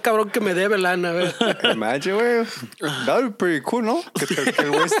ahí está el cabrón que me debe lana. A ver. Imagine, güey. That would be pretty cool, ¿no?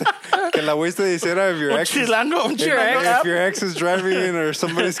 Que la güey te dijera if your Un ex is... chilango, un If, chilango if app. your ex is driving or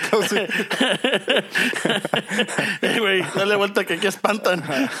somebody's closing. Güey, dale vuelta que aquí espantan.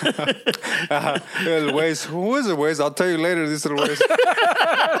 El Waze. Who is it, Waze? I'll tell you later. This is the Waze.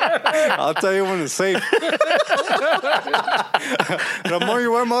 I'll tell you when it's safe. Ramon,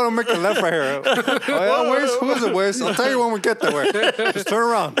 you want to make a left right here. Oh, yeah, Waze? Who is it, Waze? I'll tell you when we get there, way. Just turn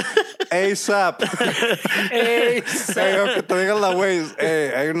around. ASAP. Hey, Hey, yo, que te diga la Waze.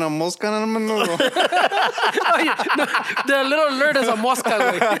 Hey, hay una mosca en el menudo. Oye, no, the little alert is a mosca,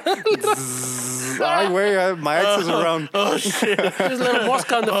 güey. Ay, güey, my ex is around. Oh, shit. There's a little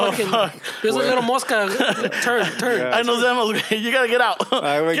mosca on the fucking. There's a little mosca. Turn. Ahí nos vemos, güey. You gotta get out.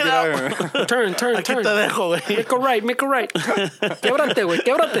 Ay, güey, Get get out. out. Turn. Aquí te dejo, güey. Make a right. Québrate, güey,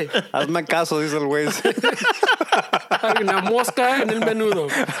 québrate. Hazme caso, dice el Waze. Hay una mosca en el menudo.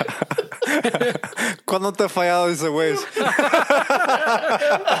 ¿Cuándo te he fallado, dice Waze?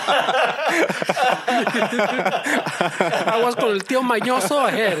 Aguas con el tío mañoso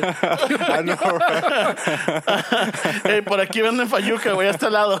ahead. I know, right? Hey, por aquí venden fayuca, güey, a este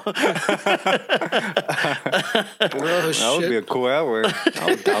lado. Oh, That would be a cool app, güey. I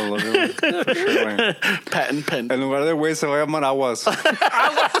would download it, güey. For sure, güey. Patent pen. En lugar de Waze se va a llamar Aguas.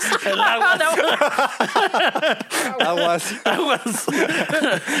 Aguas. Aguas.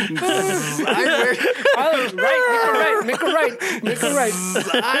 Make a right.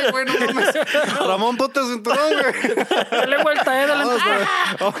 Ay, güey, no mames. Ramón, ponte el cinturón, güey. Dale vuelta, dale.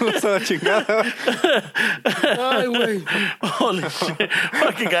 Vámonos a la chingada. Ay, güey. Holy shit.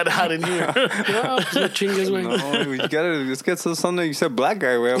 Fucking got hot in here. No, pues no chingues, güey. No, we gotta, let's get to something. You said black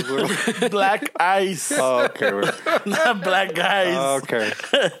guy, güey. Black ice. Oh, okay, güey. Not black guys. Oh, okay.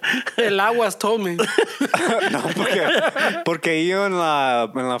 El Aguas told me. No, porque yo en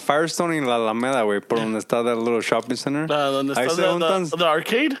la Firestone y en la Alameda, güey, por donde está that little shopping center. ¿Dónde Ahí está se juntan, the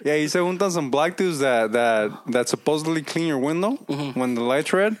arcade? yeah, ahí se juntan some black dudes that supposedly clean your window when the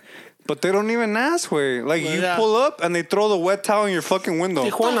light's red. But they don't even ask, güey. Like, you Yeah. pull up and they throw the wet towel in your fucking window.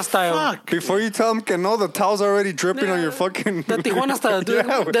 Tijuana style. Fuck. Before you tell them que no, the towel's already dripping on your fucking... The Tijuana style, dude.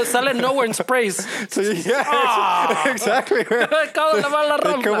 Yeah, güey. They sale nowhere in sprays. So, yeah, exactly, güey. Acabo de lavar la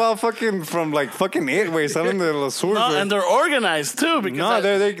They come rampa. out fucking from, like, fucking it, güey. Salen de los surs, No, güey. and they're organized too. Because No,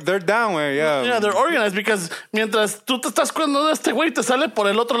 they're down, güey, yeah. yeah, they're organized because mientras tú te estás cuidando de este güey, te sale por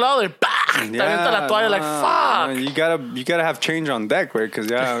el otro lado de ¡pah! Te avienta la toalla like, fuck. You gotta have change on deck, güey, because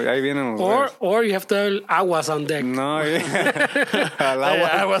ya ahí vienen los Or you have to have Aguas on deck. No, yeah. Al Ay, agua.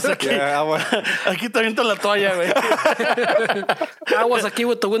 aguas aquí. Yeah, agua. Aquí te avientan la toalla, güey. Aguas aquí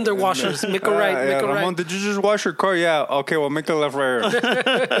with the window washers. Make a right, Yeah, make a Ramon, right. did you just wash your car? Yeah. Okay, well, make a left right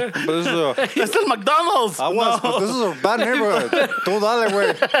here. But this is a... Este es McDonald's. Aguas, but this is a bad neighborhood. Tú dale,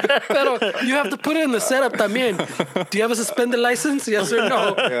 güey. Pero you have to put it in the setup también. Do you have a suspended license? Yes or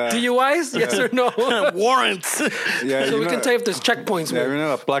no? Yeah. DUIs? Yes or no? Warrants. Yeah, So we can tell you if there's checkpoints, Yeah, güey. viene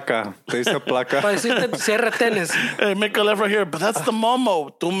la placa. Te dice placa. Para decirte si hay retenes. Hey, make a left right here. But that's the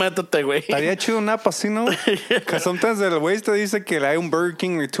Momo. Tú métete, güey. Estaría chido un app así, ¿no? Because sometimes el güey te dice que hay un Burger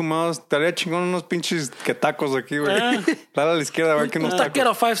King y 2 miles. Estaría chingón unos pinches que tacos aquí, güey. Dale a la izquierda a ver que unos Un tacos.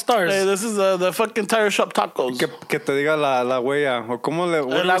 taquero 5 stars. Hey, this is the fucking tire shop tacos. Que te diga la huella. O cómo le...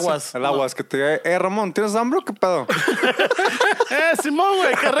 El aguas. El aguas. Que te diga, Ramón, ¿tienes hambre o qué pedo? Simón,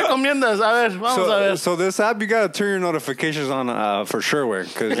 güey, ¿qué recomiendas? A ver, vamos a ver. So this app, you gotta turn your notifications on for sure, way,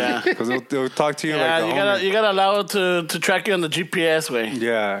 because Yeah. they'll talk to you Yeah, like the you gotta allow it to track you on the GPS, güey.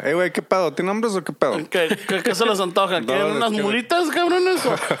 Yeah. Hey, güey, ¿qué pedo? ¿Tienes hambre o qué pedo? ¿Qué se les antoja? ¿Quieren No, unas es que- mulitas, cabrones?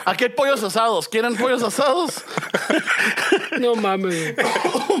 ¿O aquí hay pollos asados. ¿Quieren pollos asados? No mames.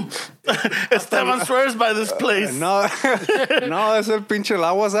 Esteban swears by this place. No, no, es el pinche el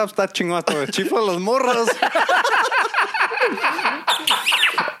aguas app, está chingón hasta el chifla de los morros.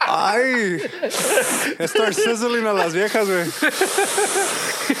 Ay, start sizzling a las viejas, güey.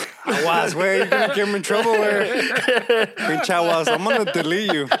 Aguas, güey, you're gonna get me in trouble, güey. Pinche aguas, I'm gonna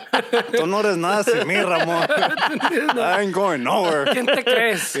delete you. Tú no eres nada sin mí, Ramón. I ain't going nowhere. ¿Quién te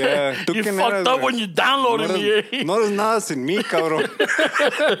crees? Yeah, ¿tú You quién fucked eres, up güey? when you downloaded No me. eres, no eres nada sin mí, cabrón.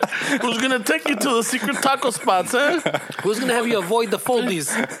 Who's gonna take you to the secret taco spots, eh? Who's gonna have you avoid the foldies?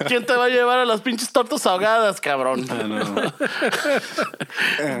 ¿Quién te va a llevar a las pinches tortas ahogadas, cabrón?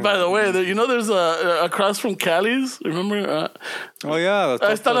 By the way, you know there's across from Cali's, remember? Oh, yeah.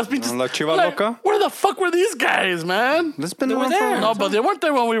 Ahí están las pinches. La chiva Like, loca. where the fuck were these guys, man? It's been They were around there. for... No, but they weren't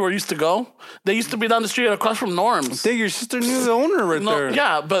there when we used to go. They used to be down the street across from Norm's. Dig, your sister knew the owner right No, there.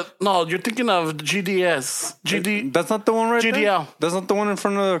 yeah, but no, you're thinking of GDS. GD. That's not the one right there? GDL. That's not the one in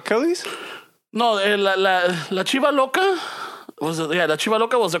front of Kelly's? No, la Chiva Loca was it? Yeah, la Chiva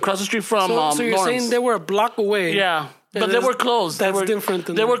Loca was across the street from So you're Norm's. saying they were a block away? Yeah. But And they were closed. that's they were, different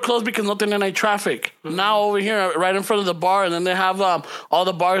than They that. were closed because no tenían any traffic. Now over here, right in front of the bar, and then they have all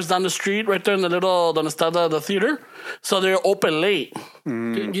the bars down the street, right there in the little donde está the theater. So they're open late.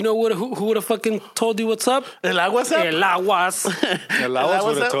 You know who would have fucking told you what's up? El Aguas. El Aguas. El Aguas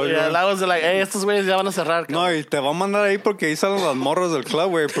would have told you. Yeah, el Aguas de like, hey, estos güeyes ya van a cerrar. No, y te va a mandar ahí porque ahí salen las morras del club,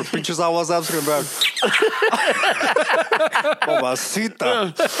 güey. Por pinches aguas apps que vean.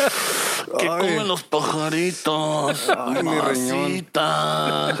 Pobacita. Que Ay. comen los pajaritos. Ay, mi riñón.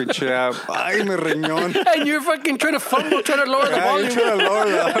 Mamacita. Pinche app. Ay, mi riñón. And you're fucking trying to fumble, trying to lower the Yeah, you volume. try to lower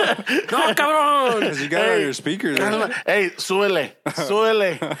that. No, cabrón. Because you got it on your speakers. Right? Hey, súbele,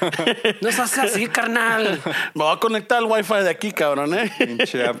 súbele. No seas así, carnal. Me voy a conectar al wifi de aquí, cabrón, eh.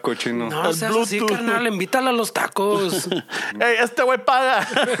 Pinche app cochino. No seas así, Bluetooth. carnal. Invítala a los tacos. Hey, este güey paga.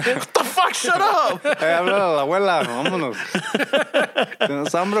 What the fuck, shut up. Háblale a la abuela. Vámonos.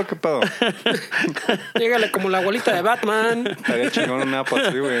 ¿Tienes hambre o qué pedo? Llégale como la abuelita de Batman. Estaría chingón una app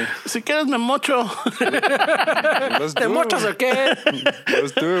así, güey. Si quieres me mocho. Let's ¿Te do mochas it, o qué? güey.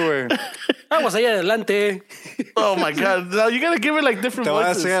 Let's do it, güey. Aguas ahí adelante. Oh my god. Now you gotta give it like different Te voy a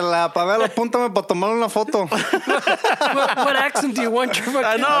voices. decir la pavela, apúntame para tomar una foto. What accent do you want your I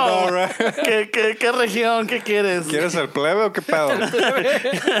fucking... know. know, right? ¿Qué región? ¿Qué quieres? ¿Quieres el plebe o qué pedo?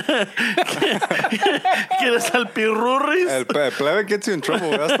 ¿Quieres al pirurris? El plebe gets you in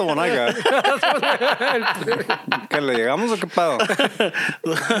trouble. That's the one I got. ¿Que le llegamos o qué pedo?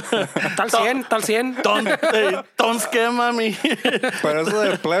 Tal 100. Don't scare mami. Pero eso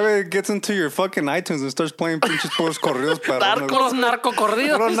de plebe gets into your fucking iTunes and starts playing pinches puros corridos perrones. Puros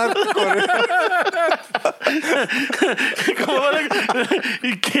narcocorridos. Puro narcocorridos. ¿Cómo vale?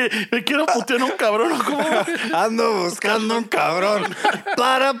 ¿Y qué? ¿Me quiero putear a un cabrón o cómo? Ando buscando un cabrón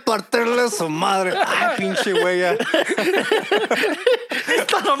para partirle su madre. Ay, pinche güey. Ya.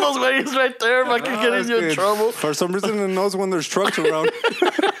 Están unos güeyes right there, fucking getting you in trouble. For some reason, it knows when there's trucks around.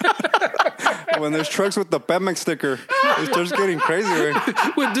 When there's trucks with the Pemex sticker, it starts getting crazy, right?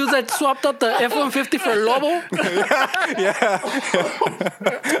 With dudes that swapped out the F-150 for Lobo.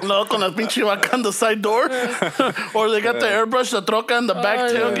 No, con la pinche vaca on the side door. Or they got the airbrush, the troca, and the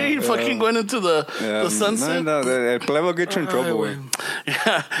back tailgate. Fucking going into the sunset. No, el plebe will get you in trouble, güey.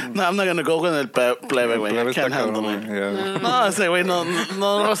 Yeah. No, I'm not going to go con el plebe, güey. I can't handle it. Yeah. No, ese güey no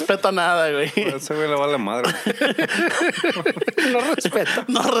respeta nada, güey. Ese güey le vale madre.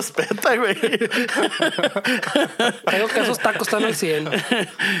 No respeta, güey. Creo que esos tacos están al 100.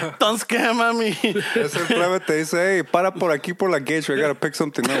 Don't scare mami. Ese plebe te dice, hey, para por aquí por la gauge, I gotta pick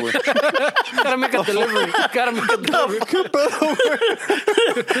something up, güey. Gotta make a delivery. ¿Qué pedo,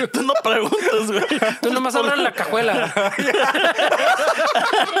 güey? Tú no preguntas, güey. Tú nomás abres la cajuela.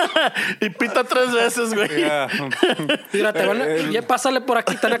 Y pita 3 veces, güey. Yeah. Mira, ya pásale por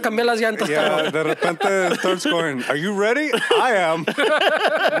aquí, te van a cambiar las llantas. Yeah, de repente starts going, are you ready? I am.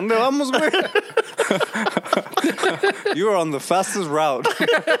 ¿Dónde vamos, güey? You are on the fastest route.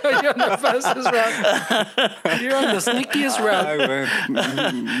 You're on the fastest route. You're on the sneakiest route. Ay, güey.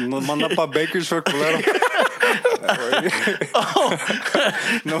 Nos manda pa' Bakersfield, culero.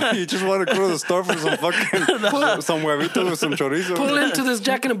 No, you just want to go to the store for some fucking some huevitos with some chorizo. Pull into this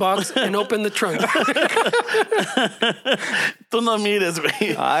Jack in the Box and open the trunk. Tú no mires,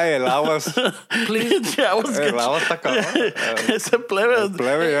 güey. Ay, el aguas. Please. Yeah, El agua está cabrón. Ese plebe.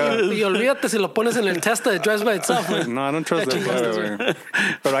 Plebe, ya. Y olvídate si lo pones en el Tesla, it drives by itself, güey. No, I don't trust that plebe, güey.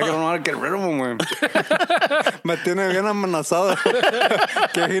 Pero I don't know how to get rid of him, güey. Me tiene bien amenazado.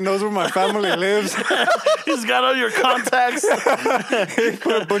 Que he knows where my family lives. He's got all your contacts. He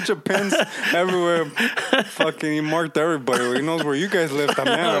put a bunch of pins everywhere. Fucking, he marked everybody. He knows where you guys live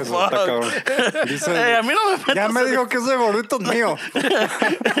también. Eso está cabrón. Dice, Hey, a mí no me metas. ya me dijo que ese gordito es mío.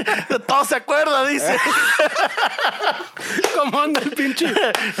 Todo se acuerda, dice. ¿Cómo anda el pinche?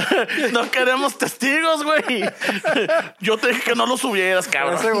 No queremos testigos, güey. Yo te dije que no lo subieras,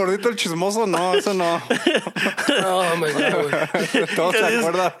 cabrón. Ese gordito el chismoso, no, eso no. Oh, my God, güey. Todo se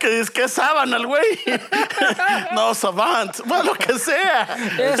acuerda. Que dice que es sábana el güey. No, Savant. Bueno, lo que sea.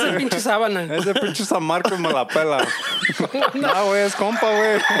 Ese pinche sábana. Ese pinche San Marcos me la pela. No, güey, es compa,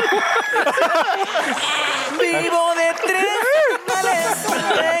 güey. Vivo de 3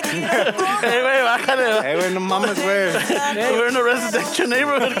 Güey, bájale. Güey, no mames, güey. We're in a residential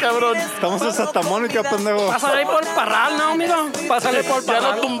neighborhood, cabrón. Estamos en Santa Mónica, pendejo. Pásale ahí por el parral, ¿no, amigo? Pásale por el Ya lo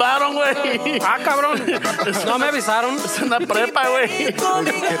parral. tumbaron, güey. Ah, cabrón. No me avisaron. Es una prepa, güey.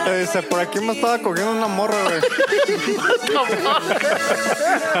 ¿Qué te dice? Por aquí me estaba cogiendo una morra, güey.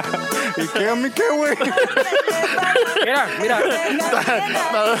 ¿Y qué? ¿A mí qué, güey? Mira.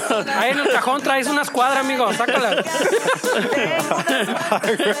 Ahí en el cajón traes una escuadra, amigo. Sácala.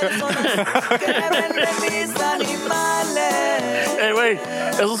 Güey,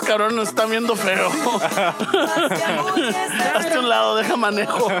 esos cabrones nos están viendo feo. Hazte un lado, deja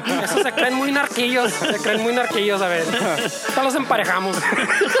manejo. Esos se creen muy narquillos. A ver. Ya los emparejamos.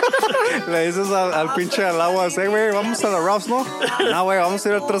 Le dices al pinche al agua, güey, vamos a la Ralph's, ¿no? No, güey, vamos a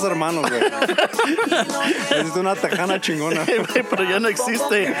ir a 3 hermanos, güey. Necesito una tejana chingona. Güey, pero ya no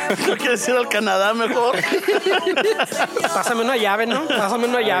existe. ¿No quieres ir al Canadá mejor? Pásame una llave, ¿no? Pásame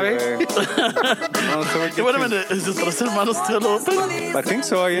una llave. No, se ve Qué bueno, ¿es de 3 hermanos still open? I think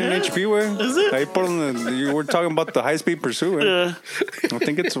so, ahí en HP, güey. Is it? Ahí por donde, you were talking about the high-speed pursuit, güey. Yeah. I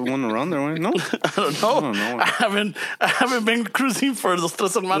think it's one around there, güey. ¿No? I don't know. I haven't been cruising for los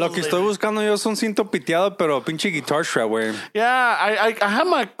 3 hermanos. Lo que estoy buscando yo es un cinto piteado, pero pinche guitar strap, güey. Yeah, I have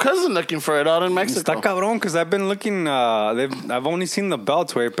my cousin looking for it out in Mexico. Está cabrón, because I've been looking, I've only seen the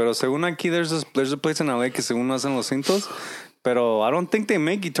belts, güey, pero según aquí, there's a place in LA que según hacen los cintos, pero I don't think they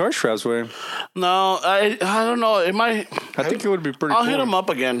make guitar straps, güey. No, I don't know. It might. I think it would be pretty I'll cool. hit him up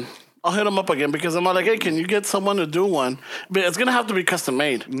again. Because I'm like, hey, can you get someone to do one? But it's gonna have to be custom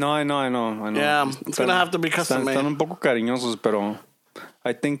made. No, I know. Yeah, it's gonna have to be custom made. Están un poco cariñosos, pero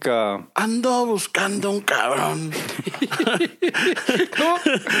I think Ando buscando un cabrón.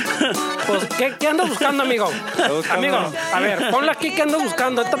 Pues, ¿qué ando buscando, amigo? buscando- Amigo, a ver, ponle aquí que ando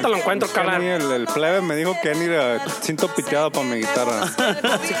buscando. Ahorita te lo encuentro, Kenny, carnal. el plebe me dijo que necesita cinto piteado para mi guitarra.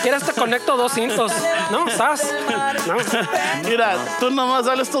 Si quieres te conecto 2 cintos. ¿No? ¿Sas? ¿No? Mira, tú nomás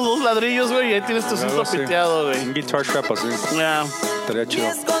dale estos 2 ladrillos, güey, y ahí tienes tu cinto Algo así. piteado, güey. Un guitar strap así. Ya. Estaría chido.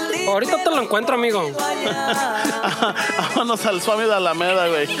 Ahorita te lo encuentro, amigo. Vámonos al Swami de Alameda,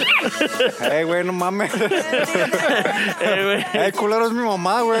 güey. Güey, no mames. Güey. Culero, es mi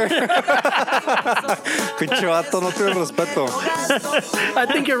mamá, güey. Pinche vato, no tiene respeto. I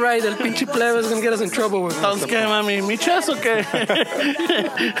think you're right. El pinche plebe is gonna get us in trouble with ¿Entonces qué, mami? ¿Michas o qué?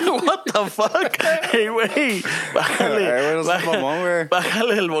 What the fuck? Hey, güey. Bájale. Güey, no seas mamón, güey.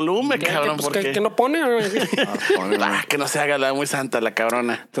 Bájale el volumen, cabrón, pues, porque... que no pone. Que no se haga la muy santa la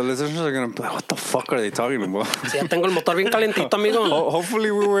cabrona. The listeners are gonna be like, what the fuck are they talking about? Si ya tengo el motor bien calentito, amigo.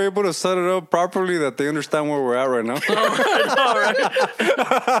 Hopefully we were able to set it up properly that they understand where we're at right now. All right.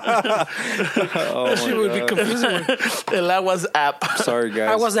 That shit would be confusing. El Aguas app. Sorry, guys.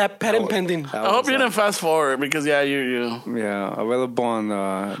 I was at patent pending. I hope you didn't fast forward because, yeah, you. Yeah, available on...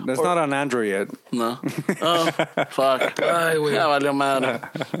 it's not on Android yet. No. Oh, fuck. Ay, güey. Ya valió madre.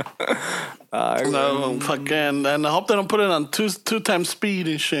 No, fucking. And I hope they don't put it on two times speed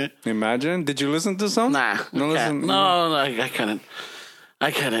and shit. Imagine. Did you listen to some? Nah. No, I can't. listen. No, I couldn't.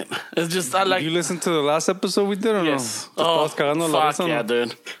 I couldn't. It's just, I like. You listened to the last episode we did or Yes. no? ¿Te estabas cagando la fuck risa, yeah, no?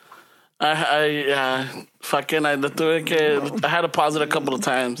 dude. I had to pause it a couple of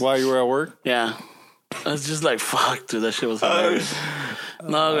times. While you were at work? Yeah. I was just like, fuck, dude, that shit was hilarious.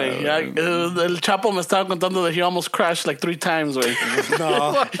 No, güey. El Chapo me estaba contando that he almost crashed like 3 times, güey.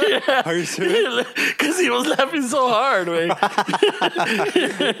 No. Yeah. Are you serious? Because he was laughing so hard, güey.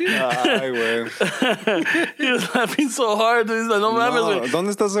 Ay, güey. He was laughing so hard. He's like, no mames, No, güey. ¿dónde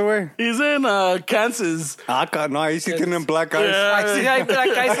estás, güey? He's in Kansas. No, ahí sí tienen black eyes. Yeah. Ay, sí, hay black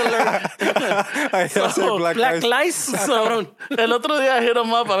eyes alert. Ahí hace black Black eyes. lies, cabrón. El otro día I hit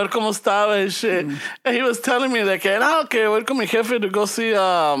him up a ver cómo estaba and shit. And he was telling me that que voy con mi jefe to go see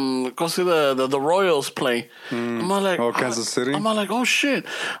the Royals play. I'm like, Oh, Kansas City? I'm like, oh shit.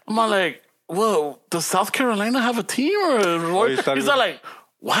 I'm like, whoa, does South Carolina have a team or a Royals? you thought He's he was- like,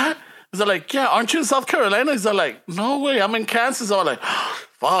 what? He's like, yeah, aren't you in South Carolina? He's like, no way, I'm in Kansas. I'm like,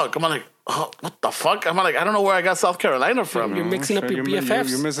 fuck. I'm like, oh, what the fuck? I'm like, I don't know where I got South Carolina from. You're mixing up your BFFs.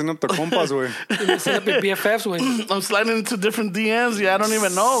 You're missing up the compas, güey. You're mixing up your BFFs, güey. I'm sliding into different DMs. Yeah, I don't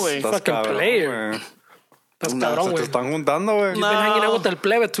even know, güey. Estás Fucking cabrón, player. güey. Estás Se cabrón, te güey. están juntando, güey. You've been hanging out with el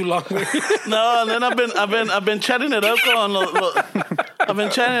plebe too long, güey. No, and then I've been chatting it up I've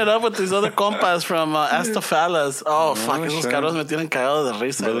been chatting it up with these other compas from Astafalas. Oh, fuck, esos shit. cabros me tienen cagado de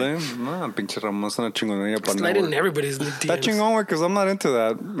risa. güey. Really? No, pinche Ramón es una chingonería para Sliding in network. everybody's Está DMs. chingón, güey, because I'm not into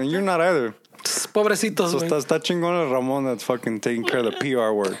that. And you're not either. Pobrecitos, So güey. está chingón el Ramón that's fucking taking care of the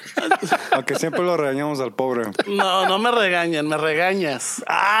PR work. Aunque siempre lo regañamos al pobre. No me regañan, me regañas.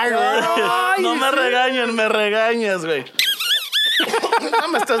 Ay, güey. No me regañan, me regañas, güey. No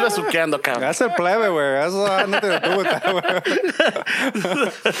me estás besuqueando, cabrón. Es el plebe, güey. Eso no te detuvo, güey.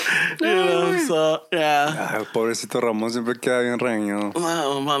 You know, so, yeah. Ay, pobrecito Ramón siempre queda bien regañado.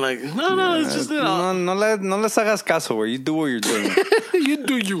 No, I'm like, no, it's just, you know. No les hagas caso, güey. You do what you're doing. You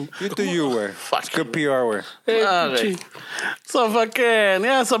do you. You do you, güey. It's good PR, güey. Hey, Okay. pinche. So fucking,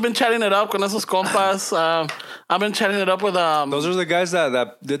 yeah, so I've been chatting it up con esos compas. I've been chatting it up with, Those are the guys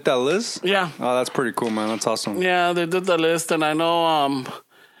that did that list? yeah. Oh, that's pretty cool, man. That's awesome. Yeah, they did the list, and I know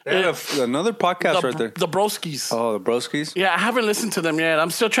They had another podcast right there. the Broskis. Oh, the Broskis? Yeah, I haven't listened to them yet.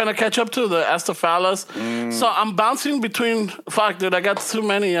 I'm still trying to catch up to the Astafalas. So I'm bouncing between. Fuck, dude, I got too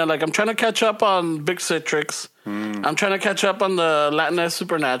many. Like, I'm trying to catch up on Big Citrix. I'm trying to catch up on the Latinx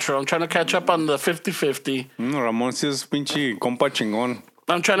Supernatural. I'm trying to catch up on the 50-50. Ramón sí es pinche compa chingón.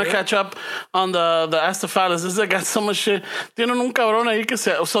 I'm trying to catch up on the Astafalas. This got so much shit. Tienen un cabrón ahí que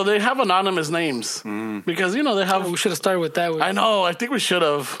se. So they have anonymous names because you know they have. We should have started with that, güey. I know. I think we should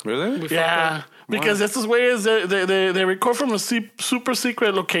have. Really? Yeah. Because estos güeyes, they record from a super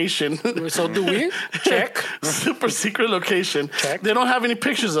secret location. So do we? Check. Super secret location. Check. They don't have any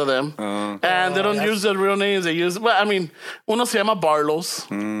pictures of them. And they don't use their real names. They use, well, I mean, uno se llama Barlos,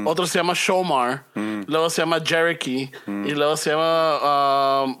 otro se llama Shomar, luego se llama Jericho, y luego se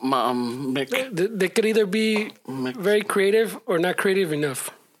llama Mick. They could either be very creative or not creative enough.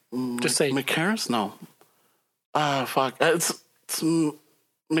 Just say. Mick Harris? No. Fuck. It's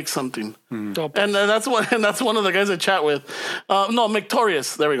Mick something. Dope. And that's one of the guys I chat with. No,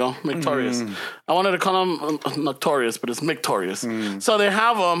 Mictorious. There we go, Mictorious. I wanted to call him Noctorious, but it's Mictorious. So they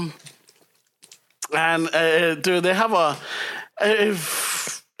have them, and dude, they have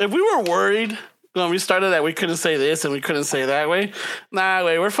if we were worried when we started that we couldn't say this and we couldn't say that way, nah,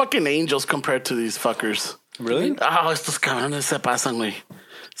 güey, we're fucking angels compared to these fuckers. Really? Oh, estos cabrones se pasan, güey.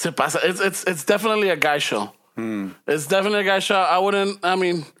 Se pasa. It's definitely a guy show. It's definitely a guy show. I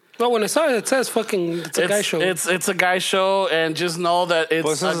mean... Well, when I saw it, it says fucking it's a guy show. It's a guy show, and just know that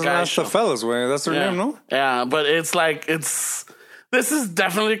it's a guy show. That's the fellas, way. That's their name, no? Yeah, but it's like, this is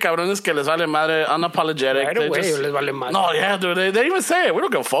definitely cabrones que les vale madre, unapologetic. Right away, les vale madre. No, yeah, dude, they even say it. We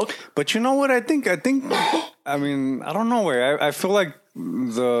don't give a fuck. But you know what? I think. I mean, I don't know. Way. I feel like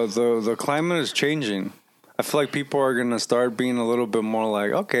the climate is changing. I feel like people are gonna start being a little bit more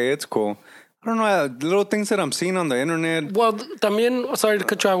like, okay, it's cool. I don't know, little things that I'm seeing on the internet. Well, también, sorry to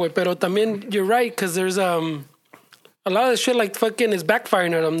cut you off, pero también you're right, because there's a lot of the shit like fucking is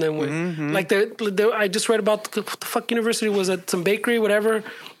backfiring at them then way. Like I just read about the fuck university was at some bakery, whatever.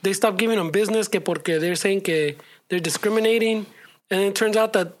 They stopped giving them business que porque they're saying que they're discriminating, and it turns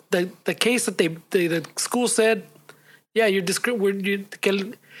out that the case that the school said, yeah, you're discriminating.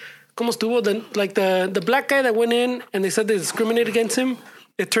 ¿Cómo estuvo? The black guy that went in and they said they discriminated against him.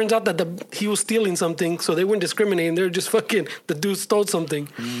 It turns out that he was stealing something, so they weren't discriminating. They're just fucking, the dude stole something.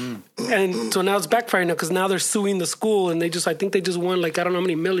 And so now it's backfiring now because now they're suing the school and I think they just won like, I don't know how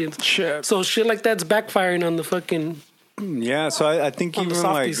many millions. Shit. So shit like that's backfiring on the fucking... Yeah, so I think On the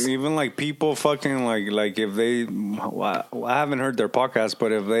softies. even like people fucking like if they, I haven't heard their podcast,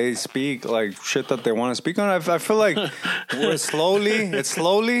 but if they speak like shit that they want to speak on, I feel like it's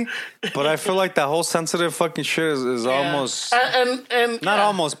slowly, but I feel like that whole sensitive fucking shit is almost and not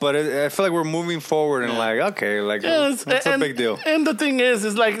almost, but I feel like we're moving forward and like okay, like yes, that's a big deal. And the thing is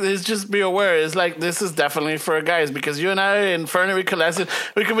like, it's just be aware. It's like this is definitely for guys because you and I and Fernie we could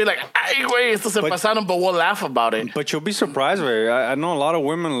be like, ay güey, esto se pasaron, but we'll laugh about it. But you'll be surprised, Ray. I know a lot of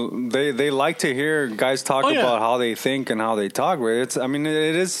women. They like to hear guys talk about how they think and how they talk. Ray. It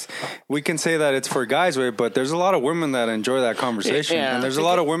is. We can say that it's for guys, Ray, but there's a lot of women that enjoy that conversation, and there's a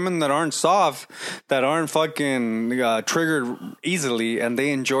lot of women that aren't soft, that aren't fucking triggered easily, and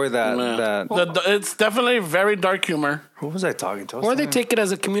they enjoy that. It's definitely very dark humor. Who was I talking to? Or they take it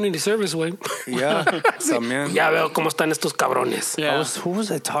as a community service way. Yeah, también. Ya veo cómo están estos cabrones. Yeah. Who was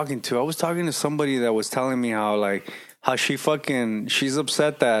I talking to? I was talking to somebody that was telling me how she's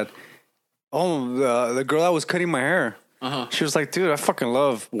upset that the girl that was cutting my hair. She was like, dude, I fucking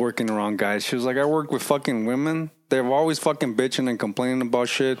love working around guys. She was like, I work with fucking women. They're always fucking bitching and complaining about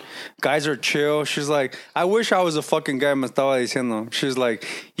shit. Guys are chill. She's like, I wish I was a fucking guy. Me estaba diciendo. She's like,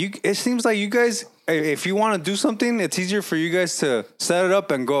 it seems like you guys, if you want to do something, it's easier for you guys to set it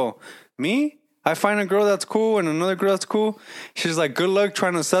up and go. Me? I find a girl that's cool and another girl that's cool. She's like, good luck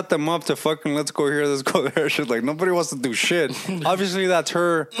trying to set them up to fucking let's go here, let's go there. She's like, nobody wants to do shit. Obviously, that's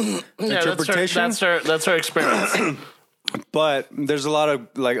her interpretation. That's her experience. But there's a lot of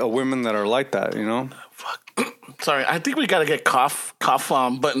women that are like that, you know? Fuck. Sorry, I think we gotta get cough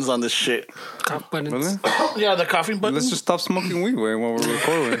buttons on this shit. Cough buttons. Really? Yeah, the coughing buttons. Let's just stop smoking weed while we're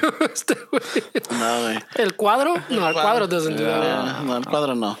recording. No, El cuadro? No, el cuadro doesn't do that. no, el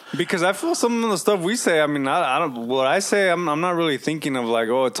cuadro no. Because I feel some of the stuff we say, I mean, I don't. What I say, I'm not really thinking of like,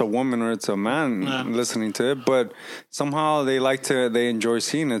 oh, it's a woman or it's a man listening to it. But somehow they enjoy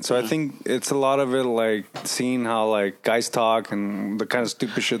seeing it. So I think it's a lot of it, like seeing how like guys talk and the kind of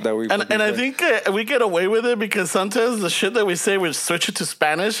stupid shit that we. And I think we get away with it because sometimes the shit that we say, we switch it to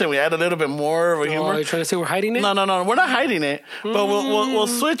Spanish and we add a little bit more of a humor. Are you trying to say we're hiding it? No, we're not hiding it. But we'll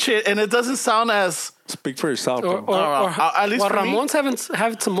switch it, and it doesn't sound as. Speak for yourself. Or at least for Ramon's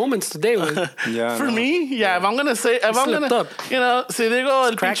had some moments today. Yeah. For me, yeah. If I'm gonna say, up. you know, si digo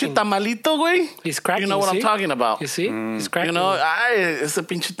el pinche tamalito, güey. He's cracking. You know what I'm talking about. You see? He's cracking. You know, ese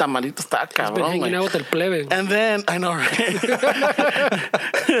pinche tamalito está cabrón. He's been hanging out with el plebe. And then I know, right?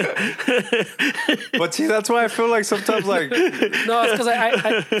 But see, that's why I feel like sometimes like. No, it's because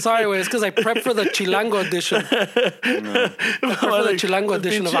it's because I prepped for the Chilango edition. I prepped for the Chilango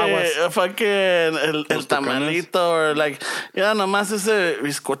edition of Aguas. Fucking el tamalito or like, yeah, nomás ese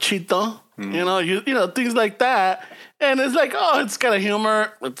bizcochito, you know, things like that. And it's like, oh, it's kind of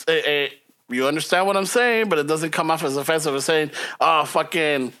humor. It's you understand what I'm saying, but it doesn't come off as offensive as saying, oh,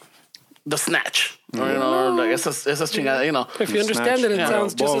 fucking the snatch. Or, you know, or like, esas chingadas, you know. If you understand it, it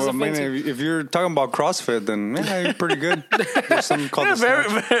sounds just as offensive. I mean, if you're talking about CrossFit, then you're pretty good. There's something called the very,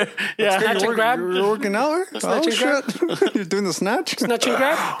 snatch. very, yeah. Snatch and grab. You're working out? Snatch and shit. You're doing the snatch? Snatch and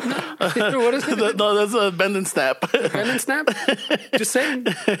grab? What is it? No, that's a bend and snap. Bend and snap? Just saying.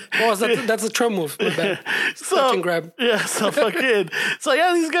 Oh, that's a Trump move. My bad. Snatch and grab. Yeah, so fucking. So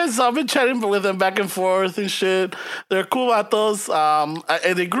yeah, these guys, I've been chatting with them back and forth and shit. They're cool vatos.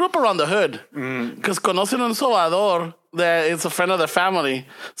 And they grew up around the hood. Because conocen un sobador that it's a friend of the family.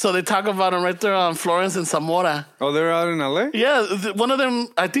 So they talk about him right there on Florence and Zamora. Oh, they're out in LA? Yeah, one of them,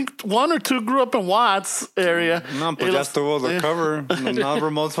 I think one or two grew up in Watts area. No, pues ya estuvo the cover. Now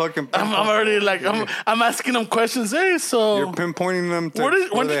Ramon's fucking. I'm already like, I'm asking them questions. Hey, so. You're pinpointing them to.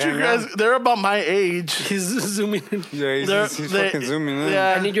 When did you guys. They're about my age. He's zooming in. Yeah, he's fucking zooming in.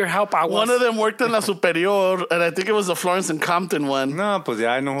 Yeah. I need your help. One of them worked in La Superior, and I think it was the Florence and Compton one. No, pues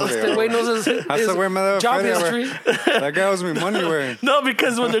ya I know who they The are. way knows his job history. That guy owes me money, güey. No,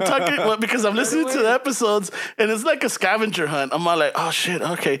 because when they're talking, because I'm listening to the episodes, and it's like a scavenger hunt. I'm all like, oh shit,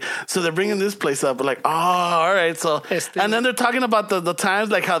 okay. So they're bringing this place up. Like, oh, all right. So, and then they're talking about the times,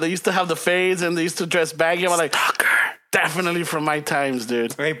 like how they used to have the fades and they used to dress baggy. I'm like, definitely from my times,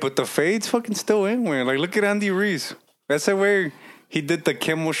 dude. Hey, but the fade's fucking still in, güey. Like, look at Andy Reese. That's the way he did the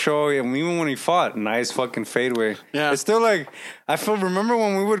Kimmel show, and even when he fought, nice fucking fade way. Yeah. It's still like, remember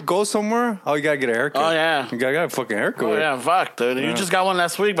when we would go somewhere? Oh, you gotta get a haircut. Oh, yeah. You gotta get a fucking haircut. Oh, yeah, fuck, dude. You just got one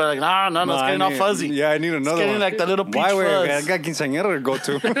last week, but like, no, it's getting all fuzzy. Yeah, I need another It's getting one. like the little peach Why, fuzz. I got quinceañera to go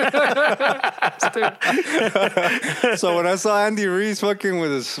to. So when I saw Andy Reese fucking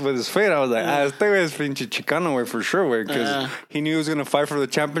with his fade, I was like, este güey es pinche Chicano, way for sure, way, because he knew he was gonna fight for the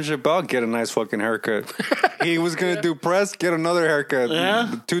championship belt, get a nice fucking haircut. He was gonna do press, get another haircut.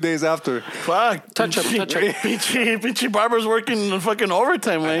 Yeah. 2 days after. Fuck. Touch up. Peachy Barber's working fucking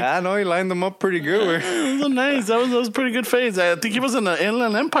overtime, man. I know he lined them up pretty good. Way. That was nice. That was pretty good fades. I think he was in the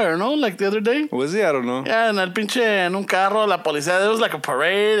Inland Empire, no? Like the other day. Was he? I don't know. Yeah, en el pinche, en un carro, la policía. There was like a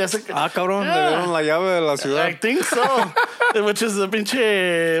parade. Cabrón, Yeah. le dieron la llave de la ciudad. I think so. Which is a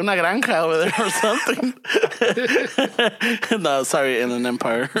pinche, una granja over there or something. No, sorry, Inland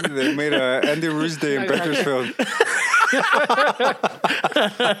Empire. They made a Andy Reese Day in Bakersfield.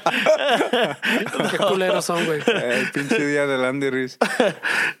 Qué culeros son, güey. El pinche día del Andy Reese.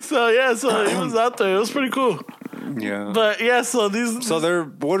 So he was out there. It was pretty cool. Yeah. But yeah, so these. So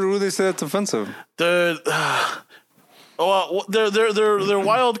what do they say that's offensive? Dude, well, they're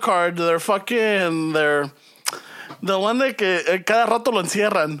wild card. They're fucking. They're the one that que cada rato lo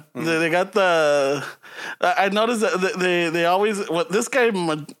encierran. They got the. I noticed that they always this guy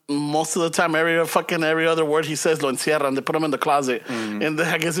most of the time every other word he says lo encierran. They put him in the closet, and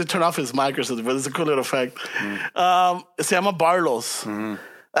I guess they turn off his mic or something. But it's a cool little fact. Se llama Barlos.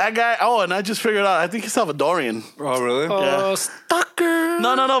 That guy. Oh, and I just figured out. I think he's Salvadorian. Oh, really? Oh, stalker.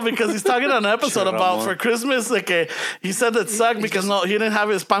 No, because he's talking on an episode Shut up, about man. for Christmas. Like he said that sucked because he didn't have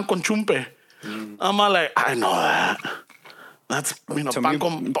his pan con chumpe. I'm all like, I know that. That's pan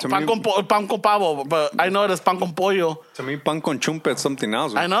con pavo, but I know it as pan con pollo. To me, pan con chumpe is something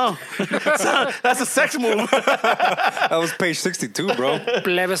else. I know. That's a sex move. That was page 62, bro.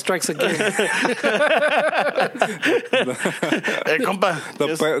 Plebe strikes again. Hey, compa.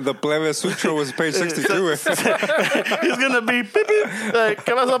 The plebe sutra was page 62. He's gonna be beep, beep. Like,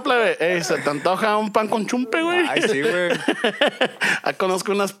 ¿qué pasó, plebe? Hey, ¿se te antoja un pan con chumpe, güey? Ay, sí, güey.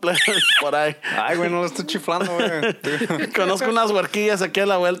 Conozco unas plebes por ahí. Ay, güey, no lo estoy chiflando, güey. Conozco unas huerquillas aquí a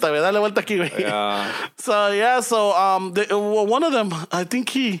la vuelta, güey. Dale vuelta aquí, güey. Yeah. So one of them, I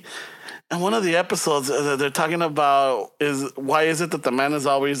think in one of the episodes they're talking about is why is it that the man is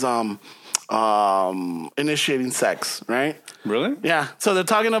always initiating sex, right? Really? Yeah. So they're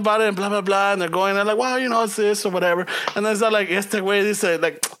talking about it and blah, blah, blah. And they're well, it's this or whatever. And then it's not like, este way, they say,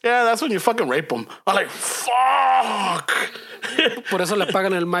 like, yeah, that's when you fucking rape them. I'm like, fuck. Por eso le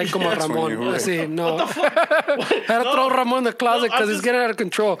pagan el mic como a Ramón. when you- Así, no. Had to throw Ramón in the closet because he's getting out of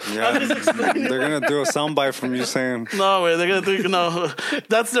control. Yeah. They're going to do a soundbite from you saying, No, way. They're going to do, no.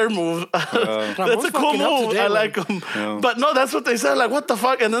 That's their move. That's a cool fucking up to move. date, I man. like them. Yeah. But no, that's what they said. Like, what the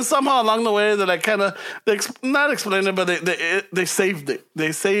fuck? And then somehow along the way, they're like kind of, not explaining it, but they saved it.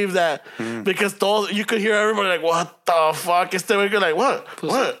 They saved that because you could hear everybody like, what the fuck? It's like, what?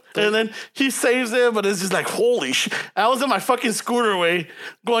 What? And then he saves it, but it's just like, holy shit. I was in my fucking scooter way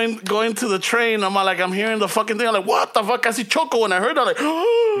going to the train. I'm hearing the fucking thing. I'm like, what the fuck? I see Choco when I heard that.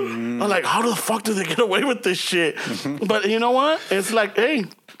 I'm like, how the fuck do they get away with this shit? But you know what? It's like, hey.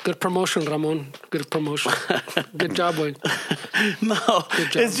 Good promotion, Ramón. Good promotion. Good job, boy. No,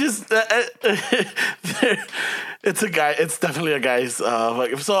 it's just it's a guy. It's definitely a guy's.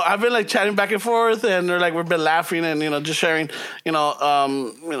 So I've been like chatting back and forth, and they're like we've been laughing and just sharing,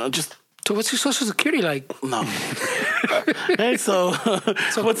 just So what's your social security like? No. Hey, so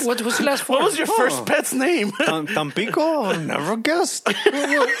What's your last four? what was your first pet's name? Tampico? I never guessed.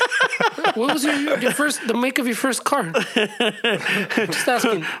 What was your first? The make of your first car? Just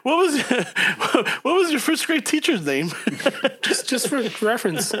asking. What was your first grade teacher's name? Just for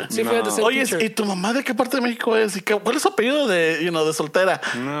reference. See if we had the same Oye, teacher. ¿y tu mamá de qué parte de México es? ¿Y cuál es su apellido de soltera?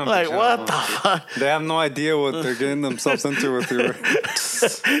 No, Like, but what the fuck? They have no idea what they're getting themselves into with you.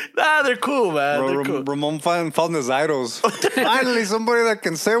 Nah, they're cool, man. They're cool. Ramon found his idols. Finally, somebody that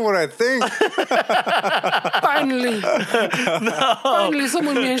can say what I think. Finally. Finally,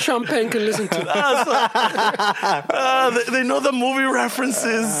 someone me and Champagne can listen to. They know the movie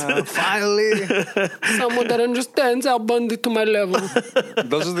references. Finally. Someone that understands Al Bundy to my level.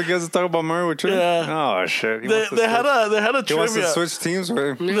 Those are the guys that talk about Murray with you? Yeah. Oh, shit. They had a He wants to trivia. switch teams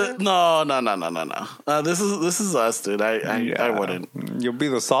with him. No. This is us, dude. I wouldn't. You'll be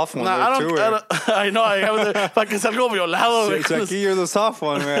the soft one No, there, too. I know. I have para que salgo violado. It's like, you're the soft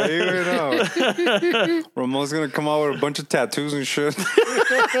one, man. You already know. Ramon's going to come out with a bunch of tattoos and shit.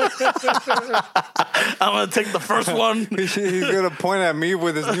 I'm gonna take the first one. He's going to point at me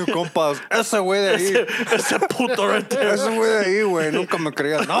with his new compas. Ese güey de ahí. Ese puto right there. Ese güey de ahí, güey. Nunca me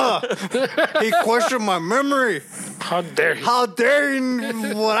creía nada. He questioned my memory. How dare he? How dare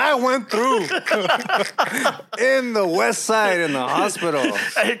you, what I went through in the West Side in the hospital.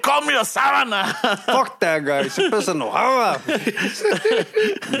 He called me a sábana. Fuck that guy. Siempre se enojaba.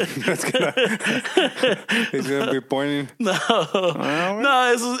 He's gonna be pointing. No,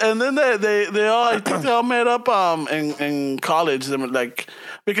 and then they all, I think they all met up in college. They were like,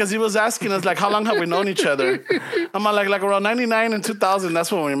 because he was asking us like, how long have we known each other? I'm like around 99 and 2000.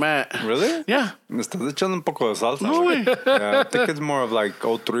 That's when we met. Really? Yeah. Me estás echando un poco de salsa. No, güey. güey. Yeah, I think it's more of like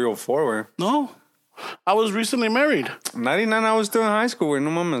 03 or 04, güey. No, I was recently married. 99, I was still in high school, güey. No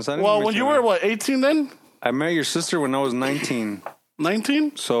mames. I didn't Well, meet when you were 18 then? I met your sister when I was 19.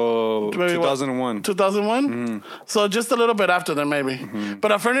 19? So, Maybe what? 2001. 2001? So just a little bit after then, maybe.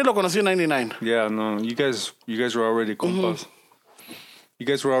 But a Fernie lo conocí en 99. Yeah, no. You guys were already compas. You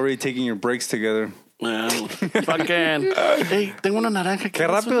guys were already taking your breaks together. Yeah. Fucking. Hey, tengo una naranja. Qué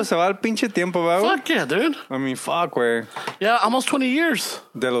rápido se va el pinche tiempo, ¿verdad, güey? Fuck yeah, dude. I mean, fuck, güey. Yeah, almost 20 years.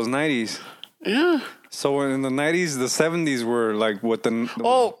 De los 90s. Yeah. So in the 90s, the 70s were like what the...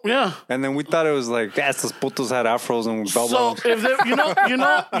 Oh, yeah. And then we thought it was like, estos putos had afros and bell So bottoms. if they, you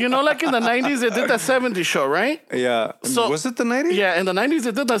know, like in the 90s, they did that 70s show, right? Yeah. So- was it the 90s? Yeah, in the 90s,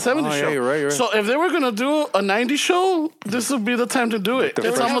 they did that 70s Oh, yeah, show. you're right. So if they were going to do a 90s show, this would be the time to do it. the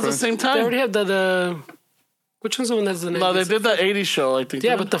It's Fresh almost the Prince. same They time. already have the which one's the one that's the 90s? No, they did the 80s show, I think.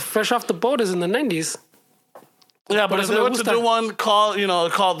 Yeah, but the Fresh Off the Boat is in the 90s. Yeah, but if eso they me were to gusta. do one called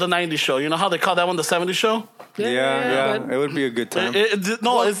the 90s show, you know how they call that one the 70s show? Yeah. but- It would be a good time.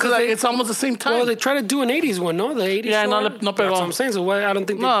 No, it's 'cause like they- it's almost the same time. Well, they try to do an 80s one, no? The 80s Yeah, show? no pegó. That's what I'm saying. So why, I don't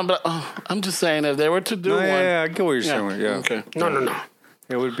think they... No, but I'm just saying if they were to do No, one. yeah, I get what you're saying. Yeah. Okay. No.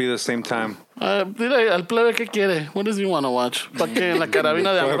 It would be the same time. Dile al plebe qué quiere. What does he want to watch? ¿Para qué? La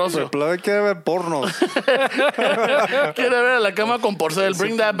carabina de Ambrosio. Pero quiere ver pornos. Quiere ver la cama con porcel.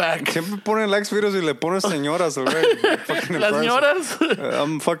 Bring that back. Siempre ponen likes videos y le ponen señoras, güey. Fucking Las embarrassing. señoras.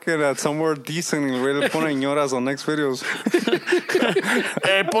 I'm fucking at somewhere decent y güey le ponen señoras on next videos.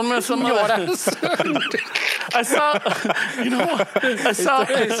 Ponme some I saw, you know what? I saw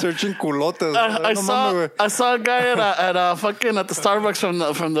Searching culotes. I No saw mames, güey. I saw a guy at a fucking at the Starbucks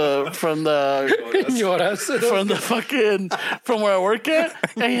from where I work at,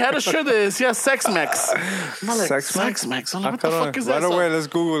 and he had a shirt that decía Sex Mex. I'm like, Sex Mex? Sex Mex. I'm like, Ah, what the cabrón. fuck is Right that? away, let's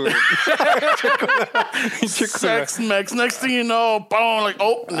Google it. Sex Mex. Next thing you know, boom, like,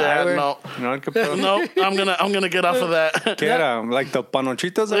 oh, yeah, no. No, qué pedo. No, I'm gonna get off of that. ¿Qué era? Like the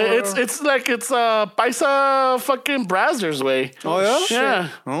panochitas? It's like paisa fucking Brazzers way. Oh, yeah? Yeah.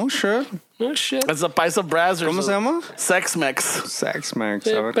 Oh, shit. Oh, shit. It's a paisa Brazzers. ¿Cómo se llama? Sex Mex. Sex Max.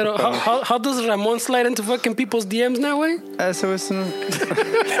 Eh, A ver, pero qué pedo. how does Ramon slide into fucking people's DMs now, güey? Eso es un...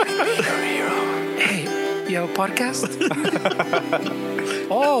 Hey, you have a podcast?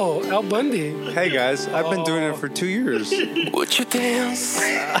 Oh, Al Bundy. Hey, guys, I've been doing it for 2 years. Would you dance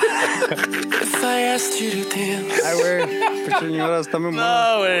if I asked you to dance? Ay, güey. Pues señoras, también buenas.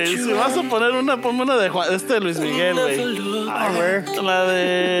 No, güey. Si vas a poner una, ponme una de Luis Miguel, güey. Ay, güey. La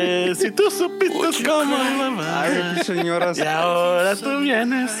de Si tú supiste cómo Ay, güey, pues señoras. y ahora tú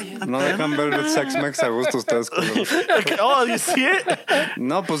vienes. No dejan ver el Sex Max a gusto ustedes. culeros. Oh, you see it?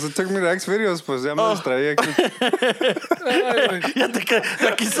 No, pues it took me to X videos, pues ya me distraí aquí. Ya te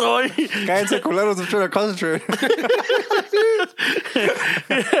aquí soy. Cállense, culeros, I'm trying to concentrate.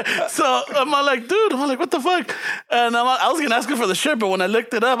 So I'm like, dude, what the fuck? And I was gonna ask her for the shirt, but when I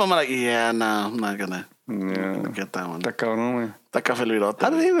looked it up, I'm like, yeah, no, I'm not gonna get that one. Está cabrón, güey. Está café lirote. How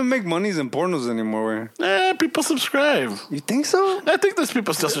do they even make monies in pornos anymore, güey? People subscribe. You think so? I think there's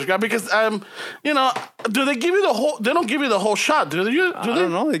people still subscribe because do they give you the whole? They don't give you the whole shot, do they? I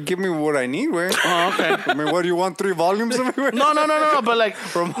don't know. They give me what I need, güey. Oh, okay. I mean, what do you want? 3 volumes of it? Güey? No. But like,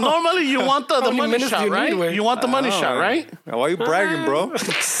 normally you want the many money minutes shot, do you right? need, güey? You want the money shot, right? Why you bragging, bro?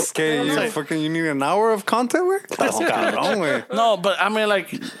 Okay, you need an hour of content, güey? That's cabrón, güey. No, but I mean, like,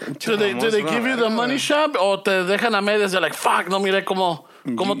 do they give you the money shot or te dejan a medias? They're like, fuck, no mire cómo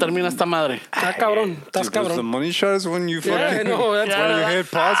termina esta madre. Está cabrón. Estás The cabrón. money shot is when you Yeah, I fucking... know. That's When you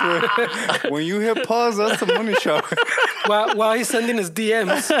hit pause, güey. When you hit pause, that's the money shot. while he's sending his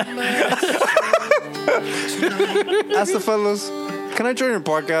DMs. Ask the fellas, can I join your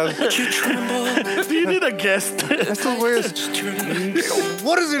podcast? Do you need a guest? Estos güeyes...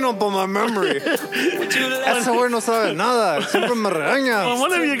 What does he know about my memory? Ese güey no sabe nada. Siempre me regaña. When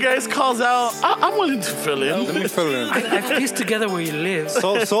one of you guys calls out, I'm willing to fill in. Let me fill in. I've pieced together where he lives.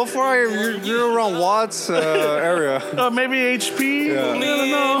 So far, you're around Watts area. Maybe HP. Yeah. I don't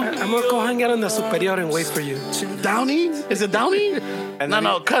know. I'm gonna go hang out on the Superior and wait for you. Downey? Is it Downey? And No,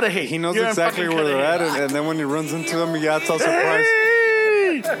 then Cudahy. He knows You're in exactly fucking where they're at, Cudahy. and then when he runs into them, he gets all surprised. Hey!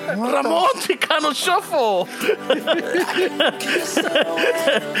 Ramon Chicano Shuffle.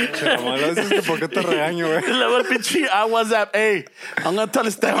 Chamalo, es que ¿por qué te regaño, güey? Y luego el pinche WhatsApp. Hey, I'm gonna tell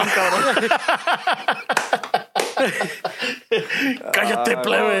Esteban, cabrón. Cállate,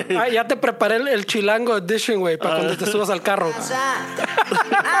 plebe. Ah, ya te preparé el chilango edition, güey, para cuando te subas al carro.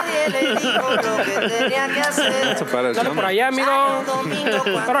 Nadie le dijo lo que tenía que hacer. Dale por allá, amigo.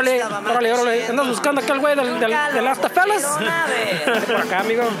 Órale. ¿Andas buscando aquel güey del Hasta Fellas? Dale por acá,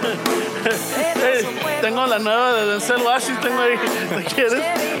 amigo. Hey, tengo la nueva de Denzel Washington, güey. ¿La quieres?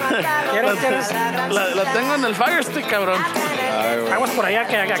 ¿Quieres? La tengo en el Fire Stick, cabrón. Aguas por allá,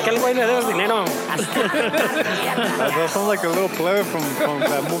 que a aquel güey le debes dinero. That sounds like a little play from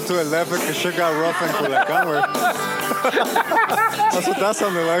that move to the left, que shit got rough in Culiacán, güey. That's what that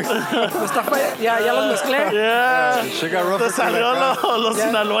sounded like. Ya los mezclé. Yeah. Shit got rough Te in salió Culiacán. los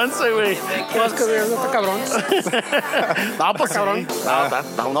sinaloenses, güey. Pues que está cabrón. No, pues cabrón.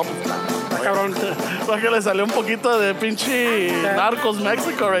 No. Está cabrón. Porque le salió un poquito de pinche Narcos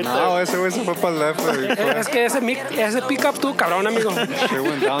México right No, there. ese güey se fue para el left, güey. Es que ese pick-up tú, cabrón, amigo. Shit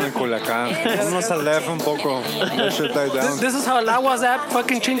went down in Culiacán. Vámonos al left un poco. That shit died down. This is how el WhatsApp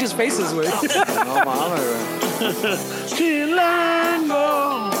fucking changes faces, güey. No mames, güey.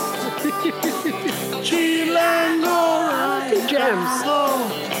 Chilango. Jams.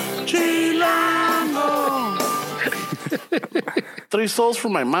 Chilango. 3 souls for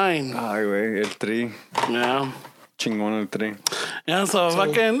my mind. Ay, güey, el tri. Yeah. Chingón el tri. Yeah, so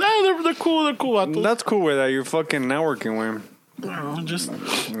fucking, they're cool, vatos. That's cool, güey, that you're fucking networking, güey. Just,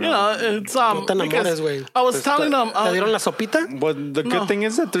 it's, No te because enamores, güey. I was telling them, ¿Te dieron la sopita? But the good thing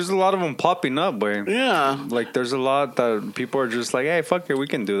is that there's a lot of them popping up, güey. yeah. Like, there's a lot that people are just like, hey, fuck it, we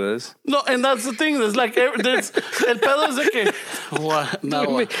can do this. No, and that's the thing. There's like, el pedo es de que, what? No,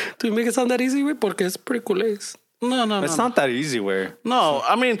 Do you make it sound that easy, güey? Porque es pretty cool. It's not that easy, güey. No,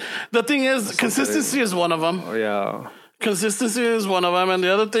 I mean, the thing is, consistency is one of them. Oh, yeah. Consistency is one of them. And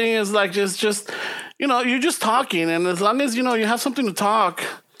the other thing is like, just you're just talking. And as long as, you have something to talk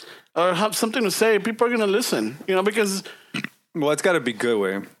or have something to say, people are going to listen, because Well, it's got to be good,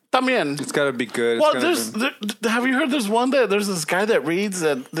 güey. también. It's got to be good. Well, have you heard there's this guy that reads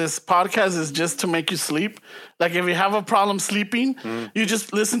that this podcast is just to make you sleep? Like if you have a problem sleeping, you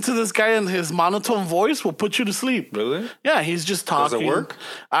just listen to this guy and his monotone voice will put you to sleep. Really? Yeah, he's just talking. Does it work?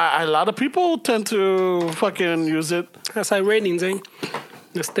 A lot of people tend to fucking use it. That's high ratings, eh?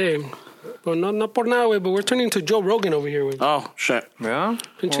 But no por nada, güey, but we're turning to Joe Rogan over here, güey. Oh, shit. Yeah?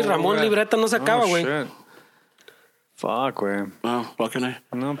 Pinche Ramón Libreta no se acaba, güey. Shit. Fuck, güey. Oh, fucking A.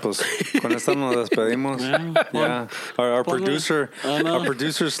 No, pues con esta nos despedimos. Yeah. Our producer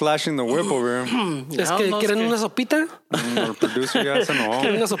slashing the whip over here. Es que quieren una sopita. Our producer ya se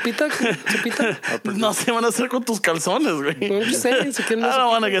 ¿Quieren enojó. una sopita? No se van a hacer con tus calzones, güey. I'm just saying, si quieren I una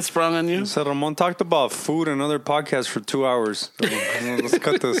don't want to get sprung on you. So Ramon talked about food and other podcasts for 2 hours. So, let's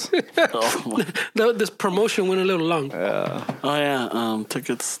cut this. sopita. This promotion went a little long. Oh, yeah.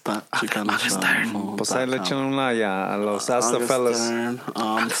 Tickets. Chicano. Pues ahí le echan una ya a los Hasta Fellas.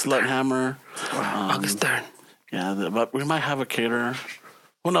 Sluthammer. August Stern. Yeah, but we might have a caterer.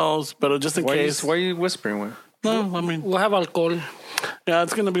 Who knows? But just in case. Why are you whispering, güey? No, I mean, We'll have alcohol, yeah,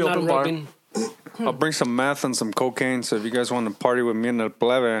 it's going to be not open bar. rubbing. I'll bring some meth and some cocaine. So if you guys want to party with me in el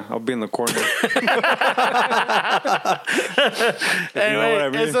plebe, I'll be in the corner. Hey, know what I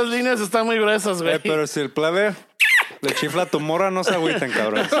güey, mean. esas líneas están muy gruesas, güey. Pero si el plebe le chifla tu morra, no se agüiten,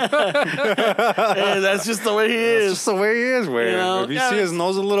 cabrón. Hey, that's just the way he It's is. just the way he is, güey. You know, If you yeah. see his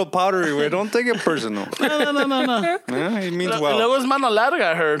nose a little powdery, güey, don't take it personal. No. Yeah, he means Y well. luego es mano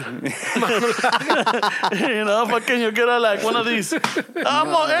larga, I heard. You know, fucking you get a, like one of these.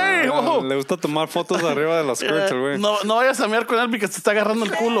 Hey, whoa. Le gusta tomar fotos arriba de las skirts, güey. No vayas a mear con él porque te está agarrando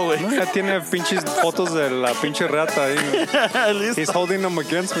el culo, güey. Ya tiene pinches fotos de la pinche rata ahí. Listo. He's holding them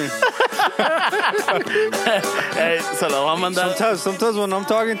against me. Hey, se lo va a mandar. Sometimes when I'm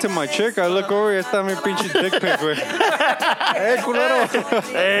talking to my chick, I look over y está mi pinche dick pic, güey. Culero.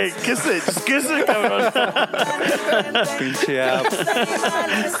 Hey, kiss it. Just kiss it, cabrón. Pinche app.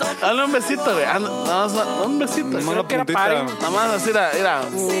 Dale un besito, güey. Nada más un besito. Una que era puntita. party. Nada más así, mira.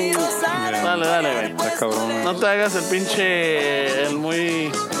 Dale, güey. Está cabrón. No te hagas el pinche. El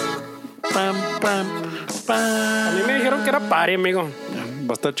muy. Pam, pam, A mí pam. me dijeron que era party, amigo. Va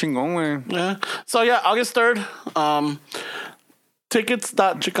a estar chingón, güey. Yeah. So, yeah, August 3rd.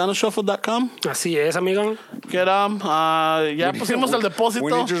 Tickets.chicanoshuffle.com. Así es, amigo. Get them. Ya pusimos el depósito.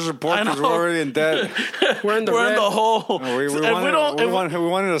 We need your support I because know. we're already in debt. We're in the We're in red. the hole. We If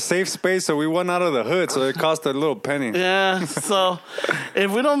wanted a safe space, so we went out of the hood, so it cost a little penny. yeah, so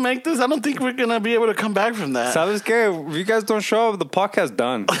if we don't make this, I don't think we're gonna be able to come back from that. ¿Sabes qué? If you guys don't show up, the podcast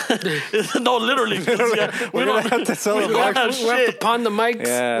done. No, literally. Yeah, we We're don't gonna have to sell the we don't box. have We have to shit. pawn the mics.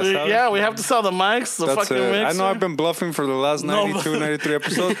 Yeah, Yeah, we have to sell the mics, the That's fucking it. mixer. I know I've been bluffing for the last 92, 93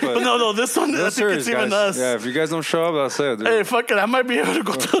 episodes, but But no, this one, I that's think serious, it's even guys. us. Yeah, if you guys don't show up, that's it, dude. Hey, fuck it, I might be able to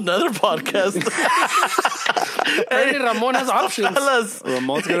go to another podcast. Hey, Ramon has options. Fellas.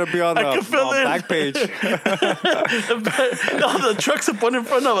 Ramon's gonna be on I the can fill in. back page. No, the trucks are put in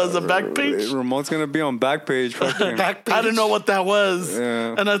front of us, the back page. Ramon's gonna be on back page. Fucking. Back page. I didn't know what that was.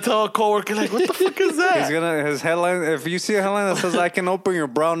 Yeah. And I tell a coworker, like, what the fuck is that? He's gonna his headline. If you see a headline that says "I can open your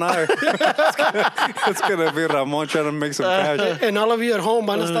brown eye," it's gonna be Ramon trying to make some cash. And all of you at home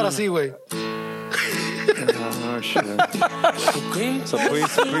van a estar así, güey. Oh shit! So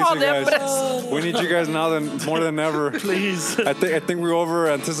please, you guys, we need you guys now more than ever. Please. I think we over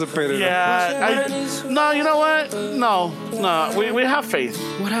anticipated. Yeah. No, you know what? No. We have faith.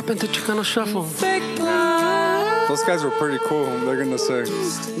 What happened to Chicano Shuffle? Those guys were pretty cool. They're gonna say.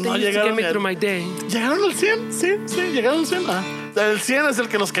 No They used to get me al- through my day. ¿Llegaron al 100? Sí, llegaron al 100. El 100 es el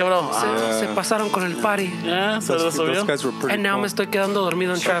que los quebró. Se pasaron con el party. Ya, se lo Those subió. guys were pretty And now cool. me estoy quedando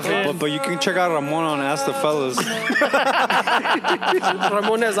dormido en traffic. But you can check out Ramon on Ask the Fellas.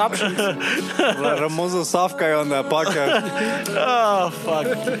 Ramon has options. Ramon's a soft guy on that podcast. Oh, fuck.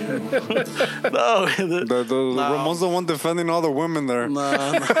 No. Ramon's the one defending all the women there.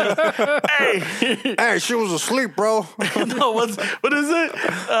 Hey. Hey, she was asleep, bro. No, what is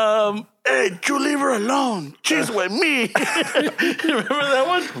it? Hey, you leave her alone. She's with me. Remember that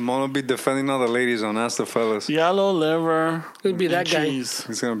one? Ramon will be defending all the ladies on Ask the Fellas. Yellow liver. Could be that and guy. cheese.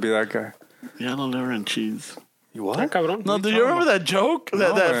 He's gonna be that guy. Yellow liver and cheese. You what? Cabrón. No, do you remember that joke?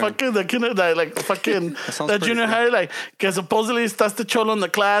 That man. fucking, that fucking, sounds that pretty junior cool. high, like, que supposedly está este cholo in the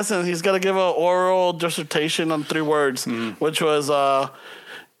class and he's got to give an oral dissertation on 3 words, which was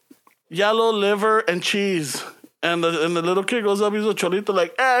yellow liver and cheese. And the little kid goes up, he's a cholito,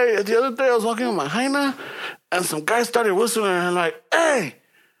 like, hey, the other day I was walking with my hyena and some guy started whistling and I'm like, hey.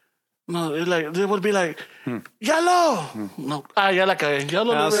 No, they would be like, yellow. No, ya la cagué.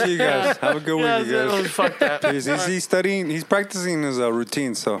 Yellow I'll liver. see you guys. Have a good week, you guys. Fuck that. He's studying. He's practicing his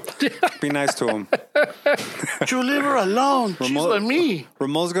routine. So be nice to him. You leave her alone. She's Ramon- with me.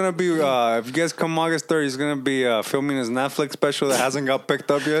 Ramon's gonna be. If you guys come August 3rd, he's gonna be filming his Netflix special that hasn't got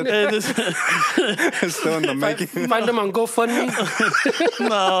picked up yet. It's still in the making. Find them on GoFundMe.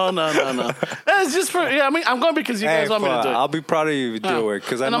 No. It's just for. Yeah, I mean, I'm going because you guys want me to do it. I'll be proud of you if you do it,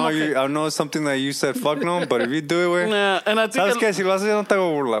 because I And I'm know okay. I know it's something that you said fuck no, but if you do it, güey. Yeah, and I think. ¿Sabes qué? Si lo haces, yo no te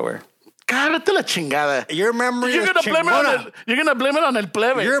hago burla, güey. Cállate la chingada. Your memory You're is gonna blame it on chingona. el. You're gonna blame it on el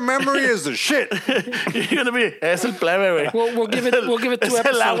plebe. Your memory is the shit. You're gonna be. Es el plebe, güey. We'll give it 2 Es el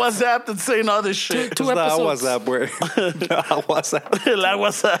episodes. WhatsApp that's saying all this shit. Two It's the episodes. WhatsApp, güey. The WhatsApp. El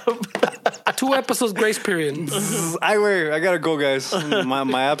WhatsApp. 2 episodes grace period. I gotta go, guys.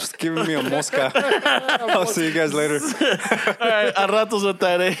 My app's giving me a mosca. I'll see you guys later. All right, a ratos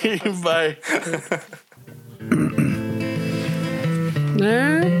votaré. Bye.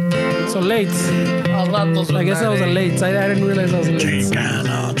 So late. A ratos I guess I was a late. I didn't realize I was late.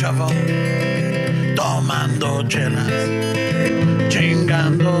 Chicano Shuffle, tomando chelas,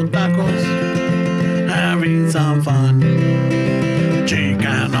 chingando tacos, having some fun.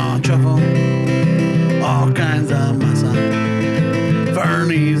 Chicano Shuffle.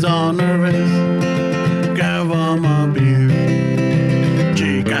 he's all nervous, give him a beer.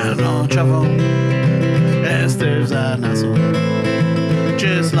 Chicano Shuffle, Esther's an asshole.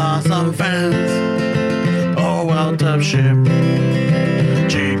 Just lost some fans. Oh well, tough shit.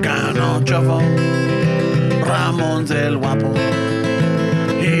 Chicano Shuffle, Ramon's el guapo.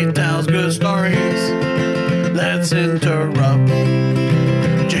 He tells good stories. Let's interrupt.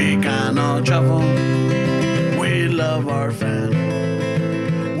 Chicano Shuffle, we love our fan.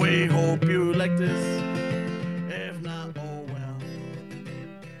 We hope you like this.